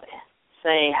adamant about it,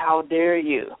 saying, how dare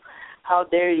you? How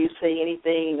dare you say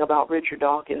anything about Richard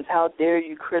Dawkins? How dare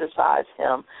you criticize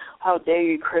him? How dare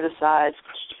you criticize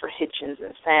Christopher Hitchens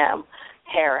and Sam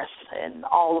Harris and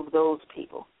all of those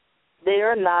people? They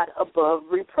are not above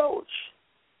reproach.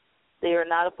 They are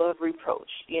not above reproach.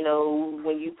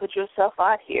 When you put yourself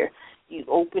out here, you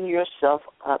open yourself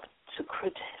up to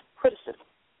criticism.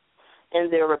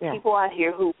 And there are people out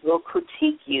here who will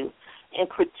critique you and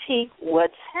critique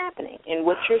what's happening and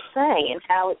what you're saying and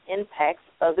how it impacts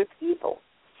other people.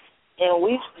 And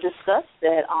we've discussed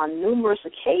that on numerous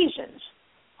occasions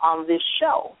on this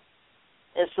show.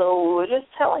 And so we're just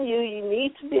telling you, you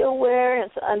need to be aware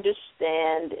and to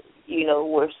understand,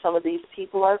 where some of these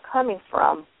people are coming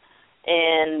from.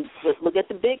 And look at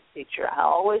the big picture. I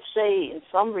always say in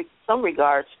some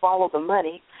regards, follow the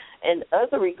money. In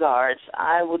other regards,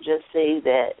 I will just say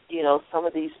that, some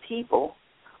of these people,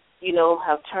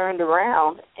 have turned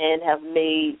around and have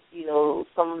made,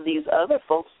 some of these other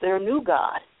folks their new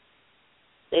God.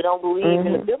 They don't believe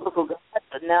in the biblical God,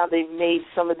 but now they've made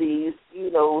some of these,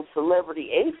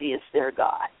 celebrity atheists their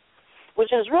God,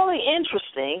 which is really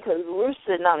interesting because we're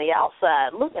sitting on the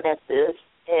outside looking at this,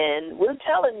 and we're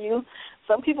telling you,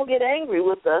 some people get angry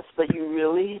with us, but you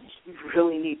really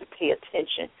need to pay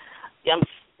attention.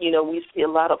 We see a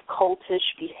lot of cultish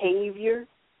behavior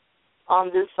on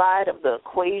this side of the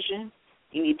equation.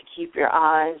 You need to keep your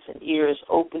eyes and ears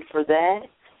open for that.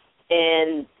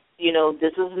 And,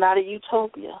 this is not a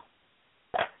utopia.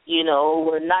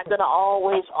 We're not going to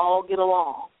always all get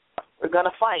along. We're going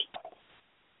to fight.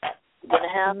 We're going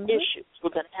to have issues.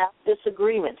 We're going to have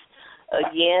disagreements.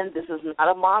 Again, this is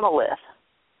not a monolith.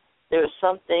 There are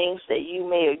some things that you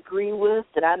may agree with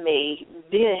that I may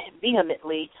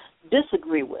vehemently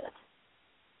disagree with.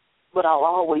 But I'll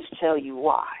always tell you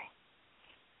why.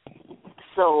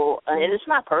 So, and it's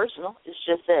not personal. It's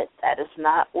just that is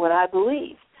not what I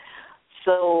believe.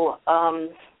 So,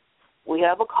 we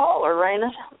have a caller, Raina.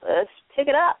 Let's pick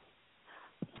it up.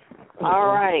 All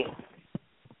right.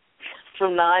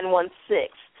 From 916.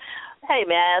 Hey,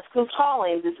 may I ask who's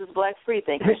calling? This is Black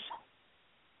Freethinkers.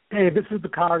 Hey, this is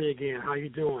Bakari again. How you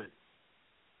doing?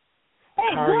 Hey,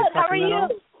 good. How are you?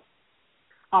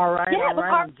 All right, yeah, all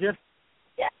right.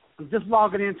 I'm just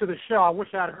logging into the show. I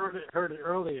wish I'd heard it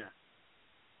earlier.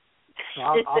 So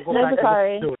I'll go back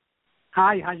and listen to it.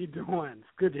 Hi, how you doing?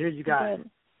 It's good to hear you guys. Good.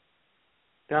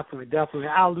 Definitely.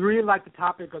 I really like the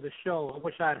topic of the show. I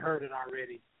wish I had heard it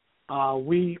already.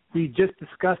 We just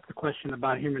discussed the question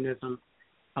about humanism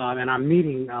in our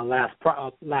meeting last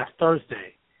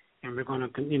Thursday, and we're going to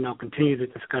continue the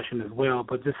discussion as well.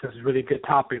 But this is a really good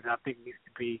topic that I think needs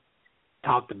to be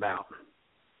talked about.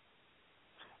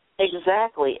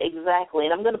 Exactly.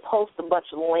 And I'm going to post a bunch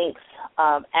of links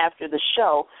after the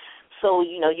show, so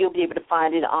you'll be able to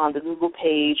find it on the Google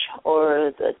page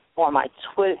or my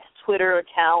Twitter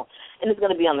account, and it's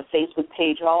going to be on the Facebook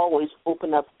page. I'll always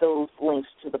open up those links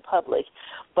to the public.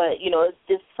 But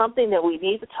it's something that we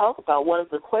need to talk about. One of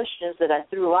the questions that I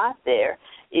threw out there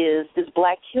is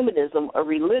Black humanism a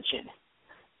religion?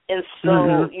 And so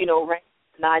Randy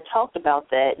and I talked about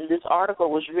that, and this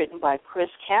article was written by Chris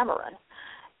Cameron.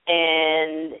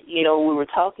 And, we were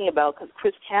talking about, because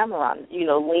Chris Cameron,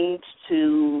 leans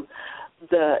to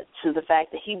the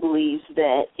fact that he believes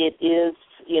that it is,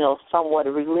 somewhat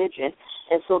a religion,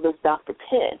 and so does Dr.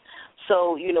 Penn.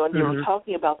 So, and they were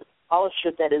talking about the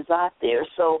scholarship that is out there.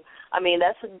 So,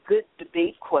 that's a good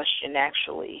debate question,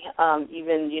 actually,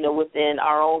 even, within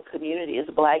our own community. Is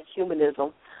Black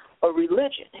humanism a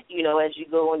religion? As you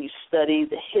go and you study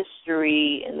the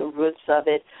history and the roots of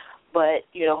it. But,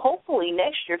 hopefully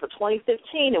next year for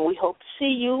 2015, and we hope to see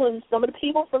you and some of the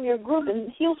people from your group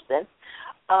in Houston,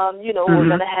 we're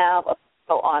going to have a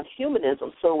show on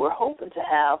humanism. So we're hoping to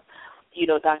have,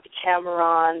 Dr.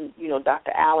 Cameron,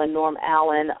 Dr. Allen, Norm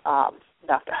Allen,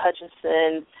 Dr.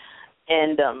 Hutchinson,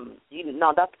 and,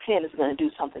 Dr. Penn is going to do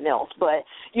something else. But,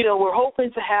 we're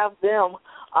hoping to have them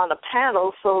on a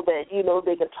panel so that,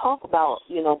 they can talk about,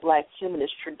 Black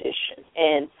humanist tradition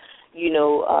and,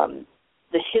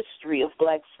 the history of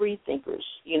Black freethinkers,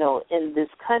 in this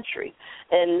country.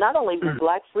 And not only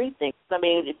Black freethinkers,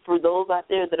 for those out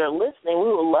there that are listening, we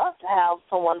would love to have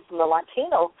someone from the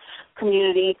Latino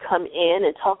community come in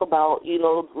and talk about,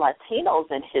 Latinos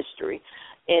and history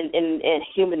and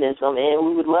humanism. And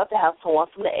we would love to have someone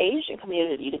from the Asian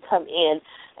community to come in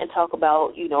and talk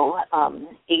about,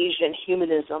 Asian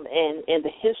humanism and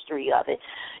the history of it.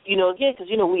 Again, because,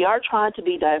 we are trying to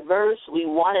be diverse. We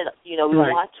want it, we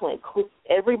want to include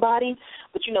everybody,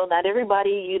 but, not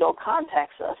everybody,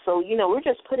 contacts us. So, we're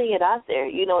just putting it out there.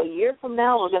 A year from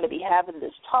now, we're going to be having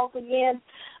this talk again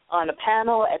on a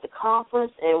panel at the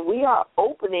conference, and we are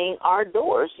opening our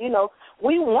doors.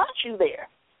 We want you there.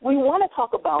 We want to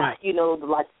talk about, the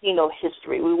Latino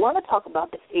history. We want to talk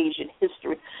about the Asian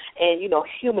history and,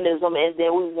 humanism, and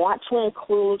then we want to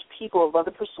include people of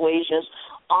other persuasions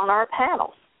on our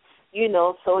panel.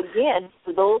 So again,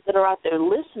 for those that are out there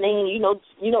listening,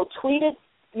 tweet it,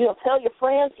 tell your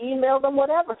friends, email them,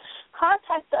 whatever.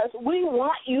 Contact us. We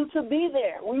want you to be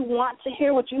there. We want to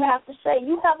hear what you have to say.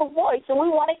 You have a voice, and we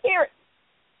want to hear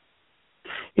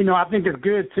it. I think it's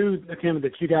good, too, Kim,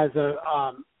 that you guys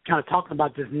are kind of talking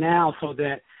about this now so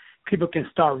that people can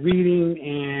start reading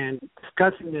and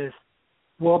discussing this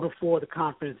well before the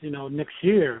conference, next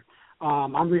year.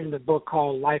 I'm reading the book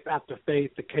called Life After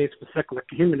Faith, The Case for Secular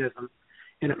Humanism,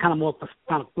 in a kind of more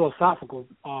kind of philosophical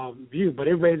view, but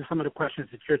it raises some of the questions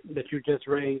that you just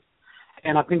raised.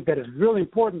 And I think that is really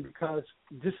important because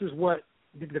this is what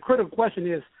the critical question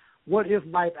is: what is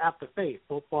life after faith?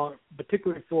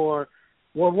 Particularly for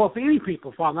any people,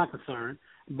 as far as I'm concerned,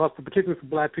 but particularly for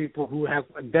Black people who have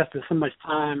invested so much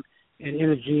time and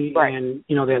energy and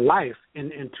their life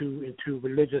into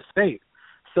religious faith.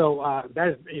 So that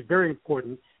is very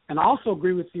important. And I also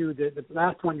agree with you that the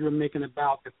last point you were making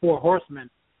about the four horsemen.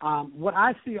 What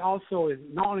I see also is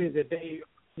not only that they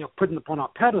put them upon our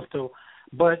pedestal,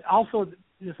 but also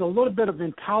there's a little bit of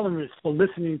intolerance for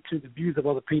listening to the views of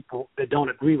other people that don't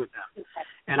agree with them.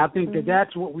 And I think that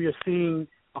that's what we are seeing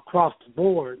across the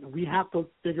board. We have to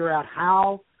figure out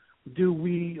how do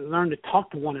we learn to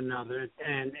talk to one another,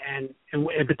 and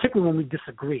particularly when we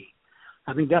disagree.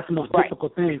 I think that's the most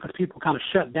difficult thing because people kind of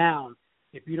shut down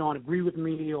if you don't agree with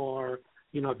me, or if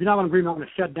you're not going to agree, I'm going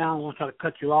to shut down. I'm going to try to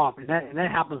cut you off, and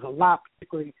that happens a lot,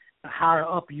 particularly the higher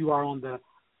up you are on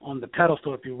the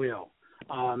pedestal, if you will,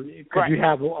 because you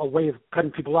have a way of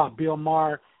cutting people off. Bill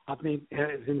Maher, I think,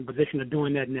 is in the position of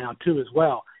doing that now too as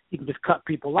well. He can just cut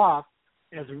people off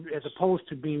as opposed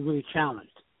to being really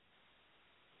challenged.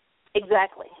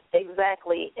 Exactly.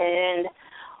 And,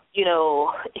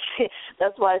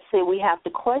 that's why I say we have to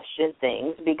question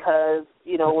things because,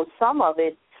 with some of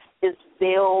it is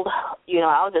veiled,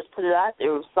 I'll just put it out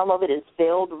there, some of it is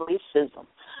veiled racism,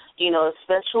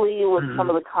 especially with some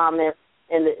of the comments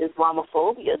and the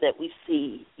Islamophobia that we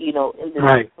see, in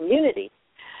this community.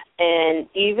 And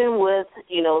even with,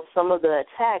 some of the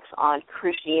attacks on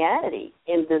Christianity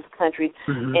in this country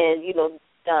and,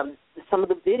 some of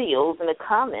the videos and the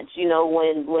comments,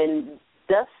 when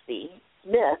Dusty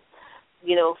Smith,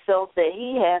 felt that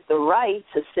he had the right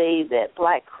to say that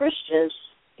Black Christians,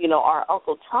 are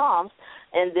Uncle Toms,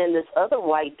 and then this other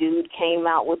white dude came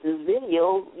out with this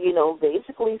video,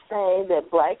 basically saying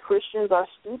that Black Christians are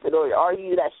stupid, or are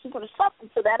you that stupid, or something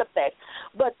to that effect.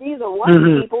 But these are white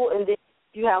people, and then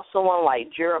you have someone like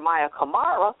Jeremiah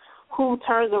Kamara who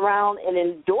turns around and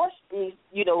endorsed the,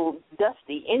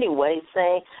 Dusty anyway,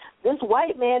 saying, this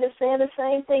white man is saying the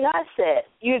same thing I said,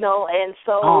 and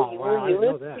so when you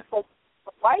listen to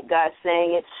the white guy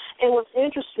saying it, and what's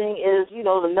interesting is,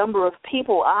 the number of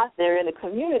people out there in the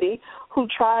community who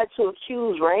tried to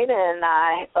accuse Raina and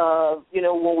I of,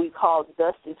 when we called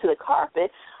Dusty to the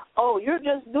carpet, oh, you're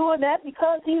just doing that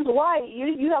because he's white.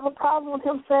 You have a problem with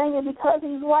him saying it because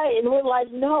he's white. And we're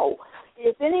like, no.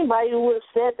 If anybody would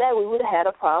have said that, we would have had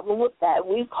a problem with that.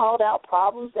 We've called out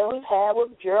problems that we've had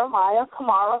with Jeremiah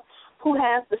Kamara, who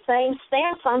has the same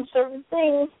stance on certain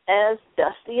things as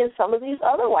Dusty and some of these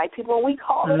other white people, and we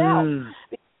called it out.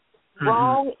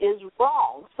 Wrong is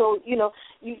wrong. So,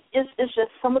 it's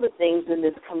just some of the things in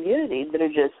this community that are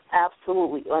just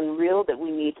absolutely unreal that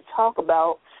we need to talk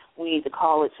about. We need to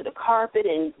call it to the carpet,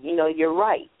 and, you're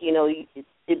right.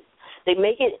 They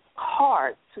make it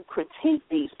hard to critique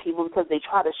these people because they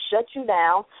try to shut you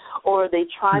down, or they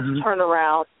try to turn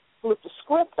around, flip the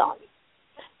script on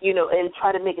you, and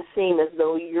try to make it seem as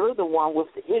though you're the one with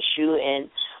the issue.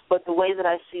 But the way that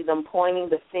I see them pointing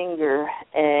the finger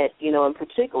at, in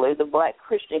particular, the Black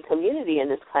Christian community in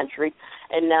this country,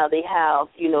 and now they have,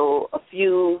 a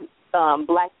few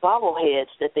black bobbleheads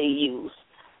that they use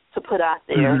to put out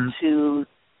there to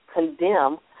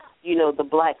condemn, the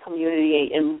black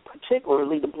community, and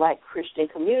particularly the Black Christian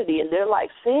community. And they're like,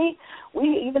 see,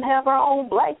 we even have our own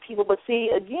black people. But see,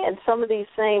 again, some of these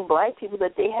same black people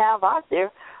that they have out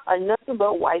there are nothing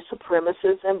but white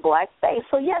supremacists and blackface.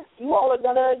 So, yes, you all are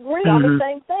going to agree on the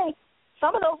same thing.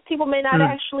 Some of those people may not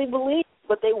actually believe,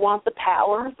 but they want the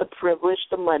power, the privilege,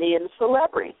 the money, and the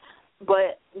celebrity.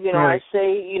 But, I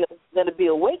say, there'll be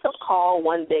a wake-up call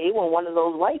one day when one of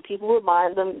those white people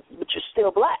remind them, but you're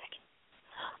still black.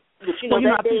 But,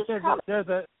 I think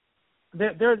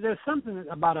there's something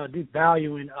about a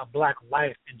devaluing of black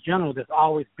life in general that's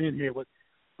always been here with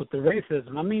the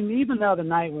racism. I mean, even the other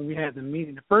night when we had the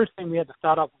meeting, the first thing we had to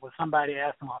start off with was somebody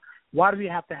asking, why do we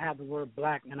have to have the word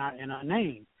black in our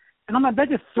name? And I'm like, they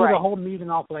just threw the whole meeting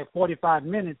off for like 45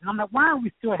 minutes. And I'm like, why are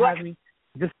we still having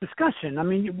this discussion? I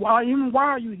mean, why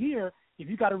are you here if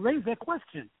you got to raise that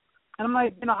question? And I'm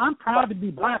like, I'm proud to be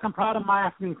black. I'm proud of my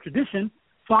African tradition.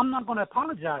 So I'm not going to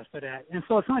apologize for that. And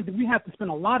so it's like we have to spend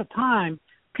a lot of time,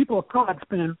 people of color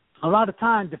spending a lot of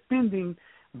time defending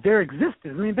their existence.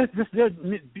 I mean, this their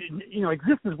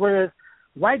existence, whereas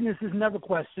whiteness is never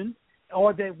questioned,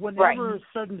 or that whenever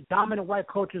certain dominant white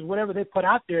cultures, whatever they put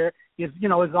out there is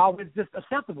always just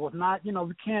acceptable. It's not,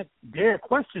 we can't dare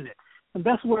question it. And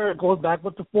that's where it goes back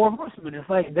with the Four Horsemen. It's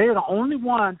like they're the only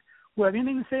ones who have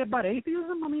anything to say about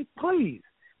atheism. I mean, please.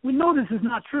 We know this is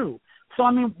not true. So,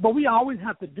 I mean, but we always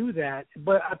have to do that.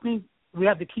 But I think we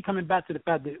have to keep coming back to the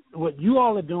fact that what you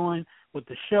all are doing with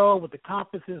the show, with the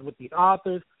conferences, with the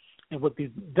authors, and with these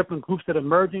different groups that are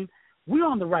emerging, we're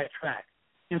on the right track.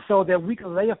 And so that we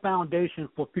can lay a foundation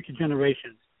for future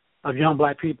generations of young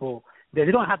black people that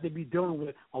they don't have to be dealing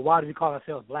with, why do we call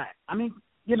ourselves black? I mean,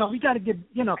 we got to get,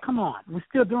 come on. We're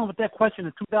still dealing with that question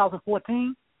in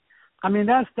 2014. I mean,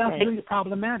 that's really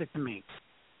problematic to me.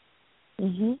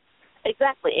 Mm-hmm.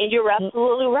 Exactly, and you're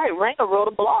absolutely right. Raina wrote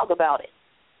a blog about it.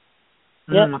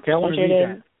 Yep. Okay, I want to read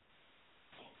that.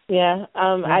 Yeah,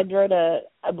 I wrote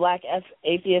a Black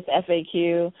Atheist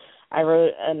FAQ. I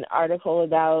wrote an article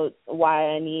about why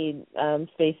I need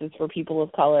spaces for people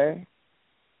of color.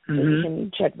 So you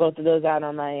can check both of those out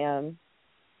on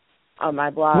my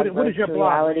blog. What is your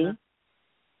blog?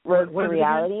 Road to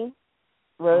Reality.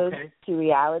 Road to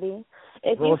Reality.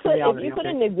 If you put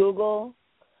into Google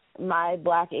my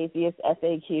Black Atheist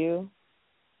FAQ,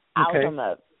 I'll come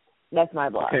up. That's my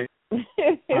blog. Okay.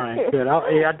 All right, good.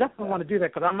 I definitely want to do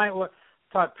that because I might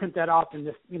try to print that off and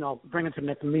just, bring it to the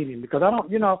next meeting because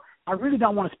I really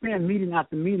don't want to spend meeting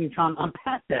after meeting trying to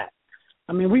unpack that.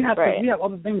 I mean, we have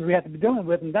other things we have to be dealing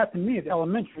with, and that to me is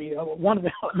elementary. One of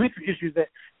the elementary issues that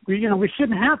we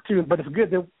shouldn't have to, but it's good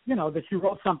that that you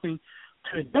wrote something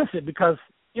to address it because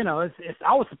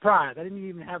I was surprised. I didn't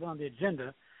even have it on the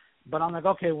agenda. But I'm like,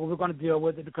 okay, well, we're going to deal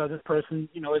with it because this person,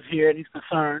 is here and he's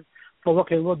concerned. So,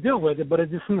 okay, we'll deal with it. But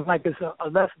it just seems like it's a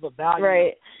less of a value.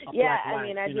 Right. Of yeah, Black I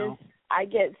mean, life, I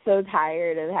get so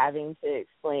tired of having to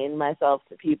explain myself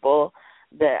to people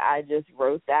that I just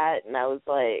wrote that, and I was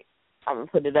like, I'm going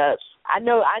to put it up. I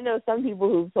know some people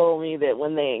who've told me that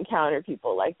when they encounter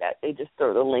people like that, they just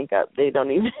throw the link up. They don't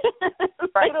even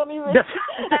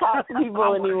talk to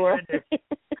people anymore.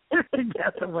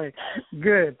 That's the way.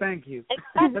 Good, thank you.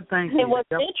 Thank you. And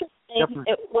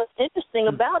what's interesting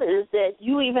about it is that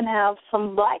you even have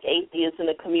some black atheists in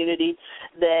the community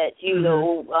that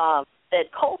that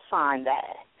co-sign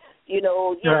that.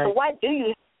 So why do you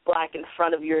have black in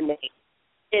front of your name?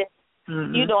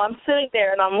 I'm sitting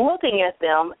there and I'm looking at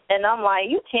them and I'm like,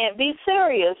 you can't be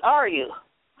serious, are you?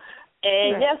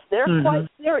 And yes, they're quite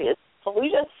serious. So we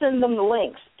just send them the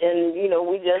links, and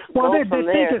we just go from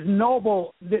there. Think it's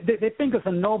noble. They think it's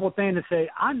a noble thing to say,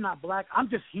 "I'm not black. I'm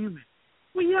just human."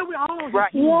 Well, yeah, we all are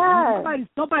human. Yeah.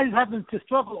 Nobody's having to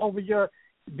struggle over your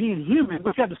being human.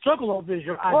 What you have to struggle over is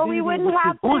your identity. Well, we wouldn't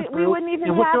have to. We wouldn't even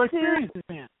have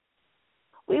to.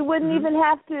 We wouldn't even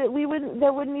have to. We wouldn't.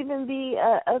 There wouldn't even be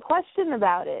a question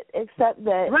about it, except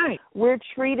that we're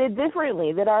treated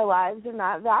differently. That our lives are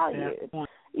not valued.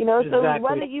 You know, so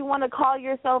whether you want to call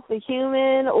yourself a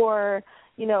human or,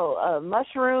 you know, a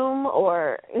mushroom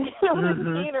or, you know what I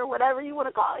mean, or whatever you want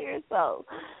to call yourself,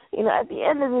 you know, at the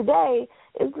end of the day,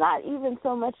 it's not even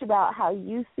so much about how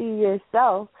you see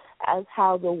yourself as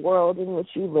how the world in which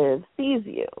you live sees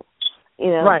you,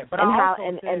 you know, but and how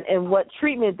and what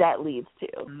treatment that leads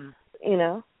to, you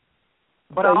know.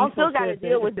 But so you still got to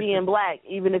deal with being black,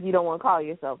 even if you don't want to call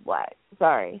yourself black.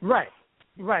 Sorry.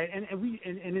 Right, and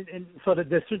so the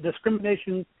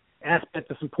discrimination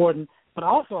aspect is important, but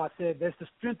also I said there's the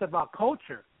strength of our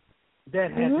culture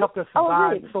that has helped us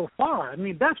survive so far. I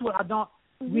mean, that's what I don't.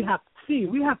 We have to see.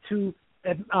 We have to,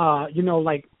 you know,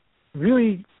 like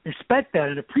really respect that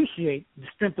and appreciate the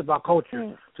strength of our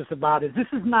culture to survive it. This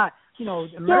is not, you know,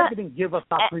 America didn't give us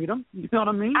our freedom. You know what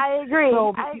I mean? I agree.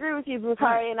 I agree with you,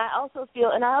 Bakari, and I also feel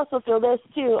this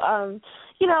too.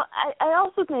 You know, I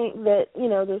also think that, you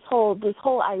know, this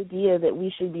whole idea that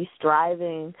we should be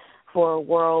striving for a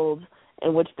world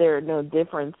in which there are no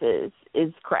differences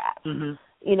is crap.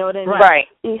 You know what I mean? Right.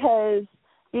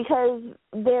 Because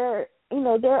there, you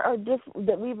know, there are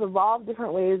that we've evolved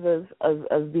different ways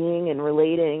of being and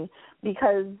relating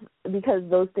because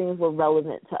those things were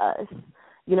relevant to us.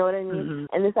 You know what I mean?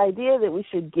 And this idea that we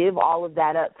should give all of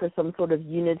that up for some sort of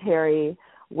unitary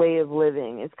way of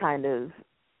living is kind of,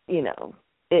 you know,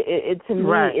 it to me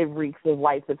it reeks of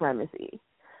white supremacy.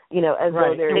 You know, as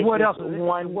though there is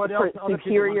one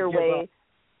superior way.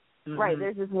 Right,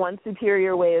 there's this one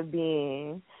superior way of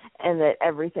being, and that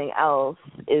everything else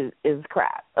is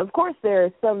crap. Of course, there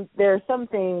are some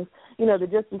things, you know,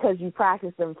 that just because you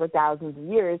practice them for thousands of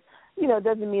years, you know,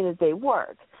 doesn't mean that they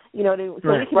work. You know,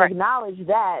 so we can acknowledge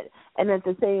that, and at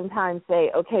the same time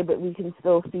say, okay, but we can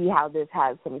still see how this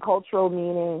has some cultural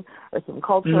meaning or some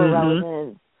cultural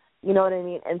relevance. You know what I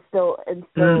mean? And still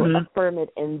affirm it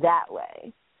in that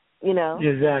way. You know?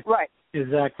 Exactly. Right.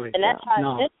 Exactly. And that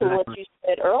ties into what you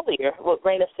said earlier, what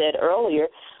Raina said earlier,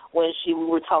 when we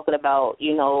were talking about,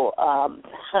 you know,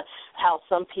 how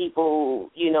some people,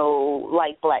 you know,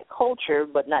 like black culture,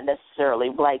 but not necessarily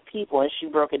black people, and she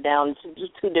broke it down into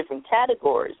two different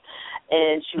categories.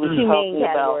 And she was talking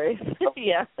about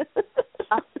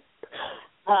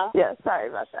Yeah, sorry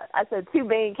about that. I said two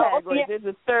main categories. There's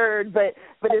a third, but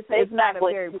it's not a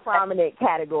very prominent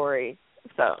category.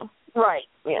 So right.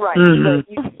 But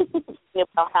you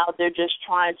about how they're just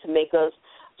trying to make us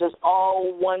just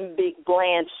all one big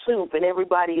bland soup and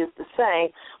everybody is the same.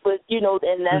 But, you know,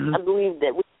 and that's, I believe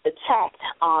that we're attacked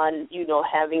on, you know,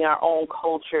 having our own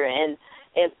culture and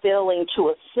failing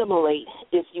to assimilate,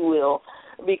 if you will,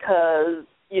 because,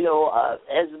 you know,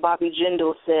 as Bobby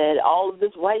Jindal said, all of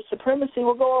this white supremacy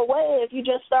will go away if you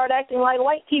just start acting like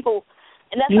white people.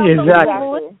 And that's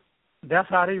exactly. That's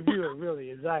how they view it, really,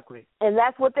 exactly. And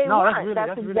that's what they want.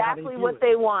 That's exactly what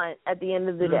they want at the end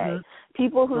of the day.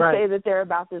 People who say that they're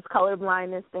about this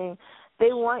colorblindness thing,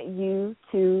 they want you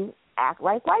to act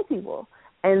like white people.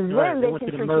 And then they can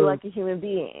treat you like a human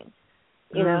being,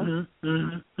 you know?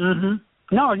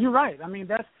 No, you're right. I mean,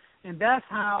 that's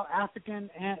how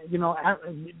African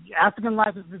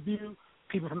life is viewed,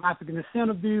 people from African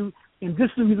descent are viewed, and this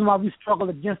is the reason why we struggle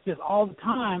against this all the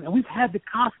time, and we've had to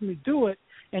constantly do it.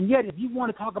 And yet, if you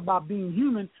want to talk about being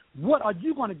human, what are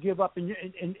you going to give up in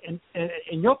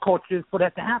your culture for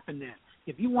that to happen then?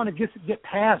 If you want to get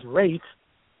past race,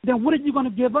 then what are you going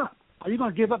to give up? Are you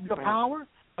going to give up your power?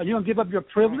 Are you going to give up your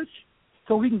privilege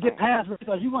so we can get past race?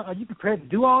 Are you prepared to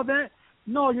do all that?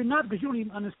 No, you're not, because you don't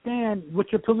even understand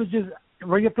what your privilege is,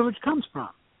 where your privilege comes from.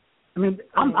 I mean,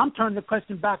 I'm turning the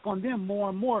question back on them more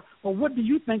and more. Well, what do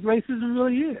you think racism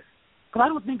really is? Because I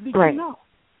don't think that you know.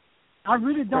 I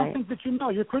really don't think that you know.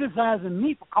 You're criticizing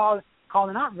me for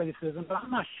calling out racism, but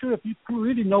I'm not sure if you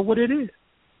really know what it is,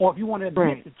 or if you want to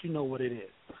admit that you know what it is.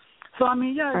 So I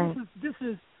mean, this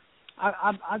is.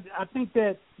 I think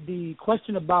that the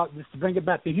question about this, to bring it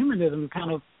back to humanism,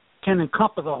 kind of can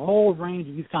encompass a whole range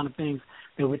of these kind of things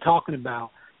that we're talking about.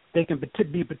 They can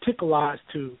be particularized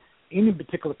to any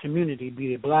particular community,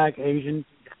 be it black, Asian,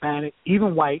 Hispanic,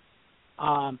 even white.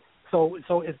 So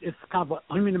it's kind of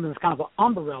humanism is kind of an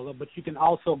umbrella, but you can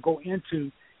also go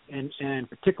into and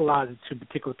particularize it to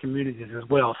particular communities as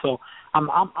well. So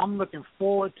I'm looking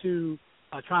forward to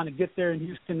trying to get there in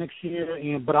Houston next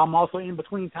year, but I'm also in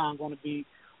between time going to be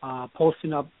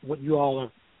posting up what you all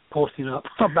are posting up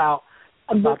about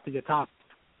the topic.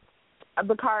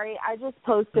 Bakari, I just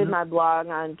posted my blog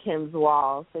on Kim's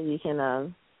wall, so you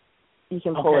can you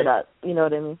can pull it up. You know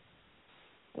what I mean?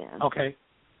 Yeah. Okay.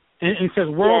 And it says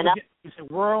words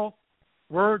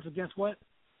against what?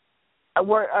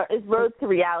 It's Roads to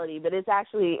Reality, but it's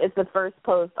the first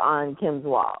post on Kim's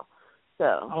wall.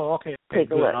 So. Oh, okay. Take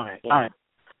a look. All right. Yeah.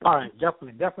 All right.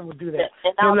 Definitely we'll do that.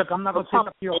 And look, I'm not going to take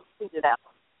up your.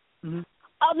 Mm-hmm.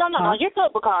 Oh no, you're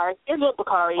good, Bakari.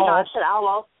 Oh. I said I'll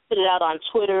also put it out on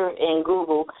Twitter and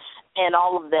Google and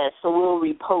all of that, so we'll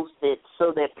repost it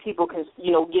so that people can,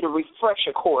 get a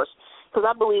refresher course. Because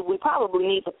I believe we probably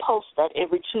need to post that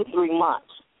every 2-3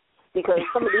 months, because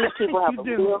some of these people have a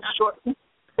real short.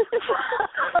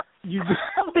 You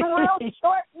real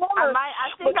short memory. I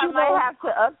think I might have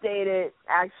to update it.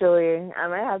 Actually, I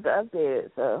might have to update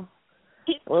it. So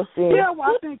we'll see. Yeah,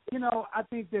 well, I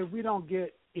think that we don't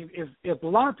get if a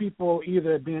lot of people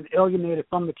either being alienated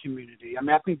from the community. I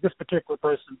mean, I think this particular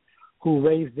person who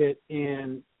raised it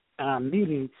in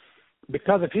meeting,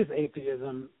 because of his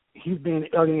atheism, he's been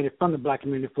alienated from the black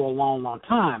community for a long, long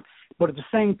time. But at the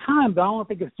same time, though, I don't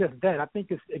think it's just that. I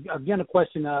think it's, again, a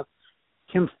question of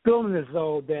him feeling as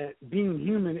though that being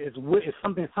human is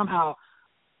something somehow,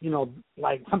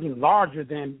 like something larger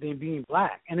than being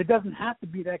black. And it doesn't have to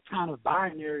be that kind of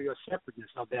binary or separateness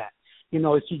of that.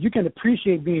 You can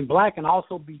appreciate being black and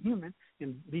also be human,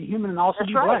 and be human and also That's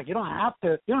be right. black. You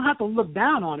don't have to look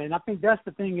down on it. And I think that's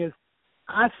the thing is,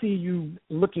 I see you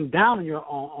looking down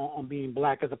on being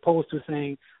black as opposed to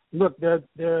saying, look, they're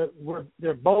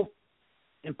both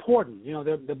important.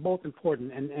 They're both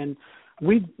important, and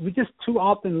we just too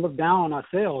often look down on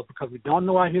ourselves because we don't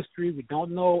know our history, we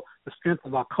don't know the strength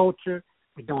of our culture,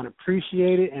 we don't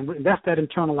appreciate it, and that's that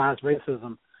internalized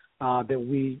racism that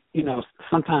we,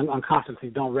 sometimes unconsciously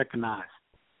don't recognize.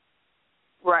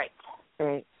 Right.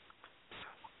 Right.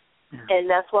 And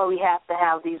that's why we have to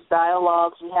have these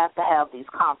dialogues. We have to have these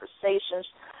conversations.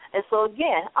 And so,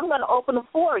 again, I'm going to open the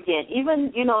floor again,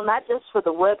 even, not just for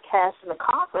the webcast and the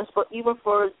conference, but even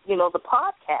for, the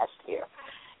podcast here.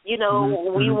 We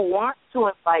want to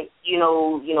invite,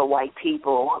 white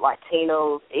people,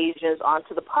 Latinos, Asians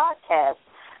onto the podcast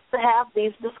to have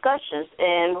these discussions.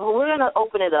 And we're going to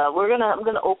open it up. I'm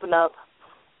going to open up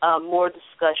more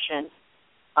discussion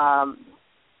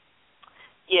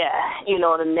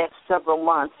in the next several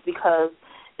months, because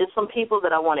there's some people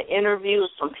that I want to interview,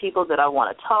 some people that I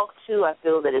want to talk to. I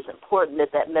feel that it's important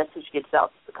that message gets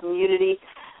out to the community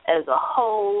as a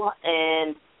whole,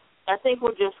 and I think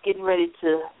we're just getting ready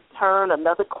to turn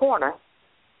another corner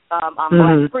on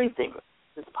Black Free Thinkers,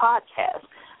 this podcast.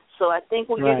 So I think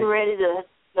we're getting ready to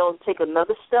take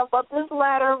another step up this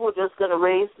ladder. We're just going to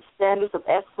raise the standards of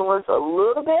excellence a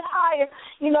little bit higher,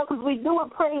 because we do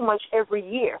it pretty much every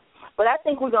year. But I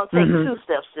think we're going to take 2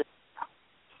 steps this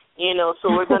year. So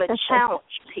we're going to challenge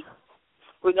people.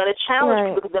 We're going to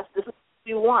challenge people, because this is what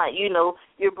you want.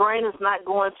 Your brain is not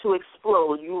going to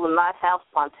explode. You will not have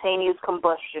spontaneous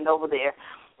combustion over there.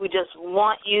 We just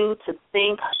want you to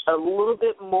think a little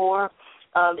bit more.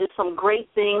 There's some great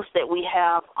things that we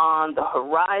have on the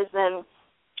horizon,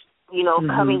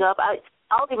 coming up.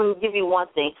 I'll even give you one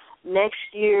thing. Next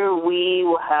year we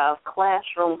will have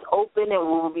classrooms open, and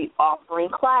we will be offering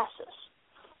classes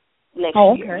next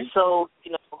year. So,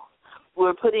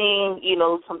 we're putting,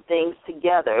 some things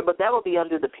together, but that will be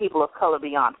under the People of Color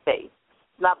Beyond Faith,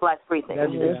 not Black Free Thinkers.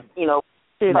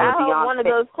 I hope one of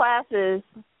those classes.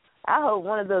 I hope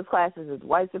one of those classes is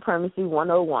White Supremacy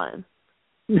 101.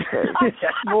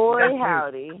 Boy,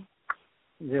 howdy.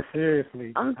 Yeah,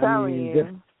 seriously. I'm telling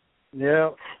you. Yeah.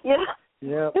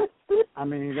 I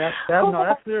mean,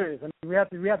 that's serious. I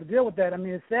mean, we have to deal with that. I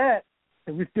mean, it's sad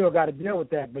that we still got to deal with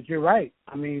that. But you're right.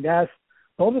 I mean, those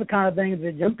are the kind of things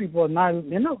that young people they're not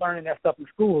learning that stuff in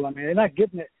school. I mean, they're not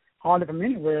getting it hardly from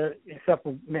anywhere except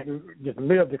for maybe just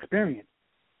lived experience.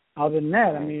 Other than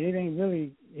that, I mean, it ain't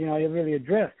really, it really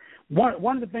addressed.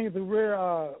 One of the things that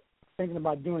we're thinking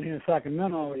about doing here in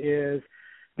Sacramento is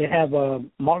they have a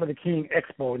Martin Luther King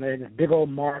Expo, and they have this big old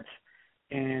march,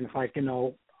 and it's like,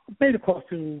 maybe close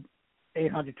to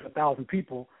 800 to 1,000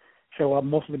 people show up,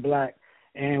 mostly black.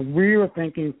 And we were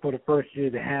thinking for the first year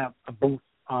to have a booth,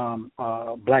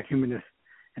 Black Humanist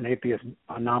and Atheist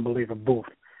non-believer booth.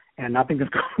 And I think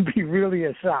it's going to be really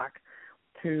a shock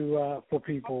for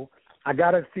people. I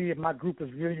got to see if my group is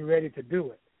really ready to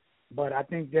do it. But I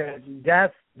think this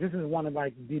is one of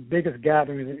the biggest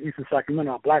gatherings in Eastern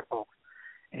Sacramento of black folks.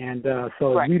 And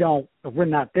so if we're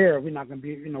not there, we're not going to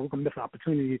be, we're going to miss an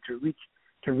opportunity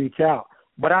to reach out.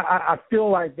 But I feel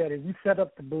like that if we set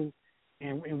up the booth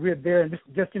and we're there and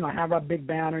just have our big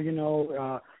banner,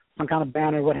 some kind of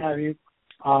banner, what have you,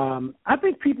 I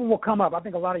think people will come up. I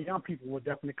think a lot of young people will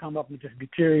definitely come up and just be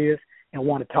curious and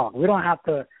want to talk. We don't have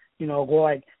to, go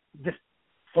just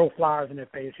throw flowers in their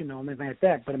face, and anything like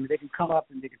that. But, they can come up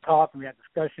and they can talk and we have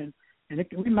discussion, and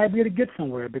we might be able to get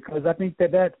somewhere, because I think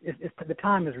that the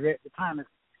time is ready. The time is,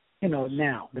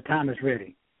 now. The time is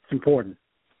ready. It's important.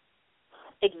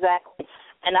 Exactly.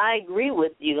 And I agree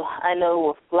with you. I know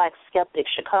with Black Skeptic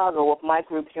Chicago, with my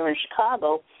group here in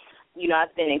Chicago,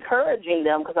 I've been encouraging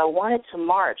them because I wanted to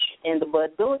march in the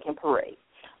Bud Billiken Parade,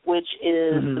 which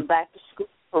is the back-to-school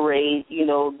parade,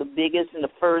 the biggest and the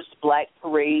first black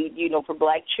parade, for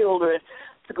black children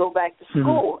to go back to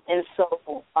school. And so,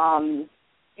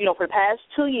 for the past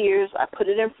 2 years, I put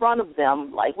it in front of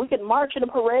them, like, we can march in a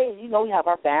parade. We have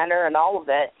our banner and all of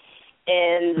that.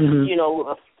 And,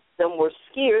 them were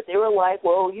scared. They were like,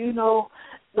 well,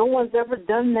 no one's ever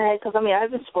done that. Because, I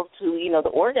even spoke to, the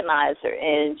organizer,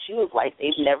 and she was like,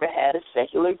 they've never had a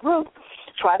secular group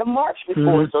try to march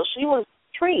before. So she was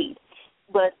intrigued.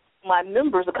 But my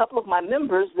members, a couple of my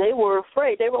members, they were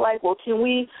afraid. They were like, well, can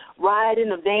we ride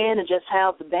in a van and just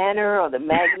have the banner or the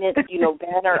magnet,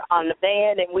 banner on the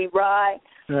van, and we ride?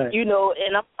 Right.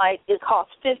 And I'm like, it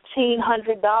costs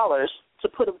 $1,500 to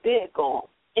put a vehicle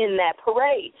in that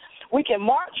parade. We can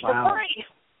march for free.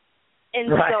 And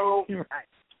so,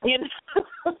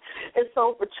 and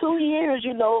so for 2 years,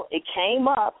 it came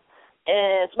up.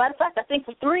 And as a matter of fact, I think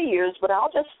for 3 years, but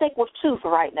I'll just stick with 2 for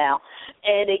right now.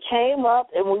 And it came up,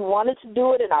 and we wanted to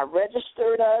do it, and I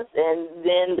registered us, and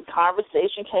then the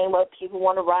conversation came up, people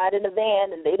want to ride in the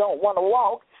van, and they don't want to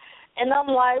walk. And I'm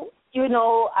like,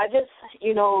 I just,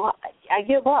 I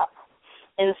give up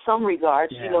in some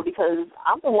regards, because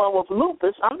I'm the one with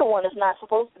lupus. I'm the one that's not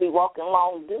supposed to be walking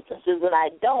long distances, and I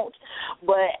don't.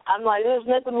 But I'm like, there's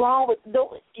nothing wrong with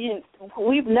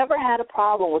we've never had a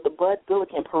problem with the Bud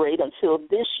Billiken Parade until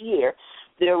this year.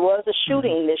 There was a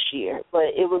shooting this year,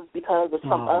 but it was because of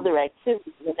some other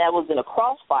activity, and that was in a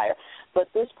crossfire. But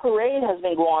this parade has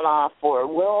been going on for,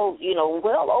 well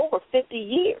over 50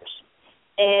 years,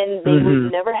 and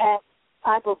we've never had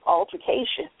type of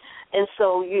altercation. And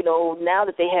so, now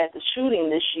that they had the shooting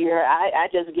this year, I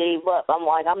just gave up. I'm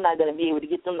like, I'm not going to be able to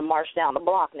get them to march down the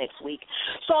block next week.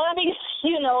 So, I'm just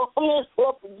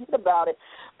forget about it.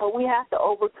 But we have to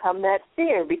overcome that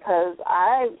fear, because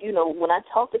when I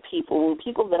talk to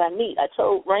people that I meet, I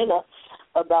told Raina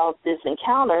about this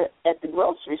encounter at the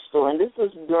grocery store, and this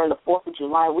was during the 4th of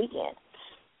July weekend.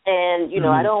 And,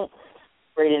 I don't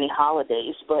celebrate any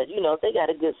holidays, but, if they got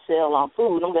a good sale on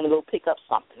food, I'm going to go pick up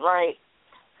something, right?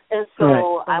 And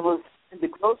so I was in the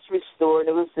grocery store, and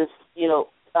there was this,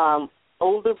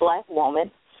 older black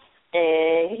woman,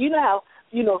 and how,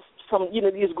 some,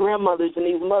 these grandmothers and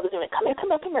these mothers are like, come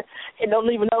here, and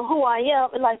don't even know who I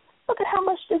am, and like, look at how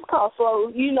much this costs. So,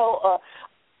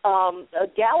 a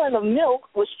gallon of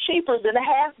milk was cheaper than a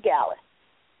half gallon.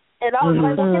 And I was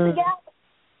like, well, get the gallon.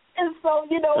 And so,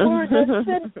 we were just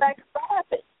sitting back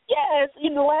laughing. Yes,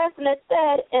 laughing at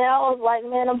that. And I was like,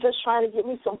 man, I'm just trying to get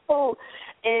me some food.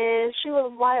 And she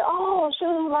was like,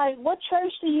 what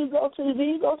church do you go to? Do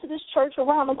you go to this church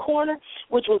around the corner?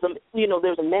 Which was,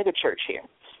 there's a mega church here.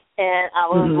 And I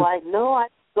was like, no, I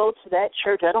go to that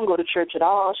church. I don't go to church at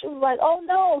all. She was like, oh,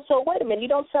 no. So wait a minute. You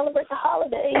don't celebrate the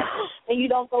holidays and you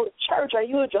don't go to church. Are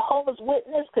you a Jehovah's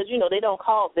Witness? Because, they don't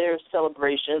call their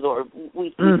celebrations or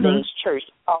weekly things church.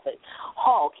 They call it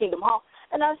Hall, Kingdom Hall.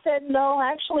 And I said, no,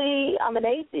 actually, I'm an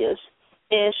atheist.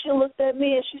 And she looked at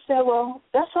me and she said, well,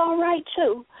 that's all right,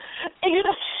 too. And,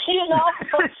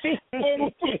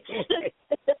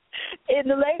 and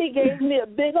the lady gave me a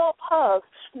big old hug.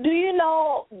 Do you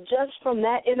know, just from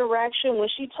that interaction, when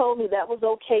she told me that was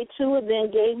okay, too, and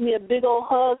then gave me a big old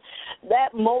hug,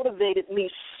 that motivated me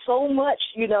so much.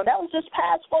 That was just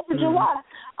past 4th of July.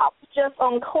 I was just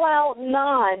on cloud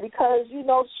 9 because,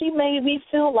 she made me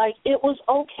feel like it was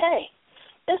okay.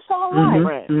 It's all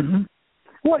right.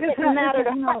 Well, it's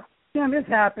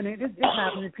happening. It's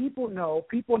happening. People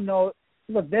know.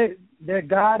 Look, their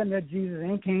God and their Jesus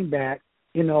ain't came back.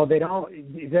 They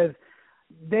don't. Because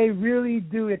they really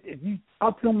do. If you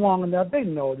talk to them long enough, they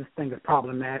know this thing is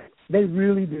problematic. They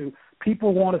really do.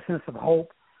 People want a sense of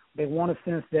hope. They want a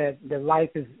sense that their life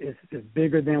is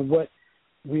bigger than what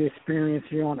we experience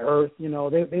here on earth. They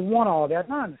want all that.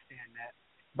 And I understand that.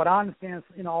 But I understand,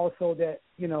 also that,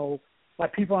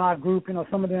 like people in our group,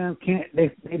 some of them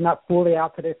they're not fully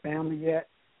out to their family yet.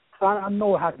 So I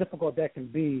know how difficult that can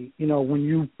be, when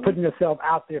you putting yourself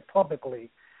out there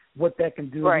publicly, what that can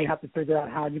do. Right. And you have to figure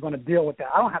out how you're going to deal with that.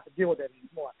 I don't have to deal with that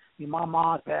anymore. My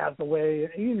mom passed away.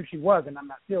 Even if she wasn't, I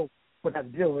still would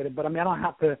have to deal with it. But I don't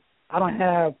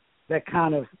have that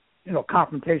kind of,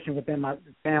 confrontation within my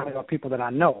family or people that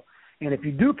I know. And if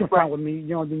you do confront with me,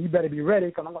 then you better be ready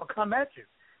because I'm going to come at you.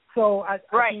 So I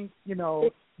think, you know,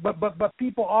 but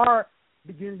people are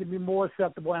beginning to be more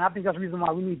acceptable, and I think that's the reason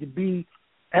why we need to be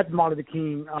at the Martin Luther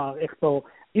King Expo,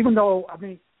 even though I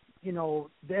think, you know,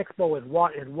 the Expo has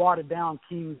watered down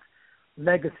King's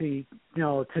legacy, you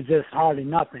know, to just hardly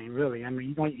nothing, really. I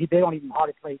mean, they don't even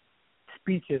hardly play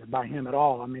speeches by him at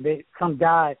all. I mean, some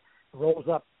guy rolls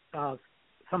up,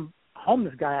 some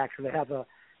homeless guy actually has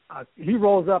he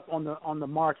rolls up on the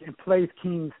march and plays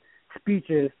King's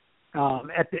speeches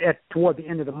toward the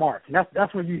end of the march, and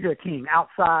that's where you hear King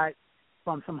outside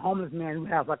from some homeless man who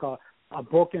has like a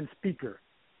broken speaker,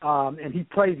 and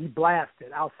he blasts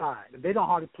it outside. They don't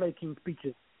hardly play King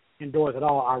speeches indoors at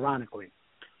all, ironically.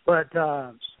 But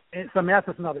and so I mean, that's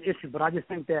just another issue. But I just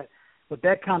think that with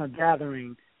that kind of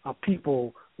gathering of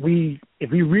people,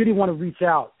 if we really want to reach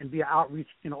out and be an outreach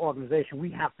organization,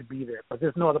 we have to be there. But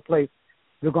there's no other place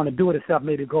we're going to do it except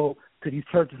maybe go to these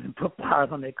churches and put flyers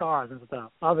on their cars and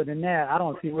stuff. Other than that, I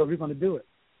don't see where we're going to do it.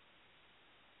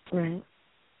 Right.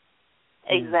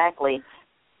 Exactly.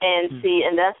 And see,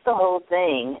 and that's the whole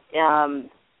thing.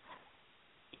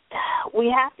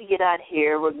 We have to get out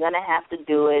here. We're going to have to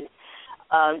do it.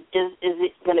 Is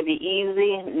it going to be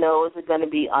easy? No. Is it going to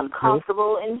be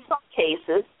uncomfortable? In some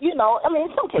cases, you know, I mean,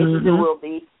 in some cases it will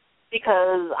be,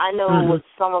 because I know with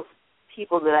some of the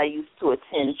people that I used to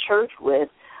attend church with,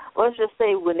 let's just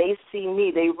say when they see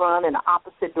me, they run in the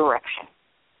opposite direction.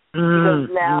 Because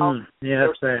now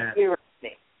they're scared of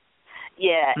me.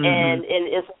 Yeah, and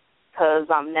it's because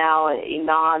I'm now a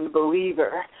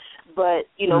non-believer. But,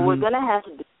 you know, we're going to have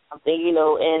to do something, you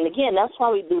know, and again, that's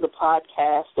why we do the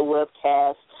podcast, the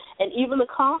webcast, and even the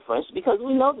conference, because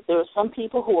we know that there are some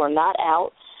people who are not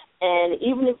out, and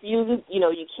even if you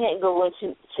can't go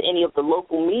into any of the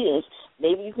local meetings,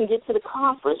 maybe you can get to the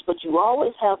conference, but you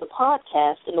always have the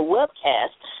podcast and the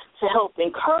webcast to help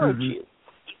encourage you.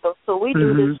 So we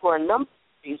do this for a number of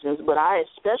reasons, but I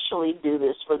especially do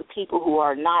this for the people who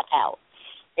are not out.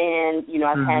 And, you know,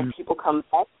 I've had people come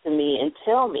back to me and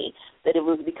tell me that it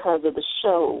was because of the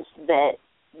shows that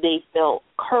they felt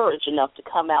courage enough to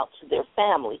come out to their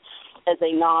family as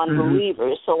a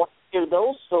non-believer. So when I hear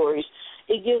those stories,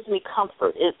 it gives me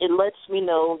comfort. It lets me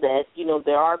know that, you know,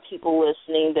 there are people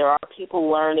listening, there are people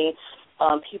learning,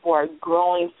 people are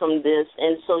growing from this.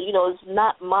 And so, you know, it's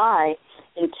not my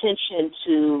intention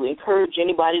to encourage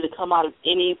anybody to come out of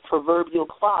any proverbial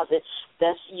closet.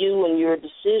 That's you and your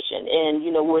decision. And,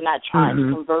 you know, we're not trying to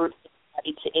convert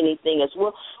anybody to anything as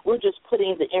well. We're just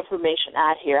putting the information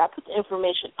out here. I put the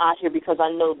information out here because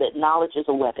I know that knowledge is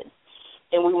a weapon,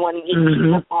 and we want to get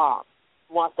people armed.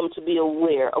 We want them to be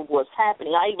aware of what's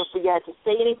happening. I even forgot to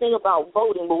say anything about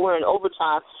voting, but we're in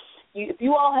overtime. If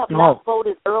you all have not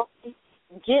voted early,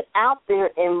 get out there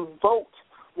and vote.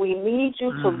 We need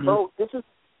you to vote. This is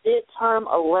a midterm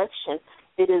election.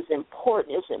 It is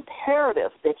important. It's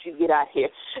imperative that you get out here.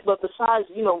 But besides,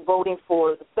 you know, voting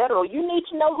for the federal, you need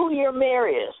to know who your mayor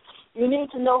is. You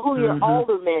need to know who your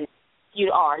aldermen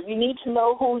are. You need to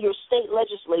know who your state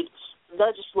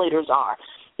legislators are.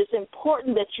 It's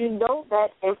important that you know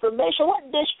that information.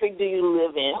 What district do you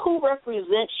live in? Who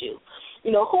represents you?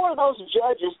 You know, who are those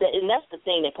judges and that's the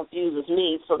thing that confuses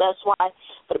me. So that's why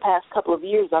for the past couple of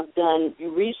years I've done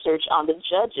research on the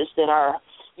judges that are,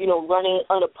 you know, running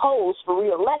unopposed for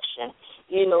re-election,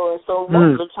 you know, and so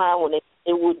most of the time when it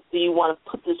would be you want to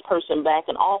put this person back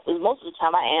in office, most of the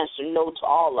time I answer no to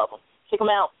all of them. Kick them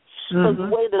out. Because the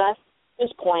way that at this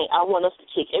point, I want us to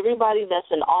kick everybody that's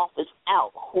in office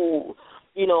out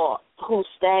who's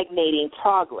stagnating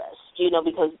progress, you know,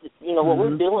 because, you know, what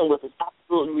we're dealing with is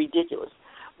absolutely ridiculous.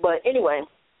 But anyway,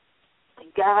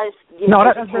 guys.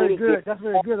 That's very good. That's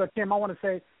very good. Kim, I want to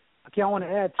add,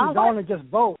 too, don't only just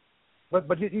vote, but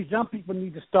these young people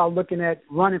need to start looking at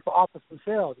running for office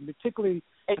themselves, and particularly.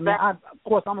 Exactly. I mean, of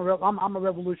course, I'm a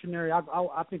revolutionary. I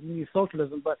think we need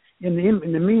socialism, but in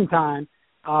the meantime,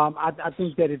 I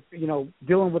think that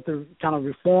dealing with the kind of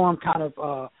reform kind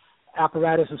of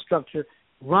apparatus and structure,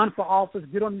 run for office,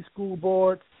 get on these school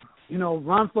boards,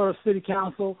 run for a city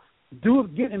council,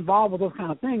 get involved with those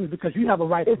kind of things, because you have a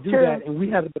right to do that, and we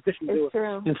have the petition to do it.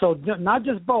 True. And so not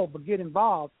just vote, but get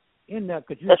involved in that,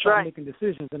 because you start making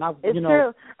decisions. And it's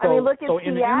true. So, I mean, look at Seattle.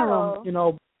 In the interim,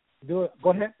 do it. Go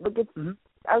ahead.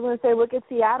 I was going to say, look at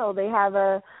Seattle. They have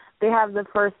the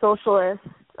first socialist,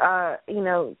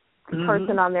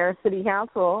 person on their city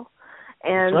council,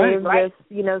 and they've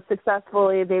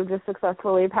just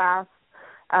successfully passed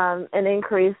an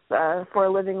increase for a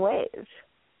living wage.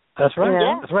 That's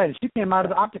right. That's right. And she came out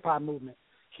of the Occupy movement.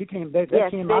 She came out of the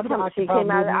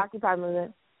Occupy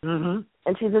movement. And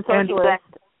she's a socialist.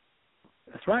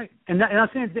 That's right. And I'm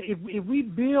saying that if we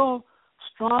build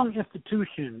strong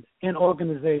institutions and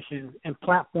organizations and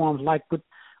platforms like with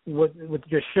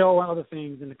your show and other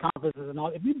things and the conferences and all,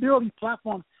 if we build these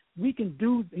platforms, we can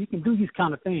do these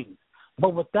kind of things.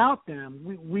 But without them,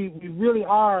 we really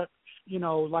are,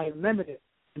 like limited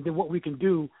into what we can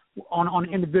do on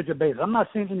an individual basis. I'm not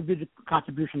saying individual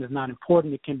contribution is not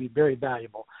important. It can be very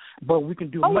valuable, but we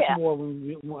can do much more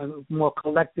when we're more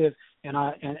collective and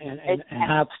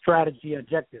have strategy and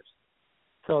objectives.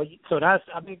 So that's,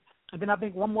 I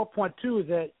think one more point too is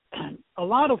that a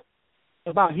lot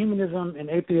about humanism and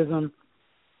atheism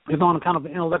is on a kind of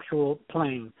an intellectual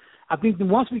plane. I think that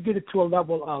once we get it to a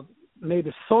level of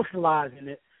maybe socializing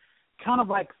it, kind of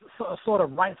like a sort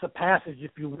of rites of passage,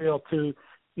 if you will, to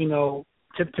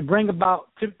bring about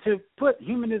to put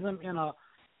humanism in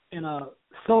a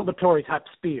celebratory type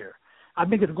sphere. I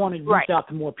think it's going to reach out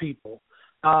to more people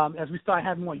as we start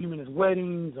having more humanist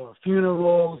weddings or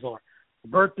funerals or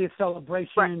birthday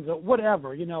celebrations or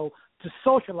whatever, to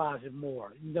socialize it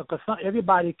more. Because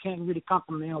everybody can't really come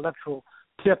from the intellectual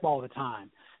tip all the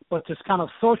time, but just kind of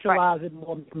socialize it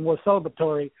more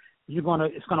celebratory. It's going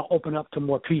to open up to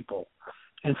more people.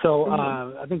 And so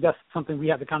I think that's something we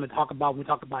have to kind of talk about when we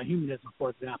talk about humanism, for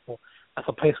example. That's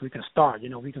a place we can start.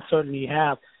 We can certainly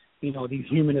have, these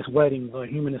humanist weddings or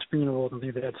humanist funerals and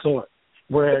things of that sort,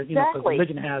 where, because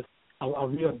religion has a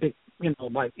real big,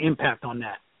 impact on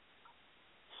that.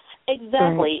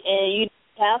 Exactly. And you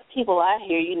have people out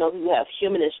here, who have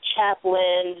humanist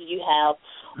chaplains. You have,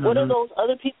 what are those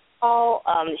other people called?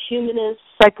 Humanist.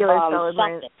 Secular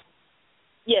celebrants.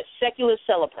 Yes, secular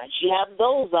celebrants. You have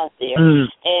those out there,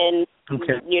 and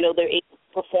they're able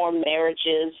to perform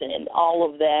marriages and all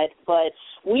of that. But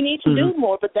we need to do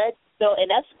more. But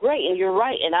and that's great, and you're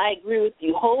right, and I agree with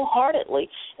you wholeheartedly.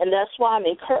 And that's why I'm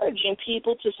encouraging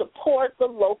people to support the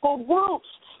local groups.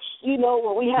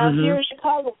 What we have here in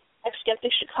Chicago, Black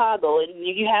Skeptic Chicago, and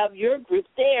you have your group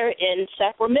there in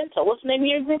Sacramento. What's the name of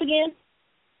your group again?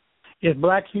 It's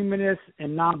Black Humanists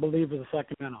and Non-Believers of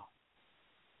Sacramento.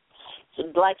 So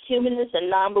Black Humanists and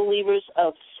Non-Believers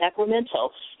of Sacramento.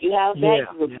 You have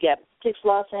that group. You got Skeptics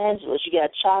Los Angeles. You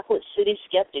got Chocolate City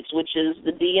Skeptics, which is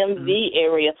the DMV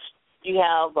area. You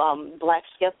have Black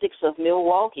Skeptics of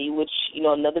Milwaukee, which,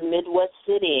 another Midwest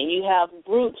city. And you have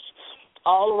groups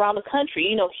all around the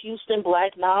country. Houston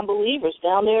Black Non-Believers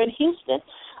down there in Houston.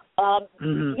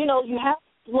 You have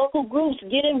local groups.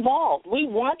 Get involved. We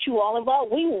want you all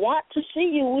involved. We want to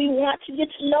see you. We want to get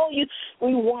to know you.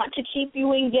 We want to keep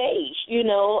you engaged,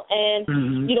 And,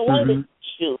 one of the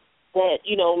issues that,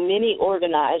 many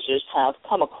organizers have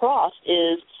come across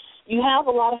is you have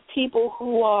a lot of people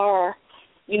who are,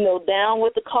 down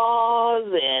with the cause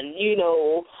and,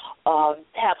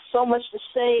 have so much to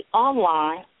say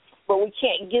online, but we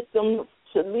can't get them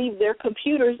to leave their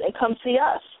computers and come see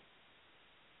us.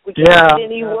 We can't get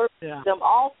any work them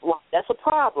offline. That's a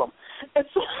problem.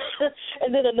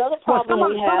 And then another problem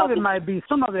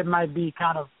some of it might be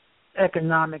kind of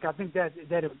economic. I think that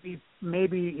it be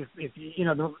maybe if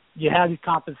you have these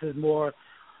conferences more.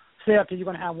 Say, okay, you're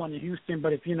going to have one in Houston,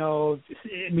 but if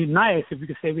it'd be nice if we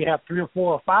could say we have 3 or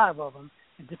 4 or 5 of them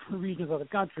in different regions of the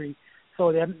country.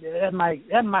 So that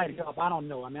might help. I don't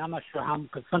know. I'm not sure how,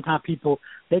 because sometimes people,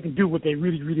 they can do what they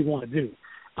really, really want to do.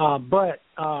 But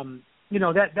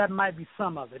that might be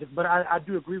some of it. But I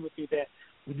do agree with you that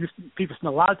people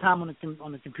spend a lot of time on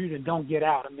the computer and don't get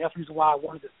out. That's the reason why I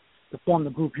wanted to form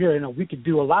the group here. We could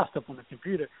do a lot of stuff on the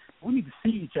computer. We need to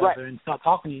see each other and start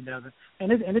talking to each other.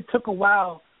 And it took a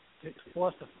while for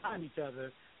us to find each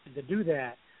other and to do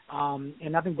that.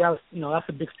 And I think that was, that's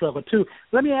a big struggle too.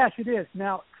 Let me ask you this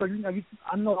now. So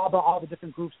I know about all the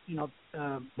different groups,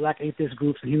 Black atheist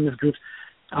groups and humanist groups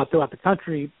throughout the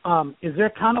country. Is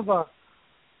there kind of an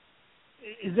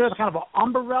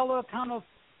umbrella kind of,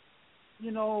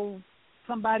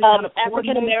 somebody kind of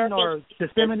African American or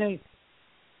disseminate?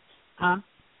 Huh?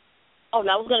 Oh,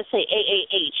 no, I was going to say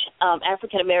AAH,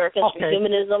 African Americans for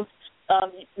Humanism.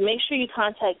 Make sure you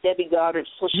contact Debbie Goddard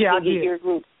so she can get your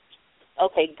group.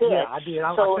 Okay, good. Yeah, I did.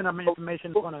 I sent her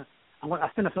information. I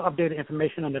sent her some updated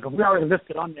information on there. We already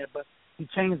listed on there, but he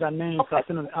changed our name, so I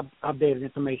sent her updated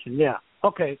information. Yeah.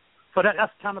 Okay. So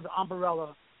that's kind of the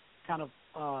umbrella kind of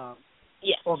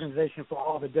organization for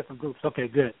all the different groups. Okay,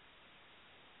 good.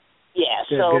 Yeah.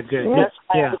 Good. That's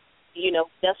why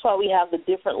that's why we have the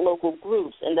different local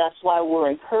groups, and that's why we're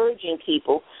encouraging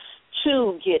people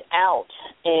to get out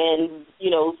and,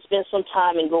 spend some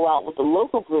time and go out with the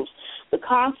local groups. The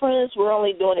conference, we're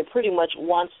only doing it pretty much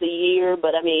once a year,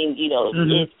 but,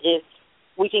 if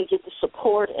we can get the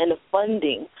support and the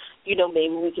funding,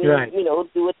 maybe we can,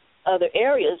 do it in other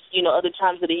areas, other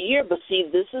times of the year. But, see,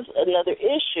 this is another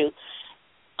issue.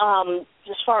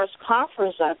 as far as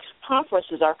conferences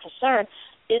are concerned,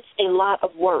 it's a lot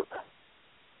of work.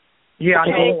 Yeah,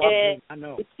 okay? I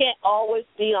know. It can't always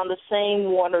be on the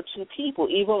same one or two people,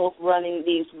 even with running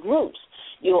these groups.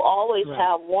 You'll always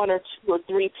have one or two or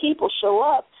three people show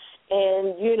up,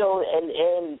 and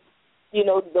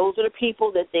those are the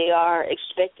people that they are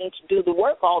expecting to do the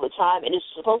work all the time, and it's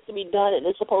supposed to be done and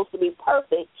it's supposed to be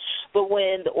perfect. But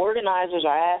when the organizers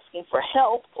are asking for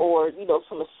help or,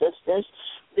 some assistance,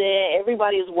 then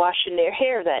everybody is washing their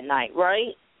hair that night,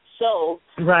 right? So,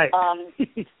 right.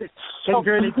 So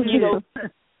it's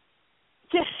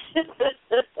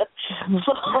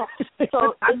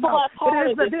a lot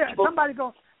harder.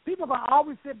 People gonna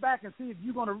always sit back and see if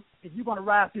you're gonna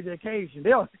rise to the occasion.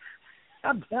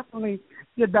 I'll definitely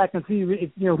sit back and see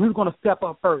if who's gonna step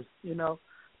up first. No,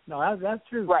 that's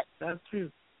true. Right. That's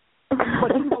true. But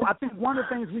I think one of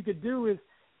the things we could do is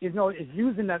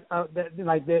using that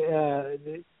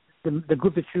the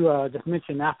group that you just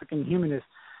mentioned, African Humanists.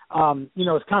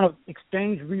 It's kind of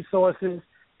exchange resources,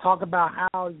 talk about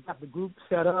how you got the group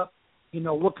set up,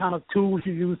 what kind of tools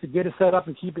you use to get it set up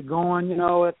and keep it going,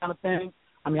 that kind of thing.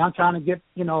 I mean, I'm trying to get,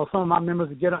 some of my members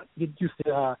to get used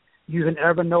to using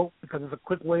Evernote because it's a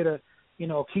quick way to,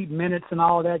 keep minutes and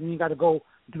all that, and you got to go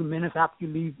do minutes after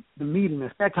you leave the meeting.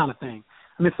 It's that kind of thing.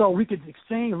 I mean, so we could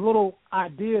exchange little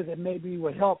ideas that maybe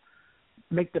would help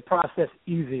make the process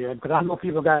easier because I know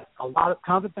people got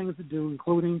tons of things to do,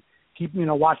 including keep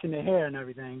washing their hair and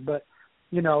everything, but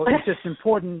it's just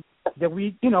important that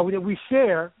we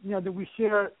share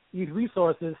these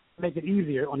resources to make it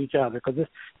easier on each other because a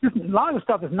lot of the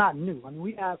stuff is not new. I mean,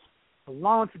 we have a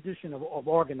long tradition of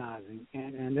organizing,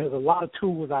 and there's a lot of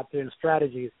tools out there and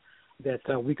strategies that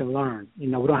we can learn. We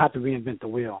don't have to reinvent the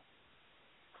wheel.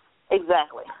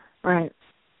 Exactly. Right.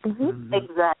 Mm-hmm.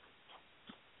 Exactly.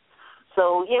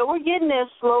 So we're getting there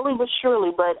slowly but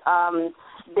surely, but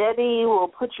Debbie will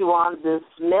put you on this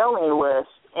mailing list,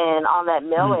 and on that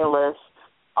mailing list,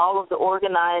 all of the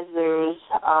organizers,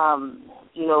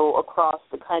 across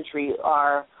the country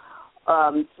are,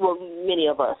 many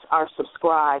of us are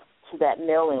subscribed to that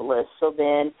mailing list. So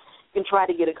then you can try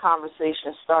to get a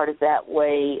conversation started that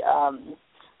way.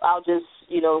 I'll just,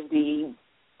 be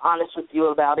honest with you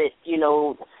about it.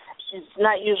 It's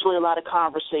not usually a lot of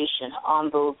conversation on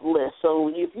those lists. So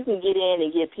if you can get in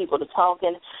and get people to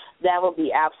talking, that would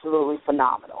be absolutely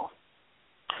phenomenal.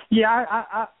 Yeah,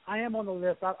 I am on the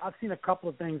list. I've seen a couple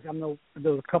of things. I know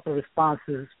there was a couple of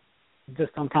responses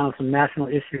just on kind of some national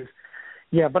issues.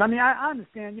 Yeah, but I mean, I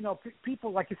understand,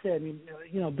 people, like you said, I mean,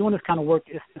 doing this kind of work,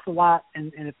 it's a lot,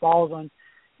 and it falls on,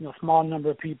 a small number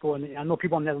of people. And I know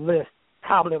people on that list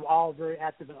probably are all very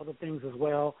active in other things as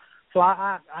well. So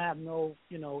I have no,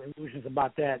 illusions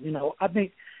about that. I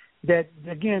think that,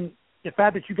 again, the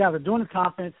fact that you guys are doing the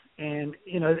conference and,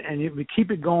 and we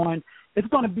keep it going, it's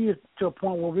going to be to a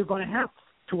point where we're going to have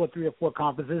 2 or 3 or 4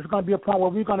 conferences. It's going to be a point where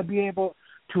we're going to be able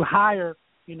to hire,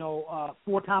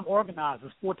 full-time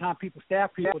organizers, full-time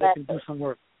staff people that can do some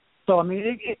work. So, I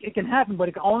mean, it can happen, but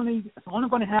it's only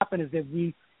going to happen is that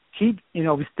we keep,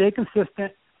 we stay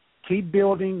consistent, keep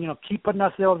building, keep putting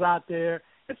ourselves out there.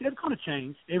 It's going to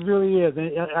change. It really is.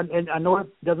 And I know it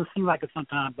doesn't seem like it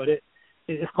sometimes, but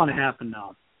it's going to happen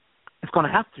now. It's going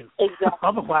to have to. Exactly.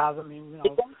 Otherwise, I mean,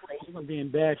 we're going to be in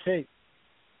bad shape.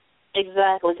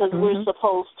 Exactly, because we're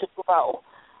supposed to grow.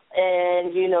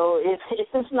 And, if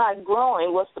it's not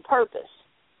growing, what's the purpose?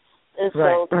 And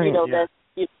so, that's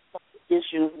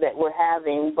issues that we're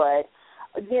having. But,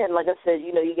 again, like I said,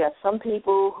 you got some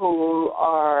people who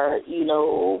are,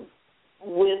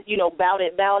 with, bout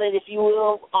it, if you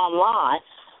will, online,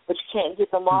 but you can't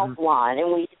get them offline.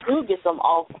 And when you do get them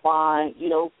offline,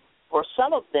 for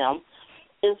some of them,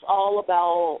 it's all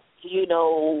about,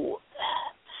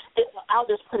 I'll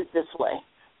just put it this way.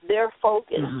 Their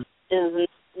focus is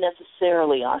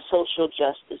necessarily on social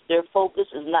justice. Their focus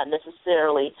is not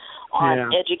necessarily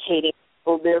on educating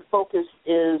people. Their focus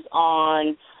is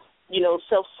on,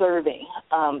 self-serving,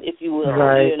 if you will.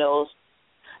 Right.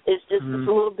 It's just it's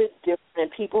a little bit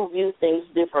different. People view things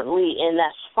differently, and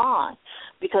that's fine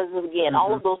because, again,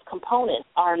 all of those components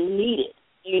are needed,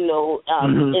 in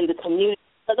the community.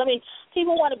 Because, I mean,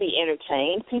 people want to be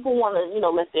entertained. People want to,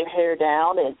 let their hair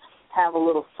down and have a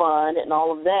little fun and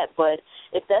all of that. But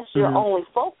if that's your only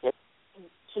focus,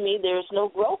 to me, there's no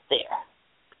growth there.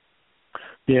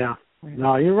 Yeah.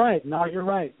 No, you're right.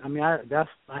 I mean, I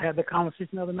had the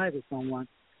conversation the other night with someone.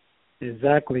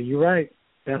 Exactly. You're right.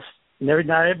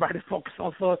 Not everybody focuses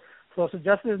on social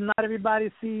justice. Not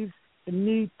everybody sees the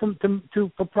need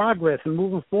for progress and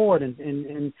moving forward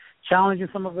and challenging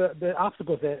some of the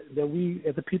obstacles that we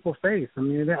as a people face. I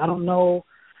mean, I don't know.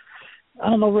 I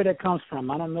don't know where that comes from.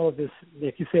 I don't know if it's,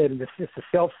 like you said, it's just a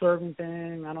self-serving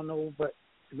thing. I don't know, but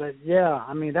yeah,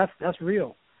 I mean that's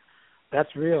real.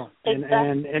 That's real.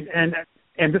 Exactly.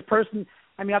 And this person,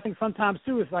 I mean, I think sometimes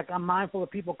too, it's like I'm mindful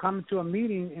of people coming to a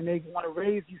meeting and they want to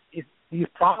raise these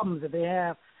problems that they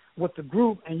have with the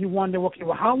group, and you wonder, okay,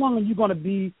 well, how long are you going to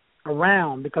be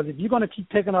around? Because if you're going to keep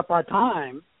taking up our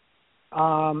time,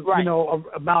 right. you know,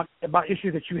 about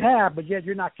issues that you have, but yet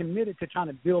you're not committed to trying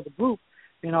to build a group,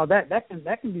 you know, that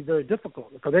can be very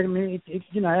difficult, because I mean,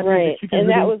 you know, I mean, right. you can and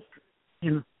really, that was,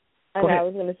 you know, and I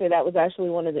was going to say that was actually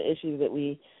one of the issues that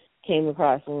we came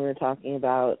across when we were talking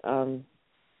about,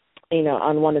 you know,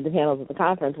 on one of the panels at the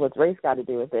conference, what's race got to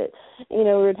do with it? You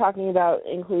know, we were talking about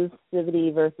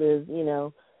inclusivity versus, you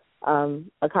know,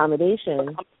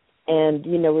 accommodation, and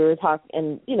you know, we were talking,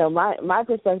 and you know, my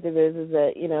perspective is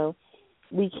that, you know,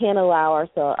 we can't allow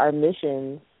our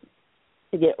missions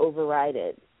to get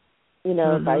overridden, you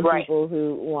know, by people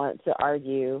who want to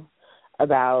argue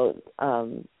about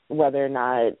whether or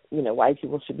not, you know, white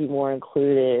people should be more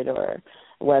included, or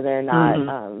whether or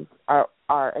not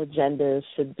our agendas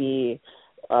should be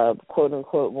quote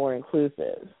unquote more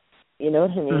inclusive. You know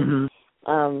what I mean?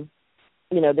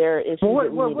 You know, there are issues that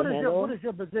we need to handle. What is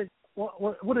your position?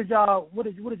 What is your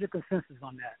consensus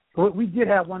on that? We did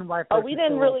have one white person. We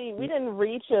didn't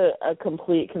reach a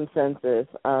complete consensus.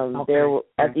 There,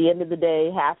 at the end of the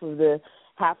day, half of the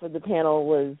panel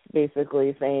was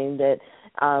basically saying that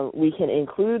we can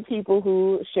include people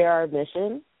who share our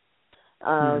mission,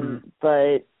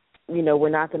 but you know, we're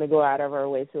not going to go out of our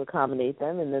way to accommodate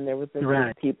them. And then there was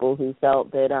the people who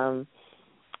felt that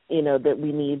you know, that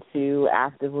we need to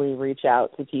actively reach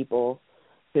out to people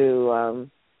who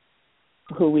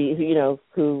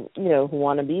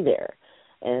want to be there.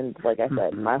 And like I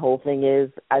said, my whole thing is,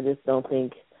 I just don't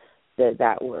think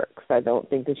that works. I don't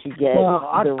think that you get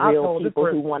the real people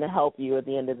who want to help you at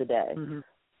the end of the day.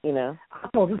 You know, I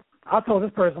told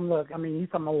this person, look, I mean, he's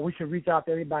talking about, well, we should reach out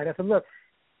to everybody. I said, look,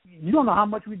 you don't know how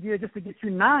much we did just to get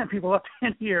you 9 people up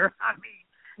in here. I mean,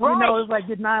 you know, it's like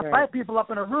get 9 white people up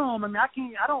in a room. I mean, I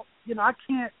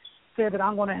can't say that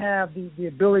I'm going to have the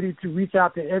ability to reach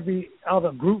out to every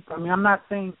other group. I mean, I'm not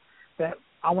saying that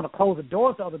I want to close the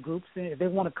doors to other groups. If they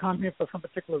want to come here for some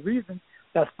particular reason,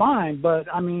 that's fine. But,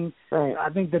 I mean, I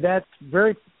think that's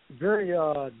very, very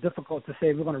difficult to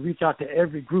say we're going to reach out to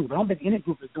every group. I don't think any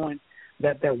group is doing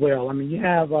that well. I mean, you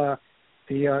have AOF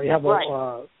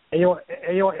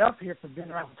here for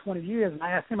been around for 20 years, and I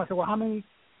asked him, I said, well, how many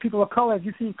people of color have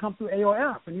you seen come through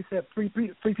AOF? And he said three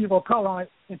people of color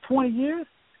in 20 years.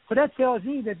 So that tells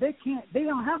you that they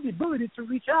don't have the ability to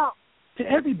reach out to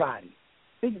everybody.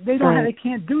 They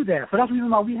can't do that. So that's the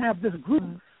reason why we have this group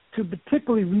to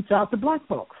particularly reach out to black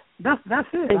folks. That's it.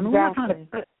 Exactly. I mean, we're not trying to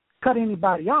cut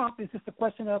anybody off. It's just a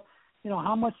question of, you know,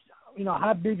 how much, you know,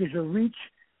 how big is your reach?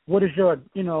 What is your,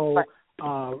 you know,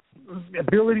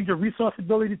 ability to reach out to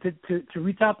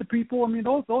people? I mean,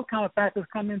 those kind of factors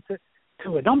come into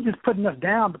it. Don't just putting us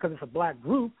down because it's a black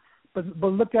group, but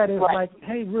look at it like,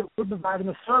 hey, we're providing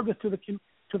a service to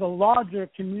the larger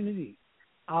community.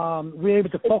 We're able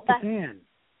to focus in.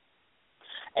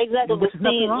 Exactly. But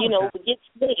see, you know, what gets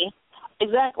me,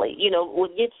 exactly, you know,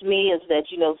 what gets me is that,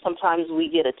 you know, sometimes we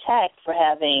get attacked for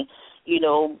having, you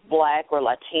know, black or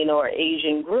Latino or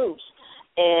Asian groups,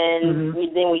 and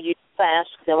then we ask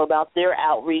them about their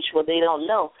outreach, well, they don't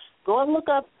know. Go and look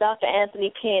up Dr.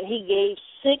 Anthony Penn. He gave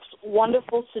 6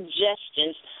 wonderful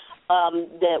suggestions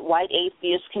that white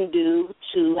atheists can do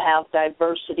to have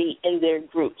diversity in their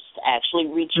groups, to actually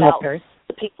reach out to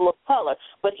people of color.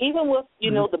 But even with,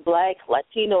 you know, the black,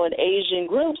 Latino, and Asian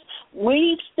groups,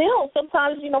 we still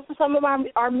sometimes, you know, for some of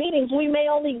our meetings, we may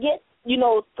only get, you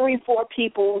know, 3-4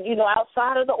 people, you know,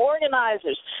 outside of the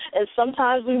organizers. And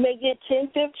sometimes we may get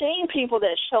 10-15 people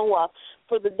that show up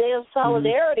for the Day of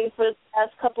Solidarity for the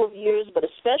past couple of years, but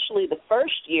especially the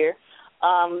first year.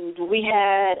 We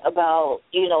had about,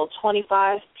 you know,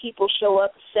 25 people show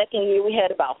up. The second year we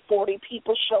had about 40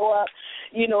 people show up.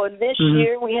 You know, and this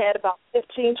year we had about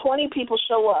 15, 20 people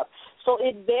show up. So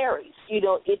it varies, you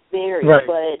know, Right.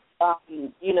 But,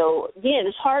 you know, again,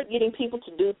 it's hard getting people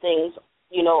to do things,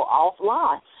 you know,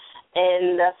 offline.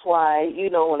 And that's why, you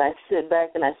know, when I sit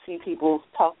back and I see people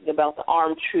talking about the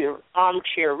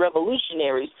armchair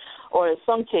revolutionaries, or in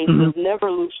some cases,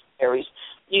 never-lutionaries,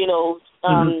 you know,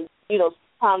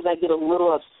 sometimes I get a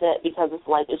little upset because it's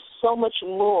like there's so much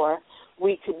more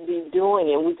we could be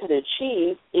doing and we could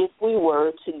achieve if we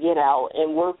were to get out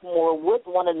and work more with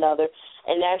one another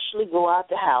and actually go out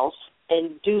the house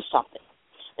and do something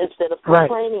instead of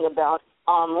complaining about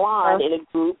online in a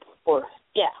group or,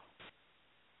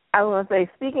 I was going to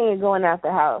say, speaking of going out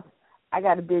the house, I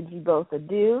got to bid you both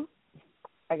adieu.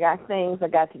 I got things I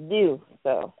got to do,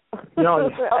 so No,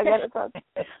 I got to talk.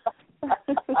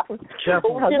 Definitely.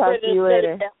 I'll talk to you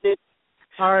later.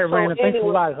 All right, Raina, thanks anyway.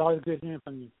 a lot. It's always good hearing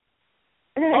from you.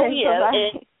 Oh, yeah.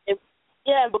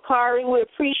 And Bakari, we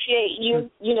appreciate you,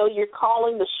 you're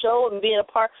calling the show and being a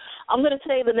part. I'm going to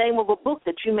tell you the name of a book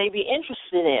that you may be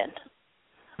interested in.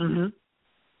 Mm-hmm.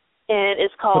 And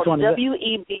it's called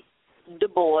W.E.B. Du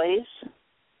Bois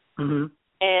mm-hmm.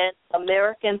 and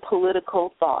American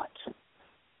Political Thought.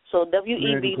 So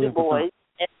W.E.B. Du Bois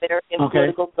and American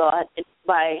Political Thought. It's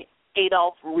by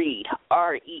Adolph Reed,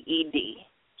 R-E-E-D.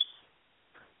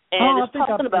 And it's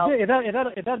talking about... Has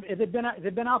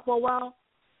it been out for a while?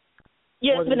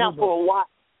 Yeah, it's been out for a while.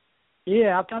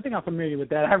 Yeah, I think I'm familiar with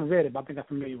that. I haven't read it, but I think I'm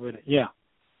familiar with it. Yeah.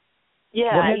 Yeah,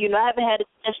 I haven't had a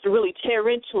chance to really tear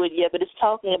into it yet, but it's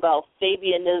talking about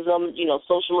Fabianism,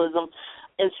 socialism,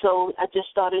 and so I just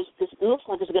thought it looks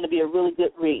like it's going to be a really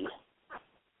good read.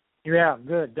 Yeah,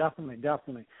 good, definitely.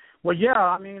 Well, yeah,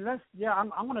 I mean,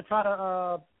 I'm going to try to,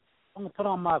 I'm going to put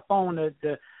on my phone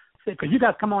to because you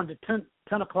guys come on to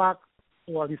 10 o'clock,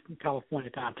 or at least in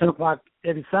California time, 10 o'clock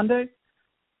every Sunday,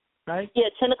 right? Yeah,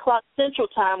 10 o'clock Central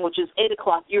Time, which is 8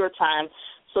 o'clock your time.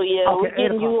 So, yeah, we're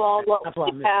getting you all up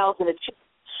with the pals and the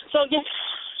so, yeah.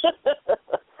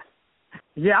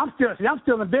 Yeah, I'm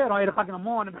still in bed on 8 o'clock in the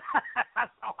morning.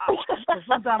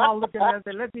 Sometimes I'll look at it and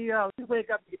say, let me wake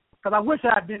up, because I wish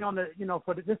I had been on the,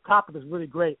 for this topic is really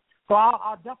great. So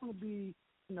I'll definitely be,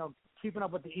 keeping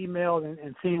up with the emails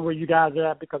and seeing where you guys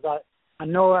are at, because I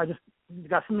know I just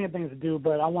got so many things to do,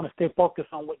 but I want to stay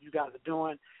focused on what you guys are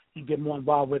doing and get more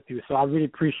involved with you. So I really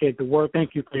appreciate the work.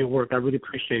 Thank you for your work. I really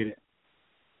appreciate it.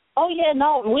 Oh, yeah,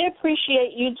 no, we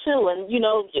appreciate you, too. And,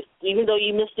 even though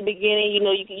you missed the beginning,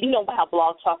 you know how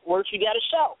Blog Talk works. You got a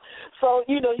show. So,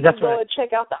 you That's can go right. and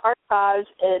check out the archives.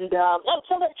 And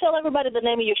tell everybody the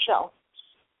name of your show.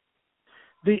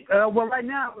 Well, right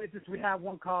now we have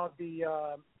one called the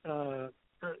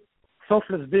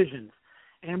Socialist Visions.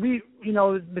 And we,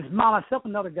 Ms. Ma, myself,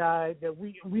 another guy, that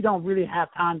we don't really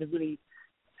have time to really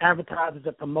advertise it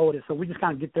or promote it. So we just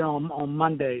kind of get there on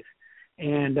Mondays.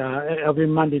 And every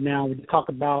Monday now we talk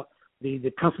about the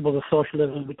principles of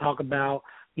socialism. We talk about,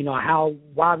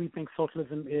 why we think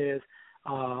socialism is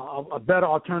a better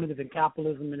alternative than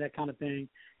capitalism and that kind of thing.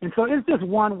 And so it's just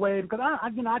one way, because I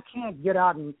can't get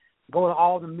out and go to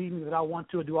all the meetings that I want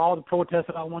to, or do all the protests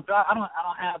that I want to. I don't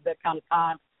have that kind of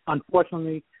time,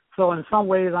 unfortunately. So in some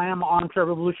ways I am an armchair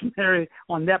revolutionary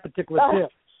on that particular tip.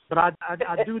 But I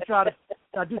do try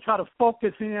to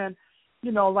focus in,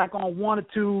 like on one or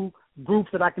two groups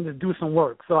that I can just do some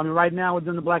work. So, right now we're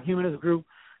doing the Black Humanist group,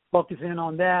 focusing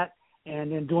on that,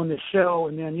 and then doing this show,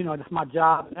 and then, that's my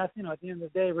job. And that's, at the end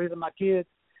of the day, raising my kids,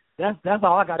 that's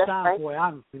all I got time for,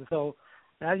 honestly. So,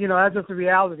 that's just the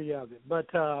reality of it. But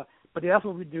yeah, that's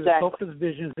what we do, Socialist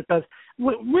Visions, because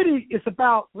really it's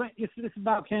about,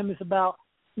 Kim, it's about,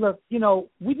 look,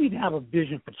 we need to have a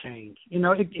vision for change.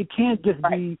 It can't just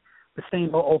be the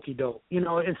same old okie doke,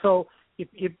 and so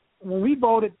if when we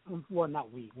voted, well,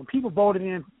 not we, when people voted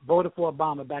for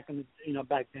Obama back in the,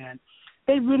 back then,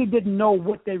 they really didn't know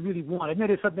what they really wanted.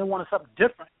 They wanted something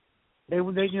different. They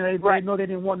know they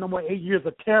didn't want no more 8 years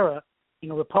of terror,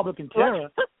 Republican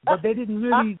terror, but they didn't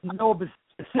really know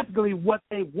specifically what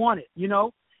they wanted,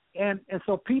 and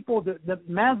so people, the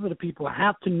mass of the people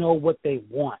have to know what they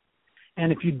want.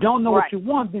 And if you don't know what you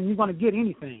want, then you're going to get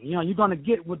anything. You're going to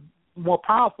get what more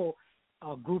powerful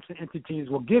groups and entities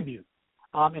will give you.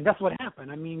 And that's what happened.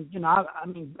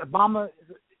 Obama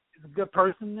is a good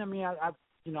person.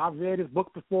 I've read his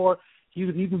book before. He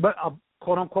was even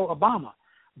quote unquote Obama.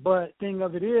 But thing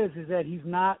of it is that he's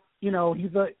not. He's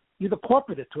a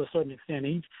corporatist to a certain extent.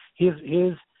 His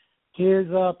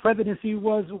presidency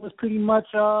was pretty much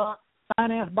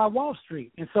financed by Wall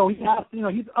Street, and so he has.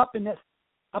 He's up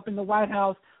in the White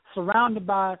House, surrounded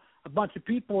by a bunch of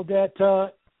people that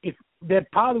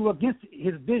probably were against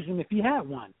his vision if he had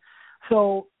one.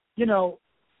 So,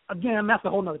 again, that's a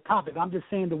whole other topic. I'm just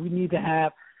saying that we need to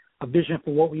have a vision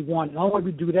for what we want. And the only way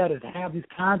we do that is to have these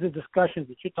kinds of discussions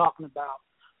that you're talking about,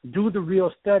 do the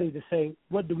real study to say,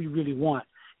 what do we really want?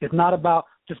 It's not about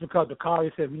just because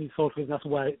Bakari said we need socialism, that's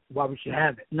why we should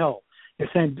have it. No.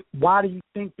 It's saying, why do you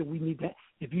think that we need to,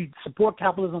 if you support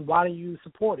capitalism, why do you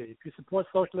support it? If you support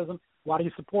socialism, why do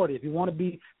you support it? If you want to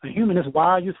be a humanist, why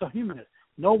are you so humanist?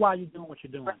 Know why you're doing what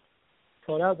you're doing.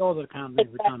 So those are the kind of things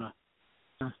we're trying to.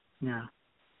 Yeah.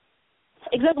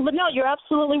 Exactly, but no, you're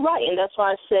absolutely right, and that's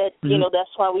why I said, you know,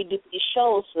 that's why we do these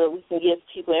shows, so that we can give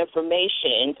people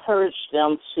information, encourage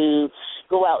them to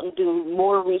go out and do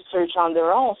more research on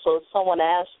their own. So if someone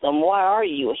asks them, why are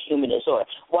you a humanist, or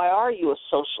why are you a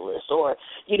socialist, or,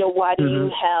 you know, why do you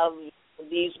have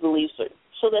these beliefs, or,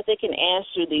 so that they can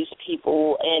answer these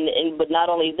people, and but not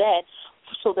only that,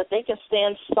 so that they can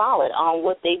stand solid on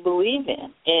what they believe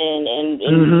in,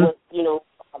 and what, you know,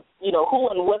 who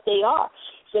and what they are.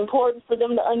 It's important for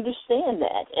them to understand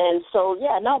that. And so,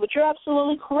 yeah, no, but you're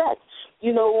absolutely correct.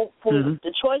 You know, for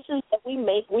the choices that we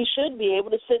make, we should be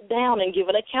able to sit down and give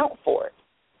an account for it.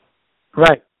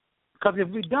 Right. Because if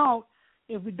we don't,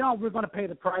 we're going to pay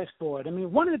the price for it. I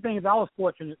mean, one of the things I was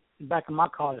fortunate back in my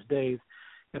college days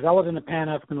is I was in the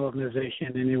Pan-African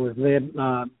organization, and it was led,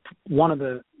 one of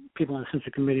the people in the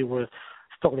Central Committee was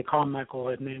Stokely Carmichael.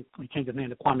 His name, he changed his name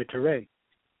to Kwame Ture.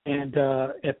 And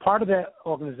a part of that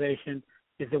organization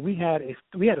is that we had a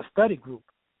study group,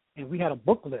 and we had a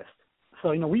book list.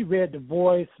 So, you know, we read Du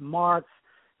Bois, Marx,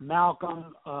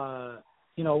 Malcolm,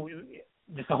 you know,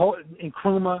 just a whole,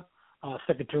 Nkrumah,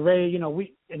 Secretary. You know,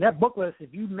 in that book list,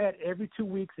 if you met every 2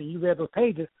 weeks and you read those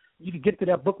pages, you could get to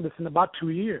that book list in about 2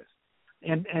 years.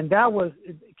 And that was,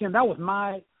 again, that was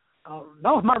my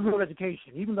real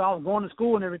education. Even though I was going to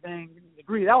school and everything,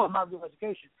 degree, that was my real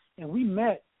education. And we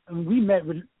met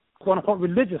quote unquote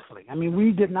religiously. I mean,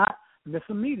 we did not miss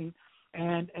a meeting,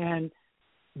 and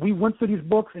we went through these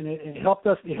books, and it helped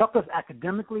us. It helped us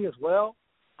academically as well,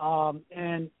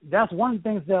 and that's one of the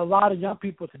things that a lot of young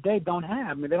people today don't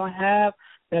have. I mean, they don't have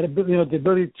that ability, the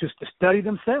ability to study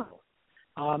themselves.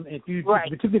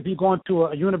 Particularly if you go into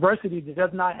a university that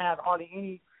does not have hardly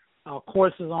any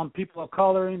courses on people of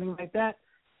color or anything like that,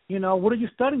 you know, what are you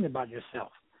studying about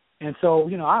yourself? And so,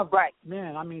 you know,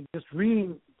 just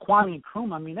reading Kwame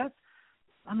Nkrumah,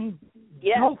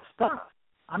 dope stuff.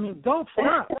 Dope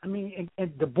stuff.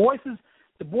 And Du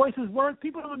Bois's work,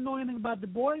 people don't know anything about Du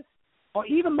Bois, or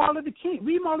even Martin Luther King.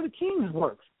 Read Martin Luther King's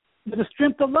works, The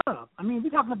Strength of Love. I mean, we're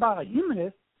talking about a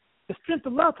humanist. The Strength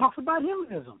of Love talks about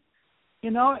humanism,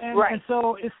 you know, and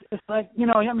so it's like, you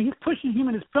know, I mean, he's pushing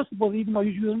humanist principles even though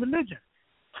he's using religion.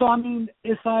 So, I mean,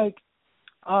 it's like,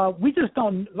 we just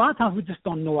don't, a lot of times we just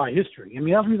don't know our history. I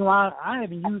mean, that's the reason why I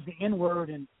haven't used the N-word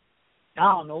in,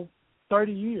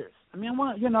 30 years. I mean,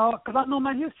 because I know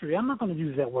my history. I'm not going to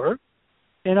use that word,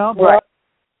 you know. But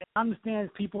I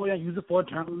understand people that use it for a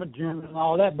term of German and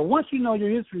all that. But once you know your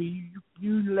history,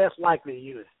 you're less likely to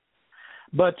use it.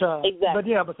 But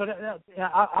exactly.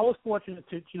 I was fortunate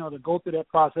to to go through that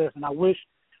process, and I wish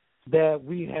that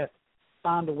we had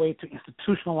found a way to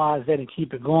institutionalize that and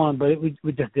keep it going. But we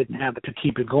just didn't have it to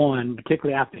keep it going,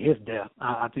 particularly after his death.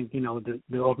 I think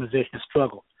the organization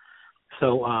struggled.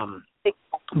 So,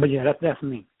 but yeah, that's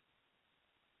me.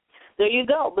 There you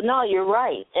go. But no, you're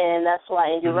right. And that's why,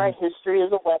 and you're right, history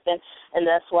is a weapon, and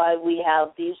that's why we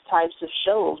have these types of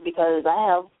shows, because I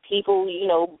have people,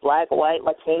 black, white,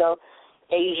 Latino,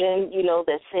 Asian,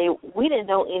 that say, we didn't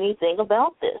know anything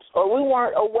about this, or we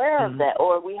weren't aware of that,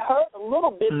 or we heard a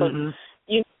little bit, but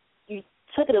you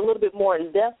took it a little bit more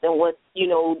in depth than what,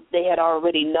 they had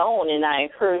already known, and I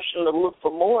encouraged them to look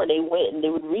for more. They went and they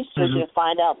would research and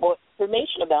find out more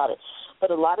information about it. But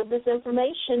a lot of this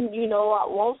information, I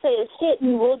won't say it's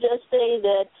hidden. We'll just say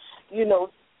that,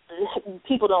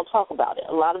 people don't talk about it.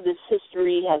 A lot of this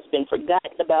history has been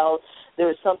forgotten about. There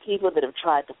are some people that have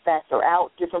tried to factor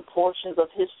out different portions of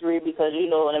history because,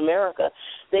 in America,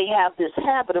 they have this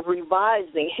habit of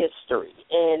revising history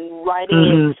and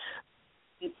writing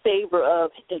in favor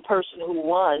of the person who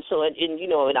won. So,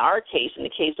 in our case, in the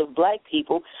case of black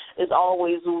people, it's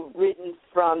always written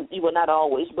from, well, not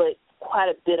always, but quite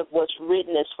a bit of what's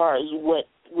written as far as what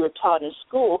we're taught in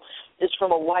school is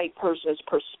from a white person's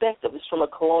perspective. It's from a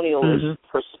colonialist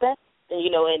perspective,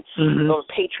 or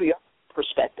patriarchal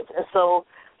perspective. And so,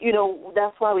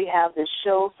 that's why we have this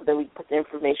show, so that we put the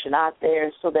information out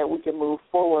there so that we can move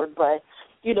forward. But,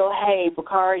 hey,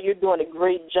 Bakari, you're doing a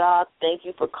great job. Thank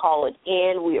you for calling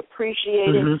in. We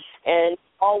appreciate it. And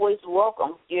always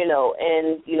welcome,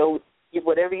 and,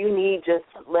 whatever you need, just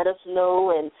let us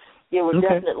know. And, we're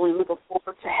definitely looking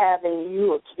forward to having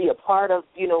you to be a part of,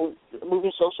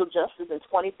 moving social justice in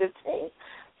 2015.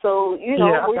 So, we're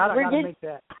gotta make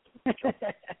that. It's going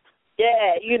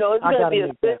to be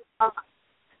a good time.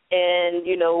 And,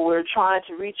 we're trying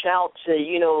to reach out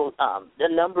to, a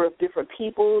number of different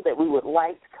people that we would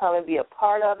like to come and be a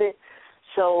part of it.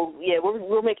 So,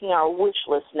 we're making our wish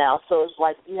list now. So it's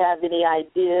like, if you have any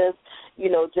ideas,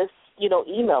 just,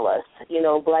 email us,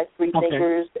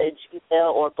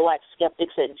 blackfreethinkers@gmail or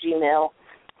blackskeptics@gmail,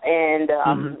 and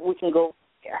we can go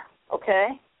there,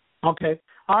 okay? Okay.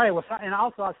 All right. Well, and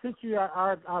also I sent you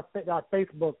our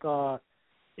Facebook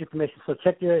information. So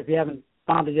check if you haven't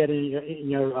found it yet in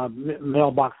your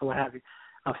mailbox or what have you.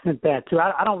 I've sent that too.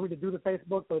 I don't really do the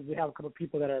Facebook, but we have a couple of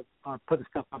people that are putting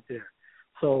stuff up there.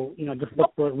 So just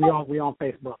look for it. We on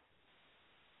Facebook.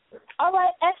 All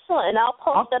right, excellent. And I'll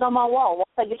post that on my wall once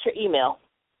I get your email.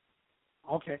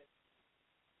 Okay.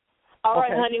 All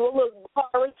right, honey. Well, look,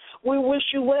 Harvard, we wish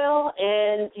you well.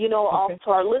 And, also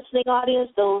to our listening audience,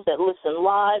 those that listen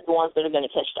live, the ones that are going to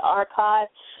catch the archive,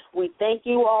 we thank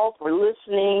you all for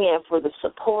listening and for the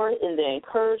support and the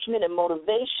encouragement and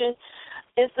motivation.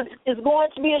 It's going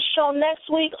to be a show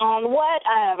next week on what?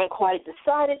 I haven't quite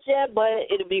decided yet, but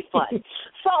it'll be fun.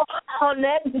 So on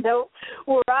that note,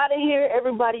 we're out of here.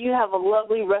 Everybody, you have a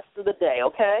lovely rest of the day,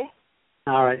 okay?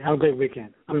 All right. Have a great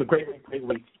weekend. Have a great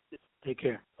week. Take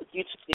care. You too.